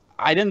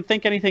I didn't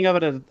think anything of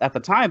it at the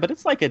time, but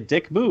it's like a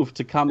dick move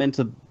to come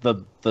into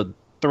the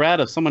thread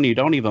of someone you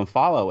don't even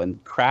follow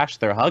and crash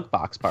their hug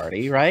box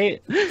party,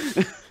 right?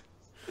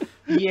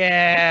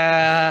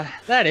 Yeah,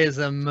 that is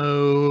a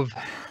move.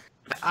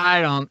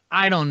 I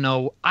don't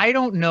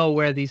know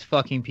where these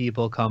fucking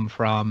people come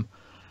from.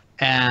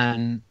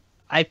 And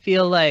I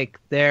feel like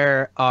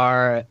there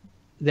are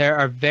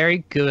very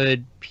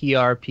good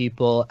PR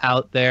people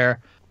out there.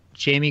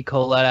 Jamie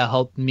Coletta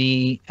helped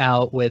me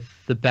out with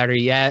the Better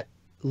Yet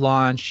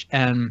launch,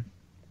 and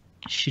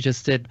she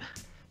just did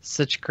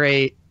such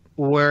great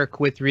work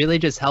with really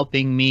just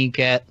helping me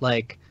get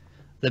like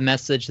the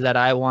message that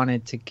I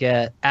wanted to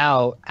get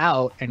out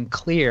and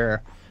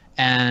clear.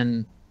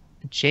 And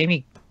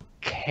Jamie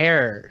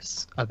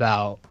cares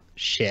about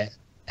shit,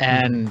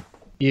 and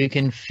you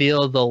can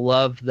feel the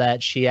love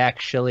that she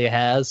actually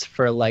has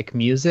for like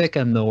music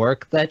and the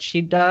work that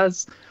she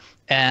does.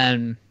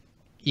 And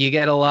you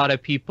get a lot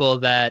of people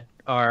that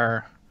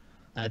are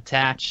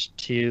attached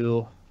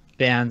to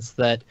bands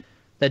that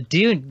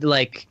do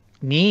like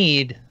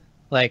need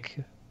like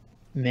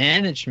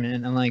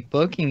management and like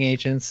booking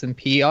agents and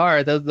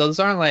PR. Those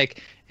aren't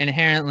like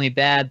inherently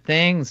bad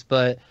things,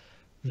 but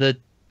the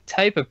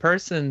type of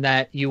person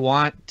that you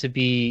want to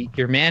be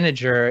your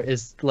manager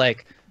is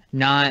like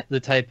not the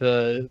type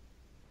of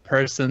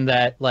person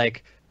that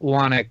like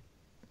want to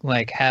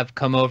like have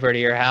come over to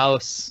your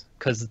house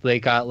because they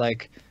got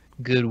like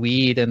good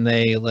weed and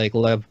they like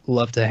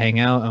love to hang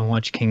out and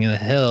watch King of the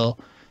Hill.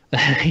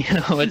 You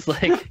know, it's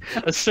like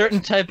a certain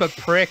type of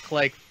prick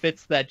like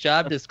fits that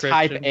job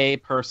description. Type A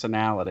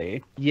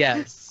personality.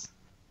 Yes.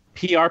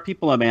 PR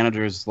people and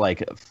managers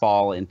like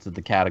fall into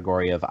the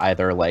category of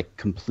either like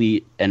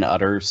complete and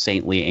utter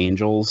saintly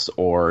angels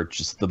or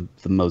just the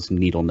most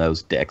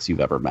needle-nosed dicks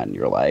you've ever met in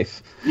your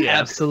life. Yeah,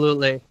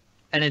 absolutely.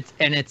 And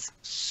it's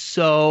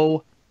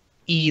so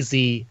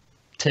easy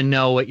to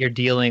know what you're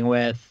dealing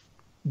with.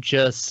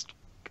 Just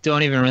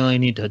don't even really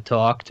need to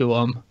talk to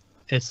them.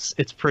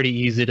 It's pretty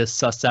easy to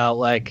suss out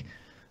like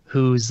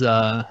who's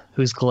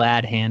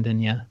glad handing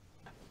you.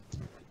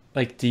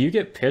 Like, do you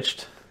get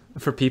pitched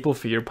for people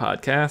for your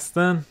podcast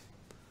then?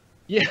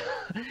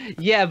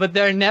 Yeah, but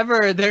they're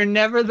never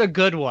the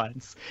good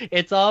ones.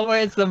 It's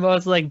always the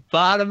most like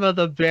bottom of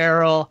the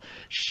barrel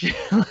shit.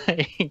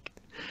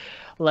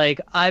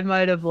 Like I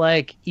might have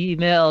like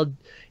emailed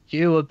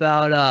you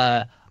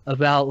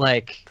about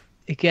like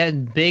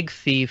getting Big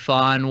Thief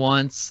on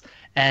once,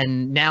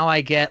 and now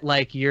I get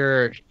like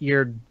your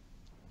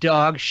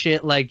dog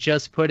shit like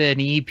just put an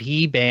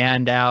EP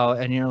band out,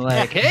 and you're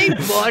like, hey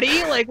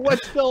buddy, like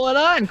what's going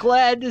on?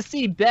 Glad to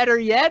see Better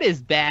Yet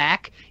is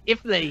back,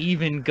 if they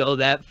even go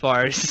that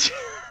far.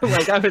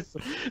 Like I was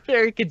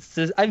very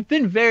consistent. I've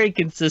been very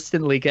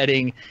consistently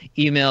getting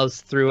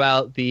emails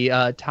throughout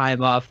the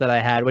time off that I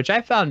had, which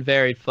I found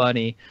very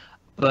funny.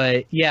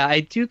 But yeah,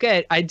 I do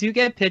get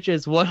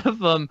pitches. One of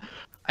them,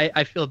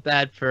 I feel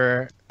bad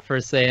for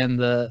saying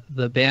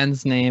the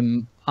band's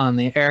name on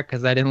the air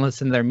because I didn't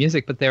listen to their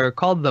music, but they were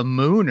called the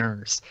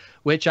Mooners,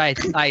 which I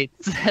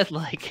said,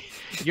 like,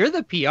 you're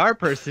the PR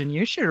person,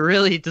 you should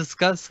really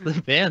discuss the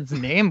band's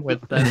name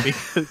with them,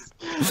 because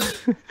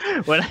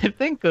when I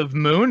think of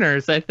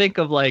Mooners, I think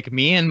of like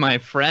me and my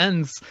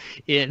friends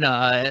in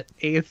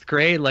 8th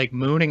grade like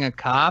mooning a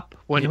cop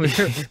when we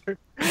were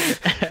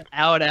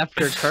out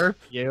after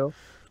curfew.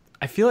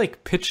 I feel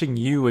like pitching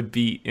you would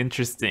be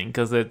interesting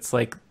because it's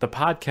like the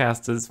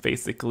podcast is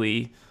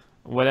basically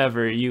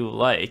whatever you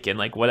like and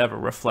like whatever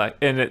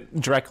and it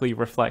directly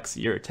reflects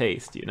your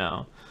taste, you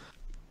know?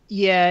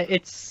 Yeah,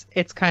 it's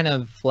kind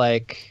of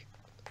like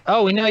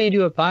oh, we know you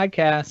do a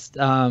podcast.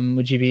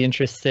 Would you be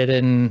interested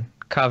in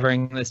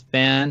covering this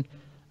band?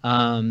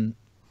 And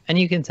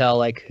you can tell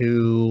like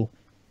who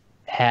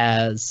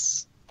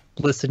has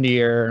listened to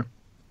your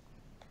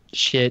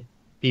shit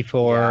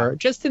before,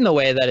 just in the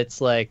way that it's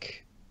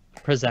like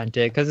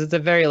presented, because it's a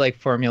very like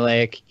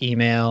formulaic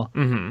email.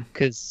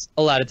 Because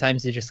a lot of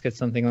times you just get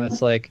something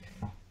that's like,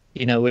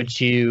 you know, would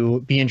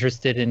you be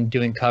interested in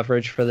doing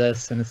coverage for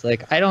this? And it's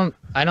like, I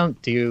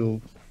don't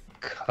do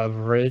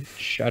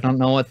coverage. I don't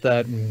know what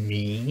that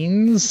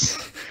means.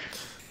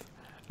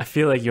 I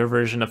feel like your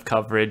version of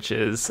coverage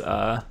is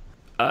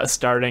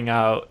starting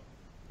out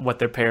what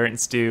their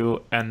parents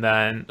do, and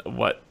then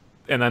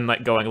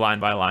like going line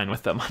by line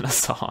with them on a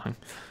song.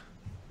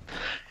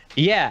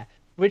 Yeah,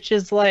 which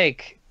is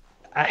like,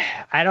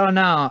 I don't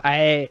know.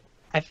 I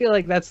feel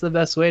like that's the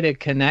best way to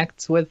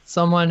connect with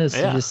someone, is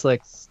to just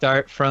like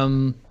start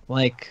from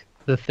like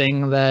the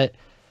thing that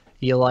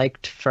you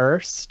liked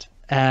first.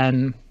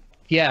 And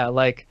yeah,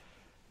 like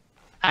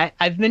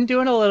I've been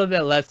doing a little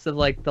bit less of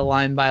like the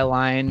line by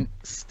line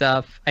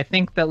stuff. I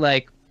think that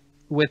like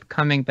with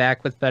coming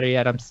back with Better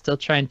Yet, I'm still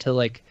trying to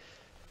like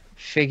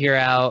figure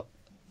out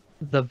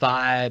the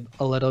vibe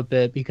a little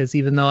bit, because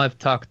even though I've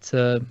talked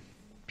to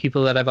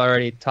people that I've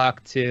already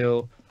talked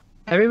to,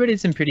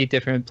 everybody's in pretty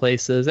different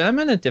places, and I'm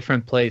in a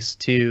different place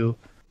too.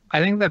 I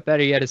think that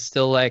Better Yet is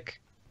still like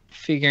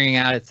figuring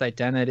out its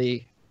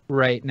identity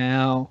right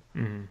now.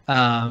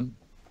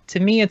 To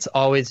me, it's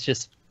always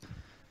just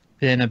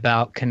been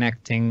about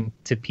connecting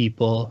to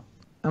people.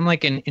 I'm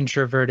like an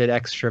introverted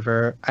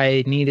extrovert.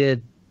 I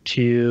needed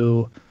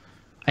to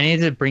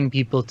bring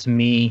people to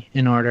me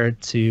in order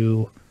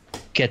to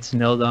get to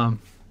know them,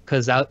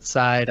 because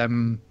outside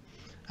I'm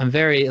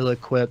very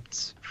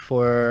ill-equipped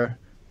for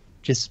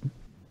just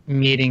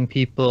meeting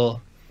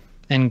people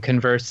and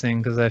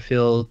conversing, because I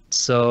feel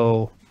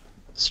so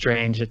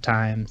strange at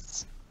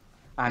times.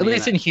 At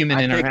least in human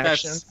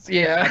interactions.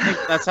 I think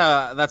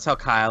that's how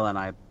Kyle and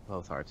I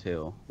both are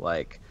too.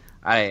 Like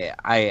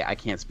I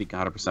can't speak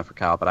 100% for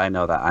Kyle, but I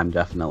know that I'm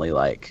definitely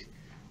like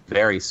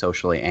very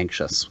socially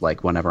anxious,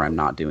 like whenever I'm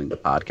not doing the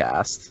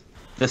podcast.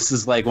 This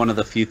is like one of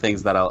the few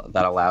things that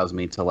allows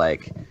me to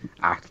like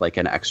act like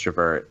an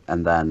extrovert,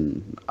 and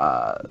then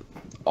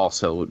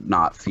also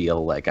not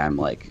feel like I'm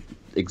like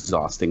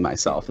exhausting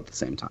myself at the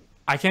same time.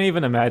 I can't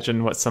even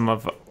imagine what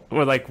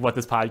what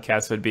this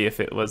podcast would be if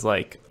it was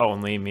like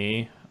only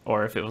me,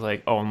 or if it was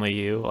like only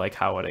you. Like,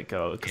 how would it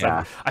go?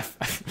 Because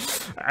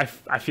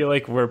I feel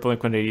like we're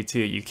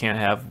Blink-182. You can't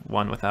have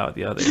one without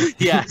the other.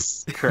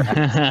 Yes,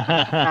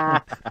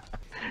 correct.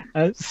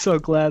 I'm so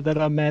glad that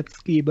I'm Matt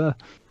Skiba.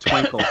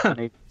 Twinkle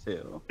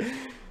 182.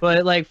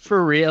 But like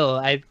for real,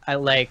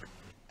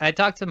 I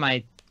talked to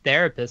my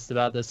therapist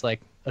about this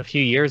like a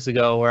few years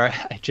ago, where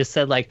I just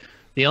said like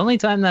the only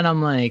time that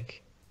I'm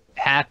like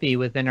happy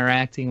with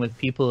interacting with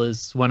people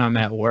is when I'm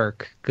at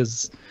work,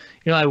 because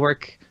you know I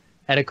work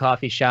at a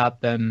coffee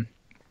shop, and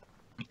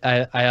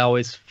I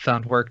always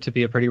found work to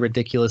be a pretty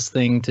ridiculous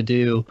thing to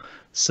do.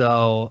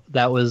 So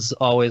that was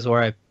always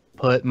where I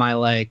put my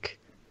like,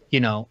 you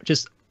know,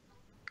 just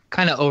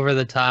kind of over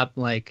the top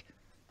like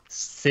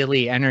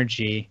silly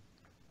energy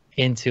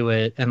into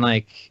it. And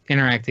like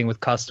interacting with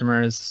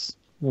customers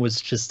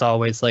was just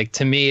always like,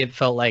 to me it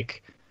felt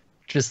like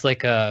just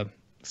like a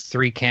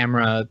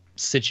 3-camera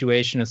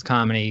situationist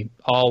comedy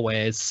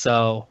always.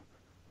 So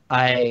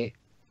I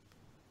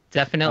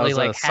definitely that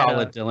was like a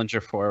solid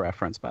Dillinger 4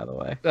 reference, by the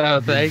way. Oh,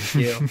 thank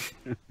you.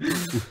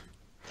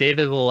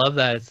 David will love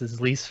that. It's his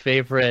least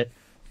favorite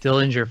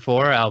Dillinger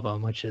 4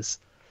 album, which is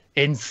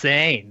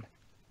insane.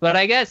 But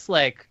I guess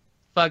like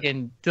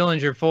fucking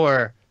Dillinger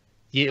 4,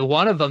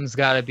 one of them's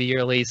got to be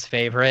your least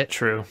favorite.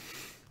 True.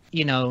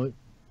 You know,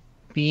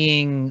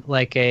 being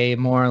like a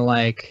more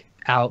like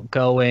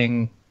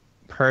outgoing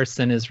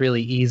person is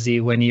really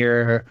easy when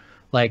you're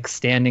like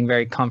standing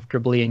very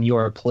comfortably in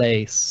your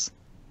place.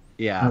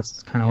 Yeah,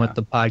 that's kind of what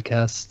the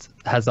podcast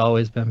has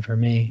always been for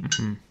me.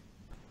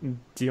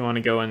 Do you want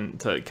to go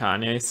into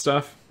Kanye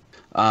stuff?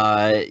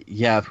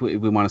 Yeah, if we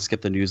want to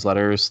skip the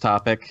newsletters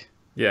topic.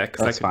 Yeah,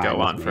 because that could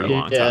go on for a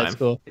long time. That's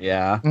cool.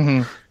 Yeah.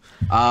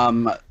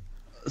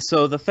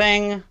 So the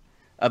thing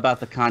about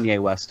the Kanye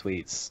West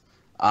tweets,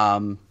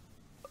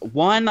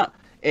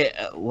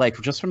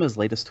 like just from his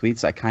latest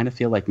tweets, I kind of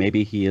feel like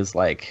maybe he is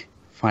like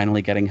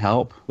finally getting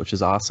help, which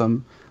is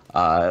awesome.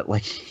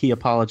 Like he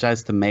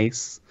apologized to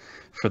Mace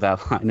for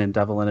that line in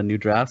Devil in a New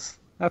Dress.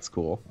 That's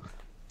cool.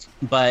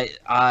 But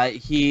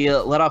he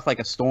let off like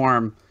a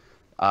storm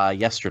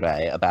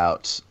yesterday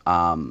about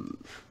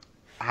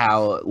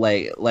how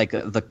like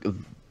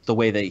the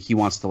way that he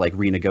wants to like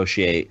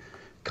renegotiate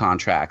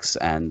contracts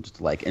and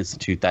like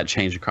institute that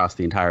change across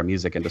the entire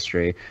music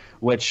industry,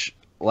 which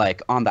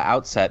like on the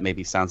outset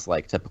maybe sounds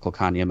like typical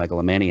Kanye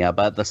megalomania,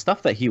 but the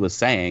stuff that he was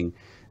saying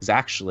is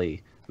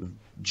actually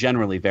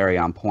generally very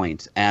on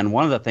point. And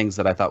one of the things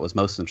that I thought was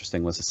most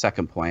interesting was the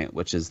second point,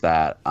 which is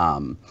that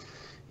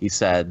he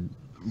said,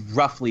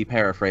 roughly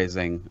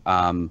paraphrasing,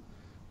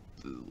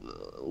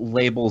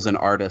 labels and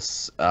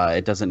artists,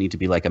 it doesn't need to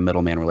be like a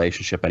middleman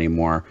relationship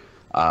anymore.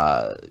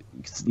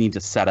 need to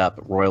set up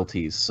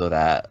royalties so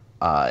that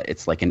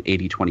it's like an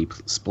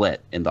 80-20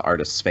 split in the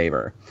artist's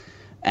favor.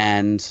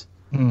 And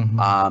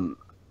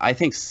I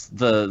think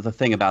the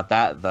thing about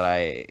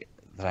that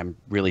I'm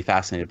really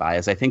fascinated by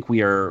is I think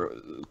we are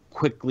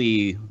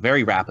quickly,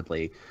 very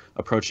rapidly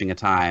approaching a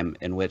time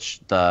in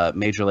which the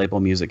major label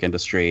music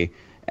industry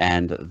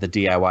and the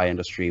DIY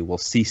industry will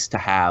cease to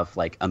have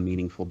like a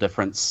meaningful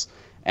difference.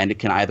 And it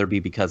can either be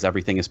because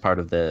everything is part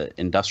of the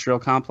industrial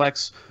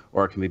complex,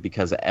 or it can be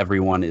because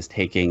everyone is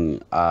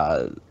taking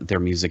their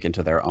music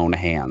into their own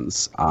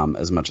hands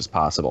as much as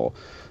possible.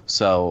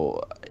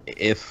 So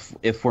if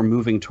we're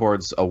moving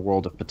towards a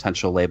world of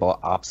potential label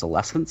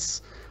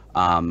obsolescence,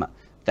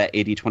 that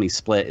 80-20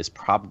 split is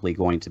probably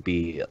going to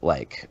be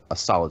like a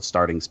solid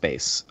starting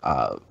space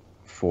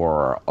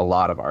for a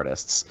lot of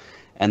artists.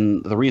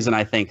 And the reason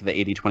I think the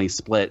 80-20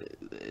 split,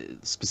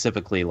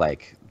 specifically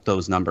like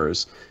those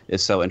numbers,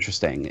 is so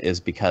interesting is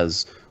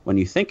because when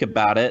you think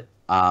about it,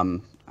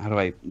 how do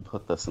I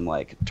put this in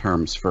like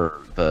terms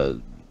for the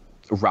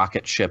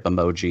rocket ship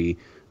emoji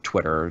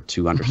Twitter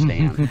to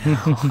understand?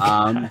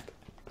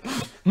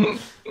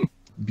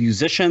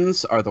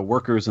 Musicians are the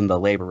workers and the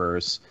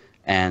laborers,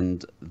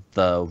 and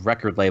the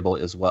record label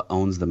is what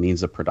owns the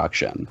means of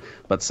production.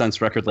 But since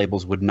record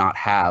labels would not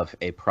have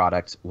a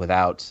product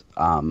without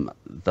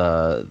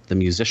the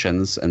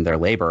musicians and their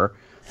labor,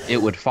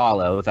 it would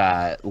follow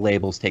that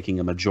labels taking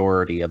a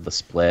majority of the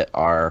split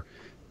are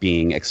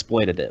being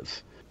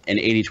exploitative. An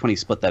 80-20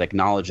 split that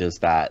acknowledges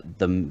that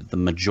the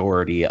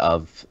majority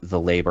of the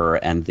labor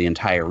and the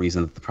entire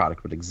reason that the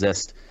product would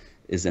exist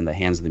is in the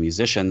hands of the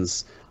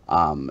musicians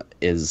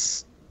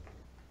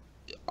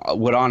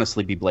would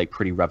honestly be like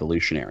pretty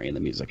revolutionary in the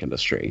music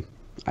industry,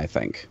 I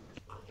think.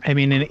 I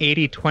mean, an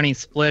 80-20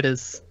 split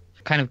is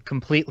kind of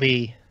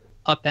completely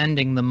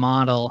upending the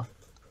model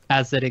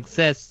as it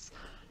exists.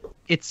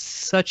 It's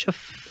such a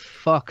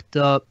fucked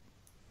up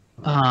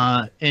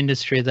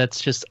industry that's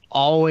just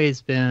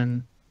always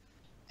been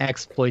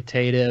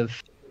exploitative.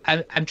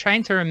 I'm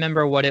trying to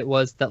remember what it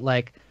was that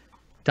like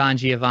Don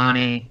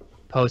Giovanni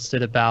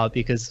posted about,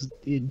 because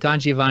Don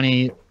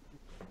Giovanni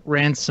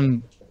ran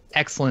some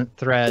excellent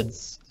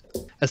threads,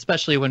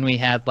 especially when we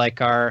had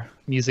like our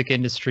music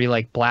industry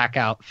like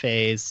blackout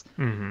phase.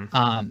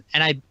 And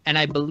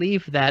I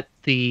believe that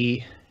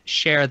the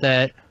share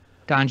that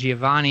Don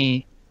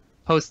Giovanni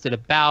posted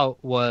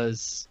about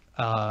was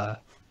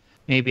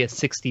maybe a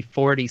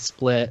 60-40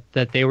 split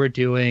that they were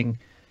doing,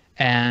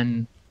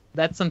 and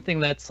that's something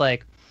that's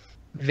like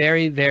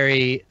very,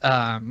 very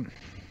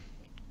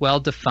well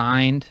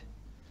defined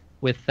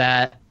with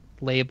that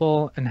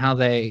label and how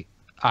they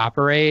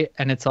operate.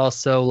 And it's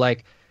also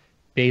like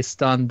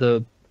based on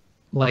the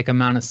like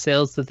amount of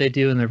sales that they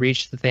do and the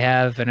reach that they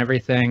have and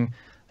everything.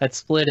 That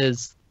split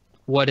is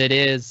what it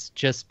is,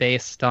 just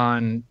based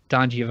on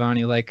Don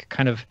Giovanni like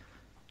kind of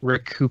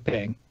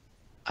recouping.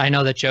 I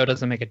know that Joe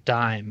doesn't make a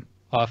dime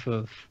off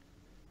of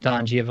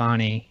Don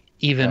Giovanni,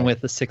 even with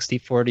the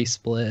 60-40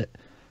 split.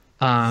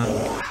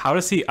 How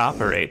does he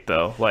operate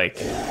though? Like,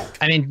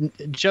 I mean,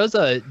 Joe's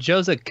a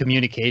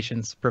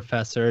communications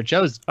professor.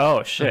 Joe's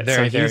oh shit, very,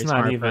 so he's very not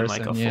smart even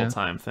person, like a yeah.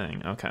 full-time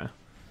thing. Okay.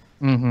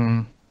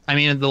 I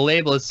mean, the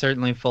label is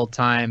certainly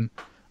full-time.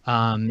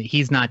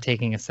 He's not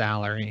taking a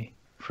salary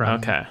from.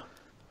 Okay.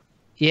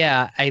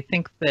 Yeah, I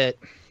think that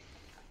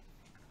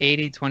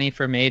 80-20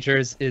 for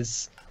majors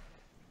is,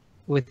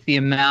 with the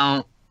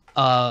amount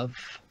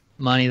of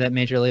money that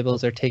major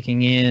labels are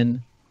taking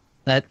in,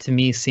 that to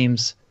me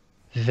seems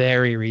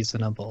very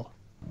reasonable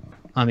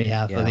on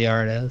behalf of the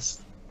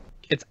artist.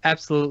 It's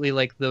absolutely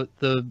like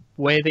the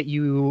way that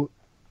you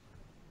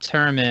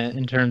term it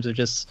in terms of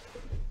just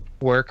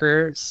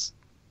workers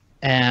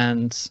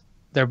and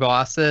their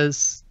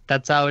bosses.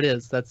 That's how it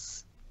is.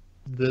 That's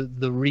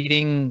the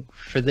reading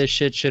for this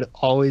shit should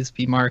always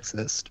be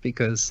Marxist,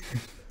 because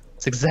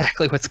it's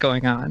exactly what's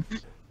going on.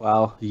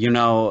 Well, you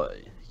know,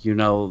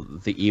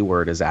 the E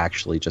word is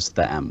actually just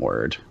the M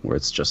word, where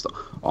it's just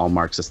all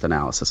Marxist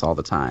analysis all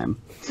the time.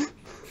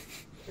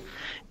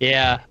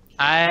 Yeah,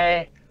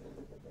 I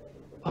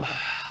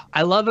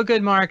love a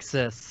good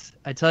Marxist.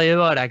 I tell you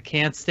what, I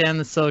can't stand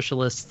the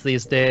socialists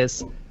these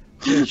days.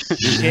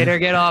 Shit or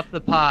get off the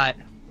pot.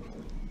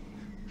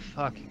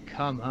 Fucking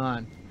come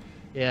on.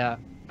 Yeah,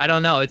 I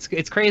don't know.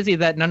 It's crazy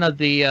that none of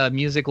the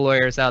music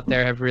lawyers out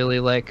there have really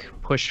like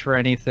pushed for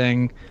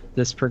anything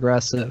this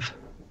progressive.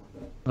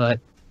 But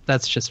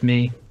that's just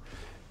me.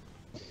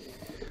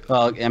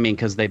 Well, I mean,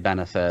 because they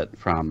benefit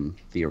from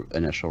the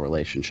initial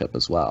relationship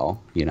as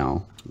well, you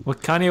know. Well,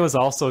 Kanye was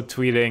also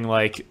tweeting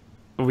like,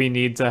 we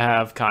need to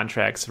have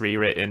contracts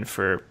rewritten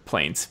for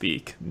plain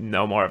speak.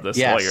 No more of this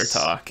lawyer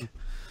talk.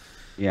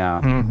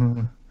 Yeah.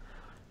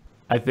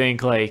 I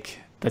think like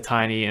the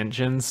tiny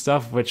engine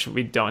stuff, which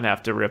we don't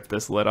have to rip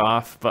this lid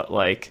off, but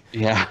like,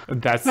 yeah,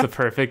 that's the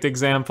perfect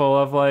example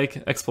of like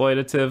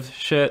exploitative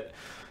shit.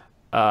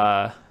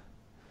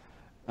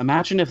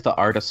 Imagine if the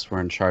artists were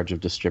in charge of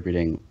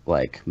distributing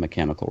like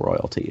mechanical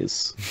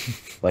royalties.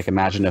 Like,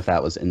 imagine if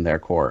that was in their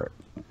court.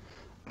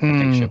 I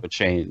think shit would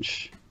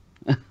change.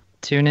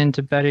 tune in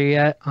to Better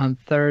Yet on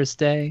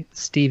Thursday.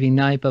 Stevie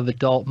Knipe of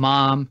Adult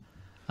Mom.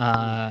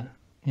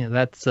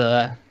 That's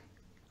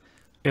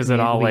Is it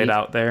all laid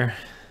out there?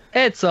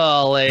 It's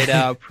all laid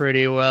out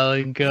pretty well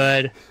and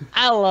good.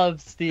 I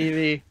love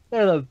Stevie.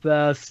 They're the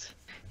best.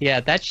 Yeah,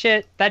 that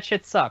shit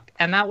sucked.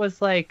 And that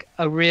was like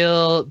a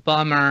real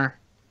bummer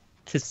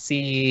to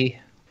see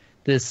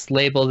this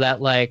label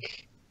that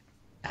like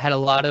had a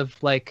lot of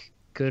like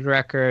good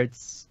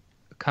records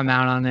come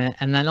out on it,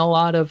 and then a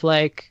lot of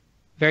like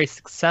very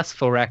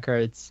successful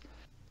records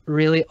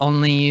really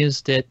only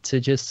used it to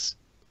just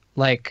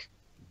like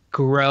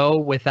grow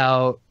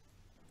without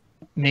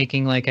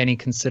making like any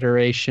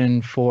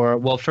consideration for,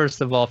 well, first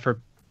of all, for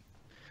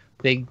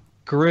they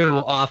grew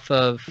off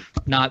of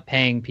not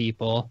paying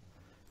people,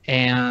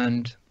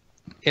 and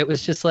it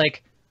was just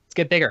like, let's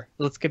get bigger,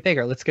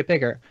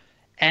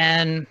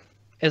 and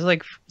it's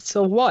like,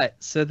 so what?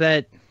 So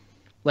that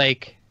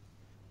like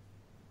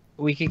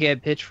we could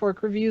get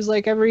Pitchfork reviews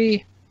like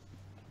every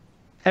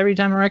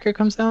time a record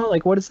comes out?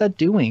 Like, what is that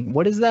doing?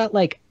 What is that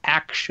like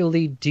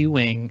actually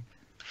doing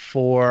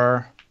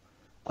for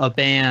a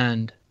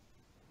band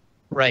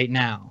right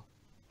now?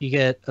 You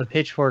get a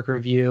Pitchfork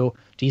review.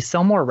 Do you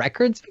sell more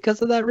records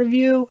because of that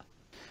review?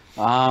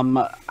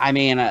 I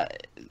mean,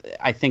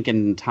 I think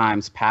in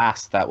times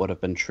past that would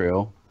have been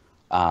true.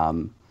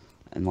 And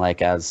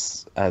like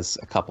as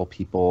a couple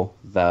people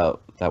that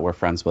we're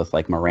friends with,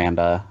 like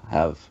Miranda,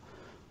 have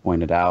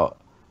pointed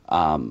out,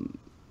 one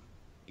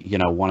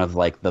of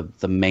like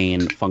the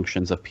main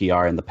functions of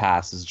PR in the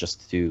past is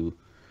just to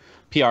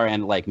PR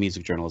and like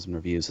music journalism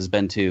reviews has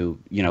been to,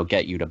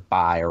 get you to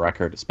buy a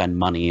record, spend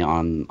money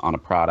on a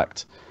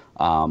product.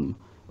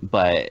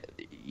 But,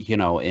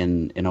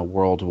 in a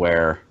world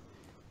where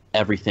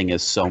everything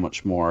is so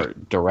much more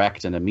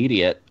direct and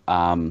immediate,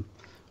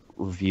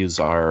 reviews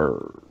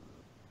are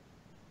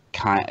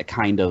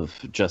kind of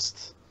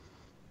just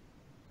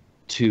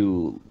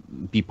to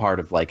be part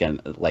of like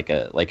an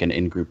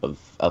in-group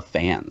of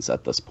fans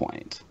at this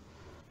point.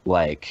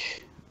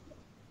 Like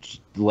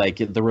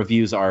the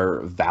reviews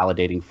are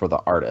validating for the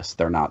artist.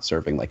 They're not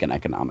serving like an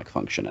economic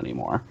function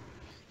anymore.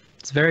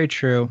 It's very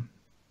true.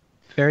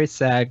 Very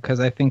sad, because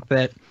I think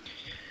that,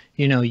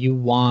 I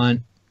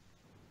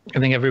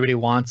think everybody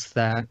wants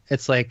that.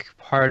 It's like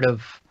part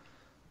of,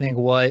 I think,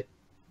 what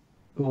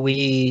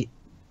we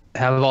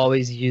have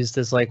always used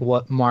as like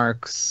what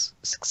marks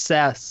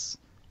success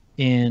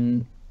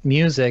in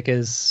music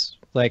is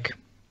like,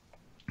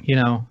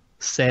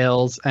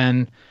 sales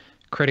and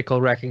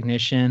critical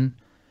recognition.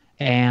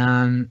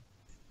 And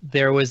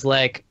there was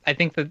like, I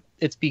think that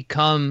it's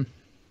become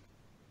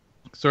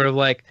sort of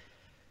like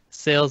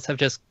sales have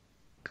just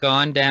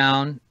gone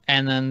down,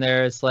 and then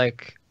there's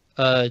like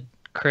a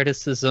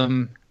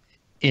criticism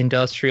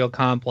industrial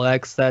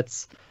complex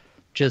that's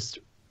just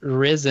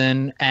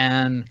risen,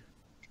 and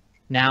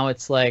now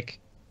it's like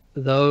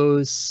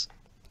those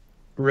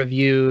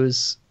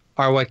reviews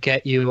are what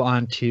get you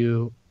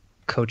onto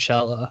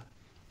Coachella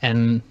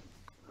and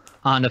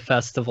onto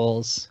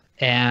festivals,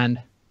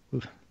 and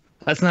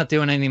that's not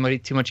doing anybody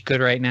too much good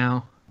right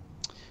now.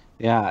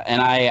 Yeah,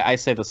 and I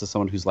say this as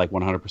someone who's like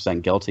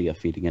 100% guilty of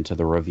feeding into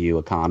the review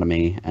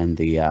economy and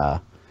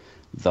the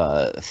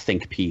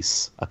think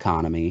piece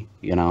economy.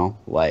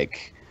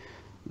 Like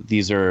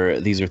these are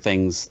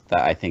things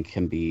that I think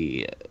can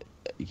be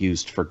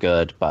used for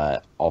good,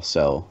 but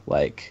also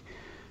like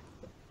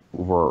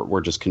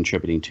we're just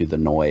contributing to the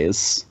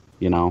noise.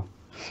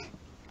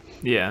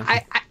 Yeah.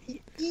 I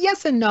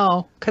yes and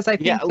no, because I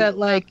think that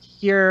like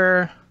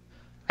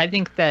I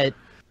think that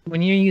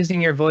when you're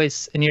using your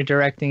voice and you're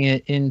directing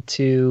it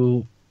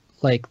into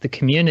like the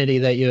community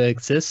that you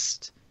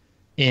exist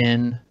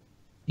in,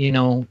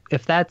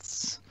 if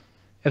that's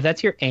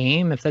your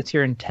aim, if that's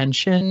your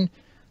intention,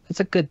 that's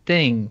a good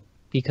thing,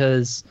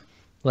 because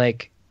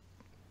like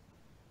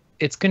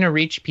it's going to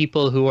reach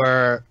people who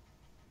are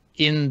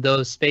in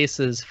those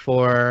spaces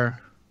for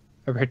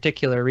a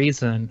particular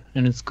reason,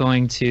 and it's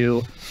going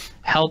to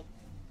help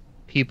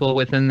people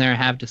within there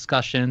have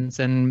discussions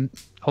and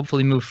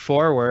hopefully move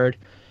forward.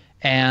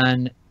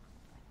 And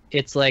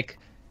it's like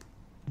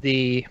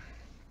the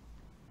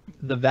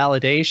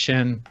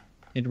validation,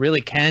 it really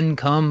can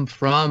come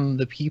from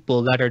the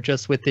people that are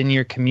just within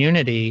your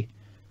community.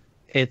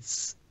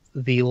 It's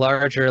the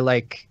larger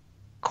like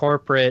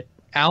corporate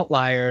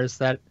outliers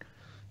that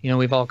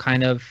we've all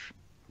kind of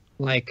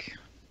like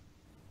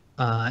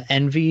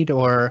envied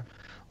or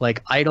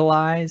like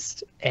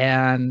idolized,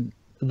 and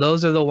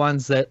those are the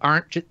ones that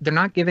they're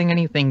not giving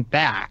anything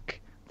back.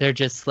 They're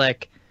just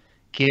like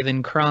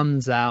giving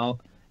crumbs out,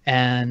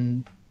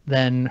 and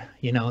then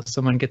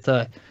someone gets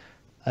a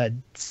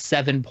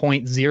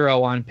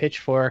 7.0 on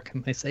Pitchfork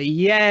and they say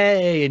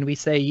yay, and we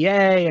say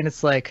yay, and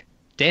it's like,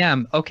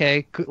 damn,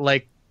 okay,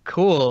 like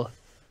cool,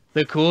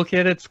 the cool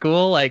kid at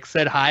school like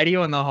said hi to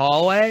you in the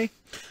hallway.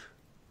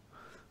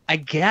 I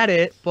get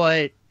it,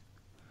 but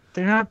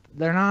they're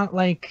not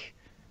like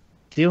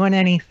doing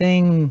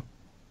anything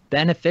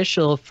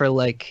beneficial for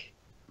like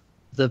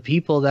the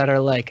people that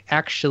are like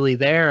actually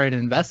there and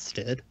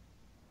invested.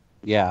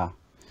 Yeah.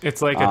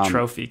 It's like a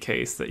trophy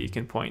case that you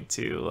can point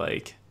to,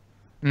 like,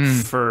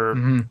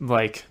 for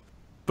like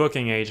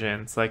booking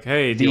agents. Like,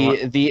 hey,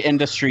 the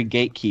industry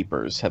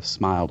gatekeepers have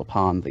smiled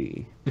upon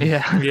thee.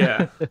 Yeah.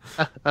 Yeah.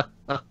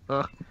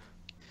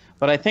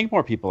 But I think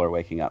more people are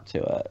waking up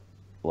to it.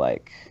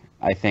 Like,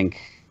 I think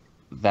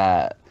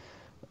that,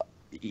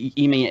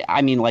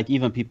 I mean, like,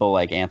 even people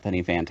like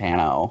Anthony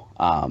Fantano,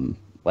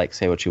 like,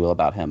 say what you will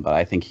about him, but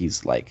I think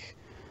he's, like,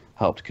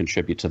 helped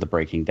contribute to the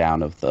breaking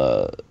down of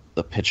the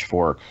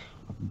pitchfork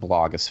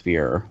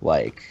blogosphere,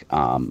 like,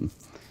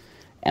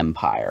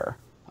 empire.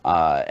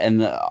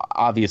 And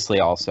obviously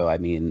also, I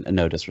mean,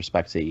 no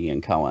disrespect to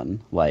Ian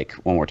Cohen, like,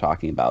 when we're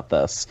talking about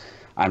this,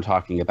 I'm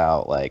talking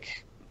about,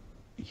 like,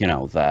 you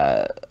know,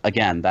 that,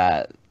 again,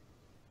 that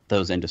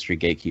those industry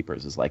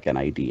gatekeepers is like an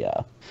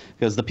idea,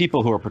 because the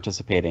people who are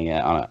participating in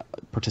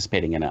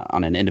it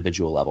on an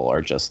individual level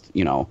are just,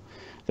 you know,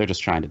 they're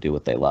just trying to do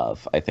what they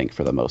love. I think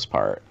for the most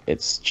part,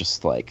 it's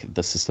just like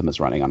the system is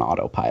running on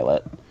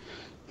autopilot.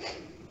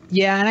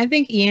 Yeah, and I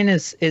think Ian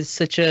is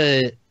such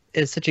a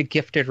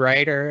gifted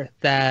writer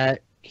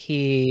that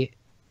I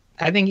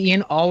think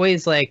Ian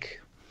always,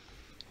 like,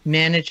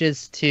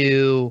 manages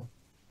to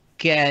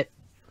get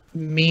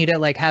me to,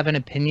 like, have an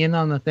opinion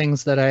on the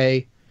things that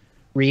I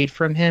read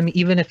from him,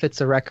 even if it's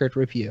a record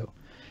review.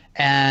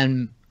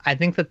 And I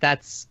think that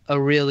that's a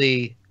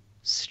really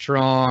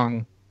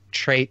strong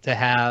trait to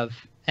have.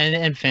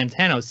 And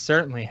Fantano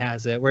certainly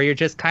has it, where you're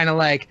just kind of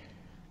like,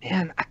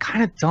 man, I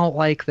kind of don't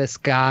like this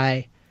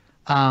guy.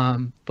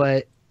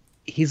 But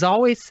he's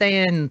always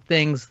saying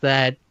things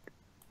that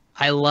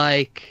I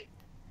like.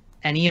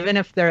 And even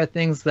if there are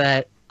things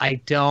that I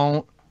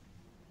don't,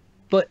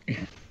 but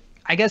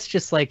I guess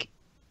just like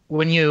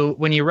when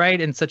you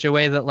write in such a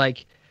way that,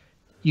 like,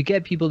 you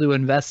get people to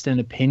invest in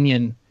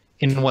opinion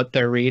in what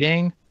they're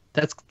reading,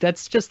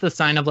 that's just the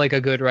sign of, like, a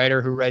good writer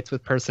who writes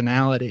with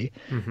personality.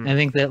 And I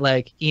think that,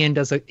 like,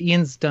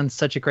 Ian's done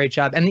such a great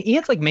job, and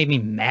Ian's, like, made me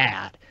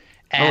mad.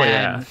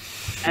 And,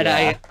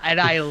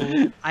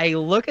 I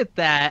look at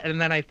that,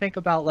 and then I think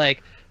about,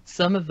 like,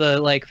 some of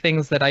the, like,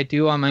 things that I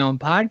do on my own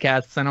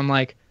podcasts, and I'm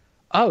like,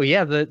 oh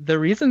yeah, the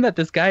reason that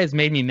this guy has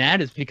made me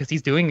mad is because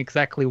he's doing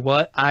exactly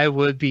what I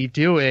would be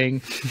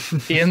doing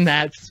in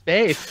that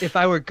space if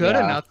I were good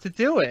enough to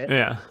do it.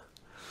 Yeah.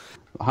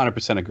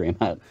 100%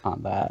 agreement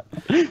on that.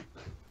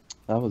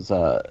 That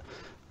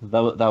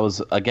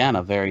was again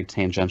a very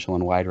tangential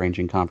and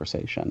wide-ranging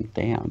conversation.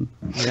 Damn.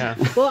 Yeah.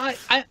 Well,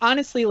 I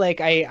honestly,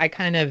 like,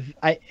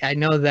 I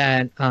know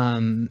that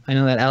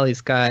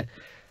Ellie's got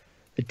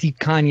a deep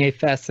Kanye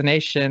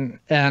fascination,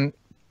 and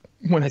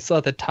when I saw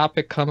the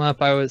topic come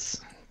up, I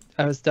was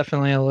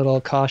definitely a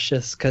little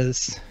cautious,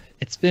 because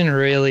it's been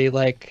really,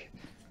 like,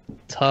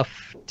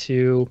 tough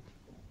to.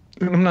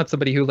 I'm not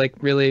somebody who, like,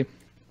 really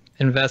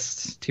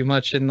invests too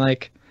much in,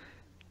 like,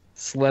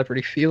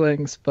 celebrity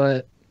feelings,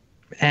 but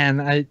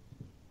the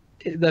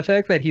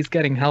fact that he's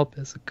getting help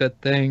is a good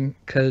thing,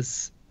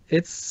 because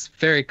it's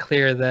very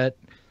clear that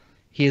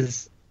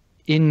he's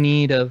in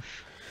need of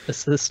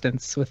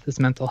assistance with his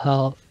mental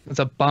health. It's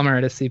a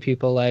bummer to see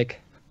people, like,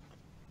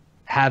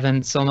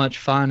 having so much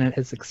fun at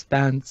his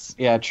expense.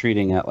 Yeah,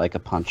 treating it like a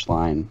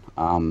punchline.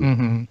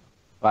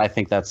 But I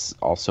think that's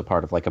also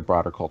part of, like, a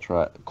broader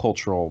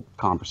cultural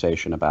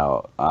conversation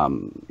about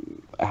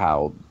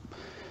how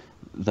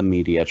the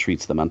media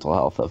treats the mental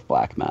health of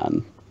Black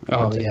men.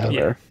 Oh yeah.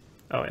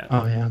 Oh yeah.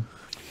 Oh yeah.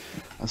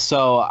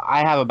 So I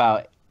have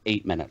about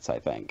 8 minutes, I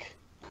think.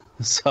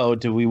 So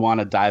do we want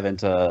to dive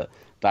into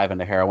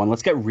heroin?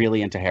 Let's get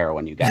really into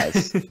heroin, you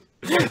guys.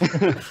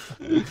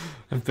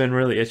 I've been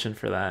really itching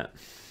for that.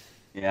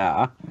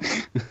 Yeah.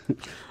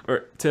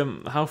 Or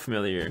Tim, how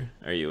familiar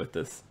are you with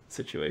this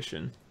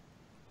situation?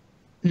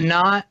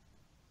 Not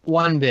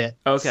one bit.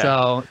 Okay.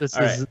 So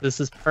this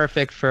is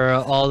perfect for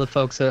all the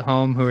folks at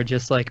home who are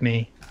just like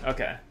me.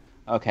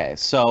 Okay.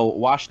 So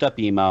Washed Up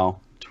Emo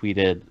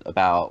tweeted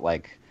about,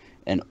 like,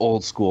 an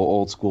old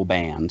school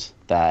band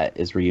that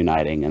is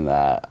reuniting, and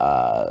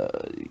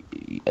that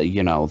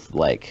you know,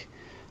 like,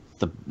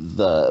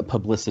 the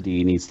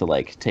publicity needs to,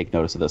 like, take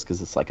notice of this,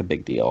 because it's, like, a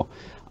big deal.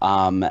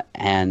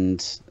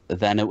 And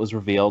then it was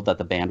revealed that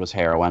the band was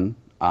Heroin.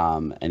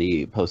 And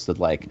he posted,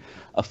 like,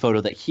 a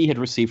photo that he had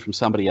received from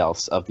somebody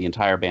else of the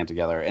entire band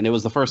together. And it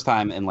was the first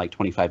time in, like,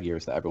 25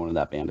 years that everyone in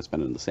that band has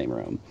been in the same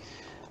room.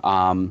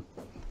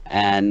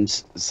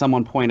 And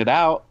someone pointed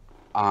out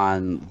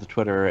on the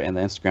Twitter and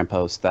the Instagram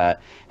post that,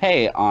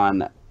 hey,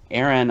 on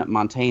Aaron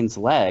Montaigne's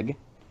leg,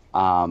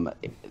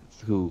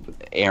 who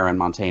Aaron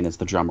Montagne is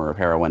the drummer of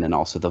Heroin and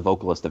also the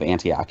vocalist of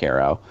Antioch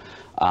Arrow,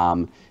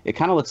 it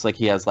kind of looks like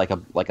he has, like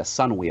a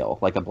sun wheel,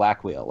 like a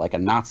black wheel, like a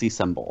Nazi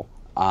symbol.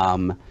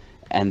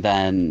 And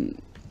then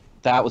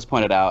that was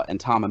pointed out, and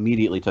Tom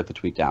immediately took the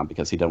tweet down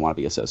because he didn't want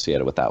to be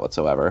associated with that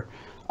whatsoever.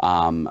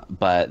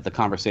 But the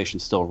conversation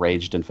still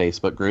raged in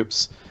Facebook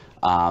groups,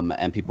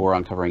 and people were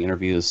uncovering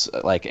interviews.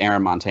 Like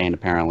Aaron Montagne,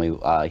 apparently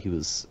he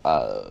was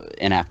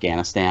in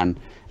Afghanistan,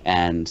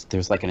 and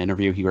there's, like, an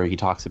interview where he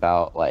talks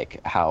about,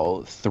 like,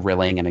 how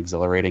thrilling and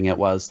exhilarating it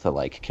was to,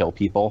 like, kill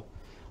people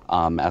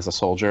as a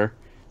soldier.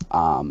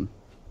 And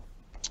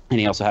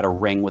he also had a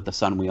ring with the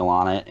sun wheel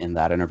on it in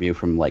that interview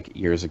from like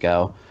years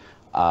ago.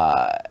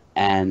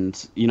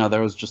 And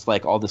there was just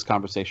like all this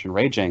conversation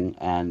raging,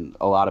 and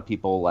a lot of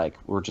people like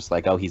were just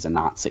like, oh, he's a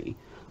Nazi,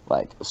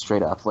 like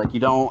straight up, like you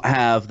don't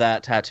have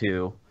that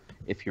tattoo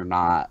if you're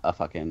not a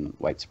fucking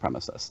white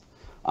supremacist.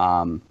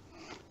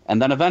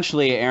 And then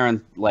eventually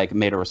Aaron like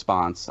made a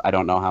response. I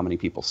don't know how many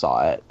people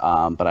saw it,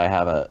 but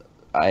I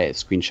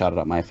screenshotted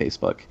on my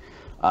Facebook.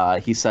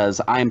 He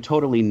says, I am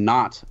totally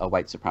not a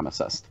white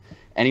supremacist.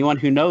 Anyone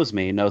who knows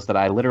me knows that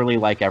I literally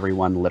like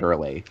everyone,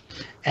 literally.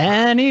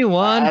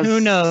 Anyone who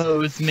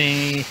knows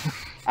me.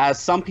 As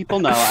some people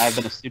know, I've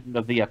been a student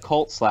of the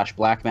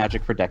occult/black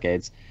magic for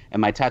decades, and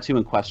my tattoo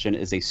in question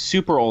is a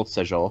super old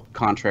sigil,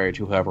 contrary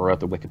to whoever wrote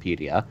the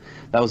Wikipedia,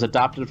 that was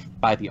adopted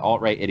by the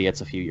alt-right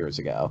idiots a few years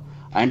ago.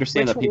 I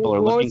understand that people are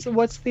looking...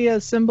 What's the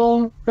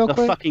symbol, real quick?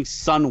 The fucking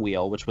sun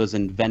wheel, which was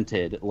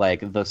invented,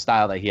 like, the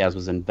style that he has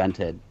was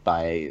invented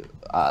by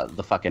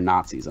the fucking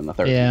Nazis in the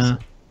 30s.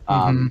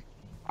 Yeah.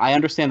 I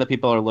understand that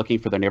people are looking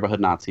for their neighborhood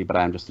Nazi, but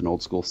I'm just an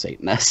old school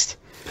Satanist.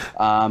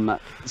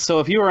 So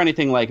if you were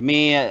anything like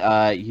me,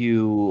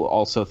 you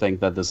also think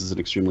that this is an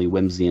extremely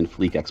flimsy and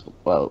weak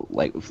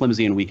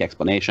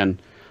explanation.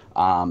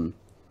 And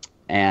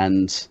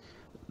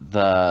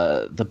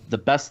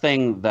the best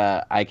thing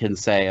that I can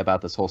say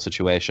about this whole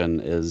situation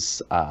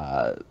is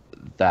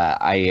that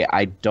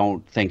I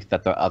don't think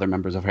that the other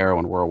members of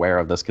Heroin were aware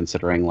of this,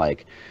 considering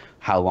like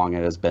how long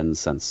it has been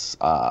since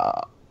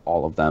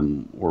all of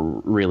them were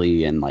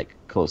really in like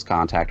close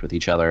contact with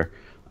each other.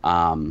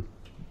 But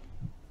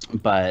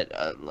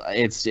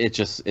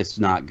it's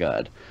not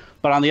good.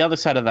 But on the other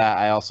side of that,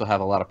 I also have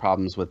a lot of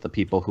problems with the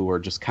people who are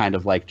just kind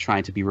of like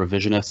trying to be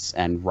revisionists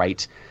and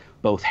write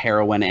both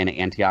Heroin and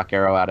Antioch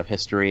Arrow out of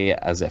history,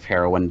 as if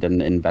Heroin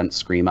didn't invent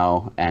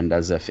Screamo, and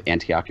as if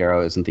Antioch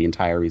Arrow isn't the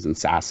entire reason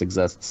SAS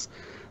exists.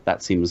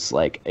 That seems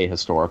like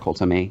ahistorical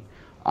to me.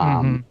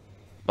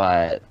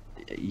 But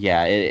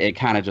yeah, it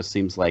kind of just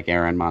seems like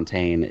Aaron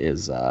Montaigne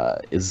is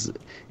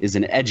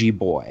an edgy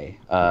boy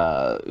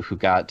who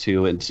got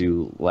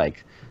into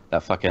like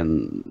that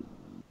fucking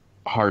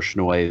harsh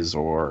noise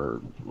or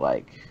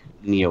like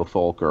neo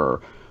folk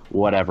or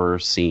whatever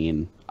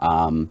scene.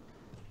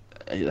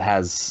 It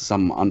has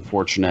some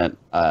unfortunate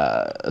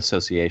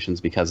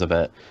associations because of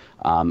it,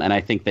 and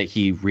I think that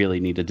he really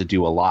needed to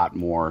do a lot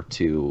more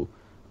to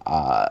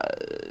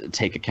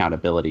take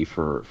accountability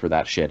for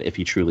that shit if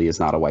he truly is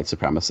not a white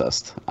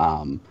supremacist.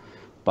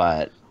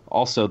 But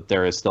also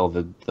there is still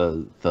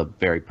the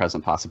very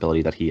present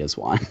possibility that he is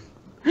one.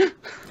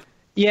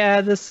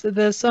 Yeah,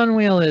 the sun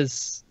wheel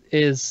is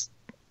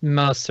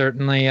most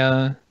certainly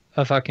a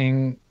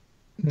fucking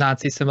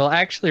Nazi symbol. I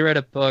actually read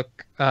a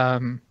book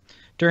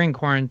during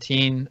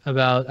quarantine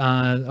about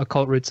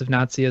occult roots of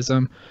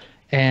Nazism,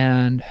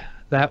 and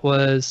that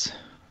was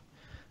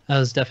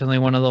definitely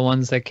one of the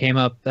ones that came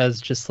up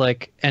as just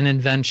like an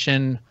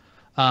invention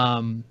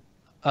of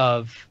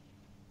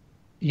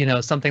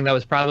something that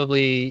was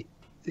probably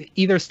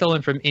either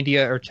stolen from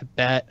India or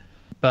Tibet.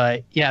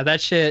 But yeah,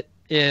 that shit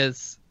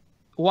is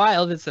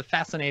wild. It's a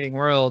fascinating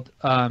world.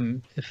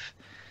 If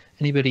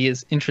anybody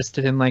is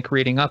interested in like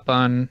reading up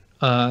on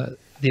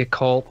the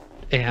occult,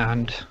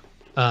 and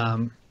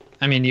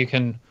I mean, you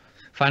can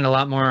find a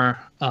lot more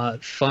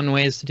fun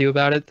ways to do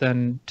about it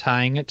than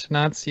tying it to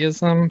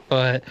Nazism.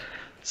 But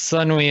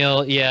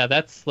Sunwheel, yeah,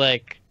 that's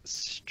like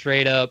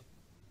straight up,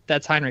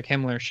 that's Heinrich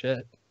Himmler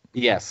shit.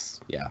 Yes,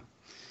 yeah.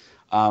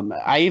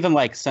 I even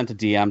like sent a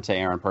DM to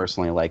Aaron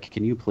personally, like,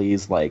 can you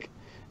please like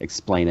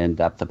explain in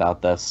depth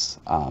about this?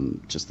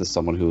 Just as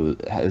someone who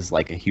has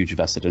like a huge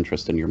vested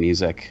interest in your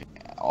music,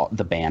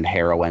 the band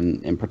Heroin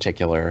in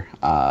particular,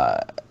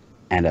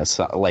 and as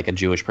like a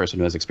Jewish person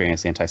who has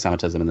experienced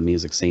anti-Semitism in the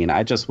music scene,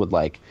 I just would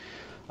like,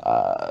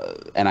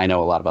 and I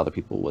know a lot of other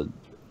people would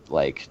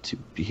like to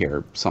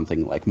hear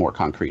something like more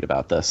concrete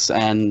about this.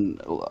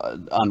 And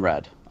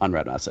unread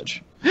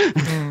message.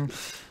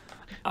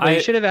 Well,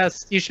 you should have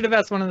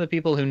asked one of the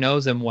people who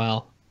knows him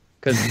well,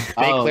 because they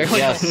clearly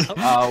yes,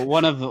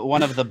 one of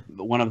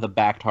the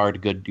backed hard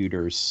good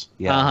duders.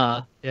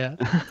 Yeah. Yeah.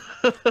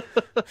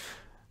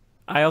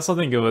 I also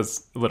think it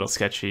was a little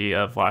sketchy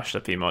of Wash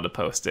the Femo to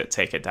post it,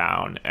 take it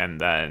down,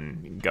 and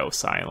then go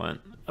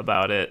silent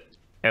about it.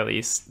 At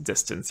least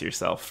distance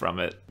yourself from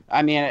it.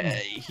 I mean,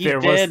 he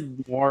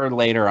did more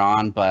later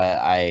on, but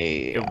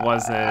it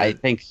wasn't. I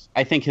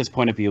think his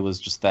point of view was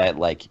just that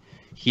like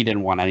he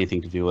didn't want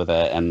anything to do with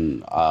it,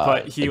 and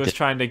but he was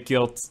trying to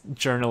guilt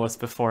journalists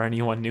before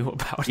anyone knew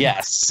about it.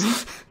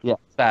 Yes, yeah,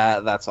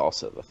 that's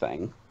also the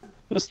thing.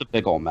 Just a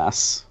big old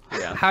mess.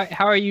 Yeah.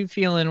 How are you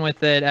feeling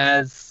with it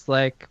as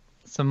like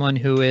someone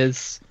who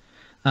is,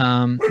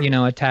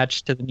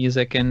 attached to the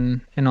music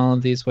in all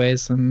of these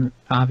ways? And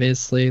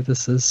obviously,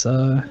 this is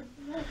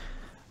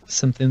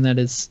something that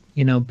is,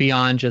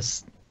 beyond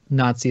just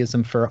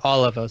Nazism for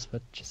all of us,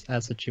 but just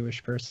as a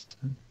Jewish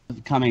person.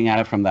 Coming at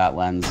it from that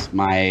lens,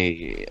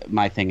 my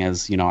thing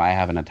is, I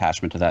have an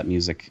attachment to that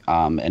music,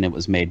 and it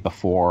was made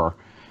before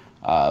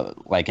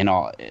like in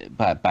all,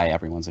 but by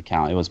everyone's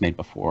account, it was made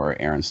before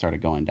Aaron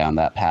started going down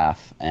that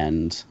path.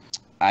 And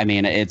I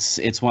mean,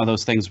 it's one of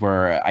those things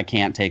where I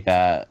can't take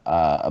that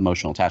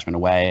emotional attachment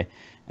away.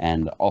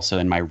 And also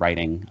in my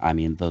writing, I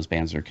mean, those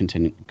bands are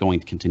going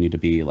to continue to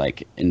be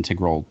like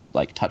integral,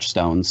 like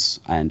touchstones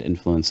and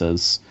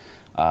influences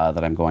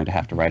that I'm going to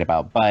have to write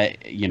about.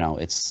 But you know,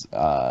 it's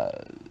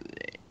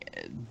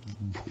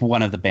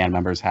one of the band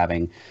members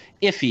having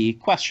iffy,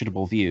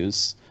 questionable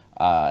views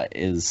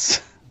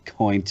is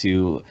going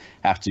to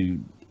have to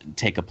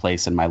take a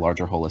place in my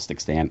larger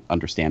holistic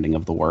understanding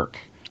of the work.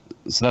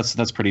 So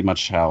that's pretty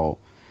much how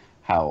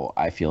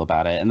I feel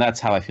about it, and that's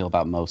how I feel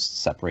about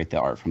most separate the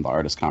art from the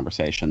artist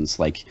conversations.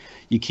 Like,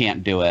 you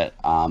can't do it,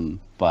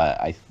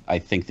 but I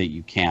think that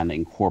you can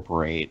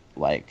incorporate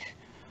like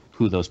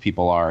who those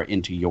people are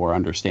into your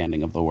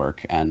understanding of the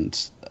work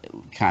and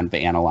kind of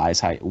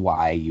analyze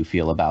why you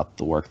feel about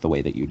the work the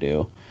way that you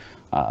do,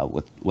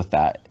 with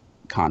that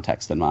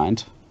context in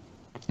mind.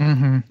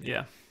 Mm-hmm.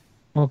 Yeah.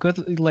 Well,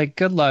 good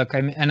luck.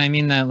 I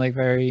mean that like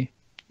very,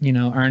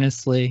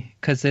 earnestly,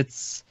 because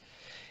it's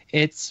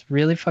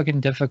really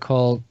fucking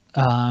difficult,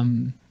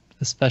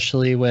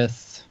 especially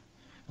with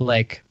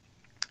like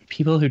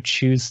people who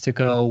choose to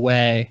go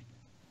away.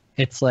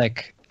 It's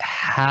like,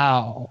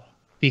 how?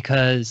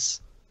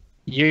 Because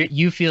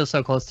you feel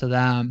so close to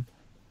them,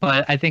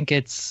 but I think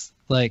it's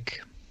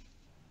like,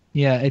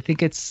 yeah, I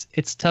think it's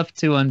tough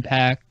to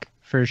unpack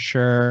for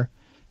sure.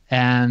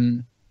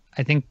 And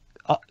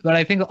but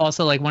I think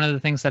also like one of the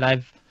things that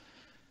I've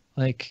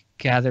like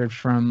gathered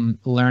from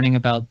learning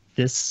about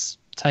this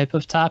type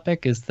of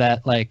topic is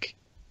that like,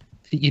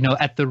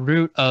 at the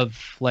root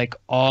of like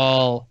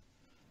all,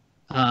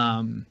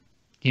 it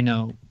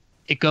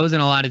goes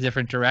in a lot of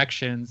different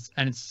directions,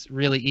 and it's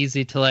really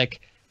easy to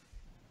like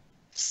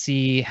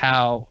see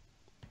how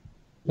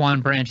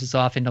one branches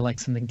off into like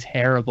something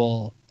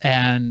terrible,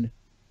 and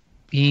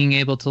being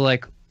able to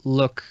like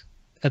look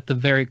at the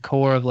very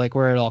core of like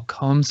where it all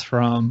comes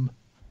from.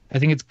 I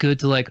think it's good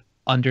to like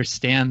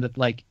understand that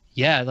like,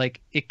 yeah,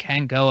 like it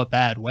can go a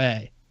bad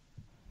way.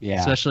 Yeah.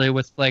 Especially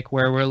with like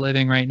where we're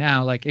living right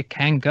now, like it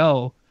can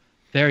go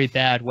very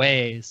bad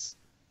ways.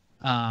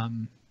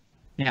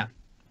 Yeah.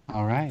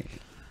 All right.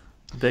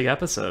 Big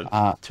episode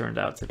turned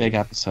out to be. Big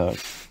episode.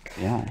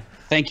 Yeah.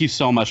 Thank you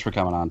so much for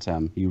coming on,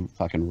 Tim. You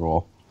fucking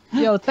rule.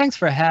 Yo, thanks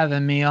for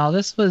having me, y'all.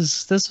 This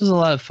was a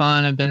lot of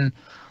fun. I've been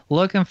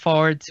looking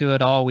forward to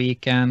it all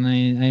weekend.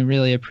 I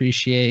really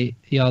appreciate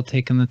y'all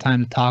taking the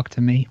time to talk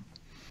to me.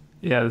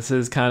 Yeah, this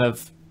is kind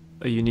of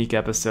a unique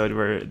episode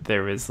where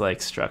there was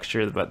like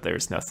structure, but there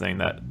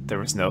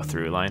was no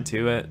through line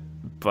to it.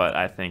 But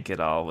I think it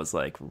all was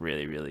like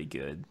really, really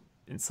good,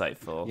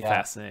 insightful,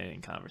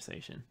 fascinating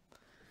conversation.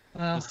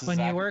 Well, when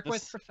you work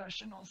with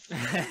professionals.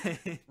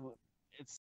 It's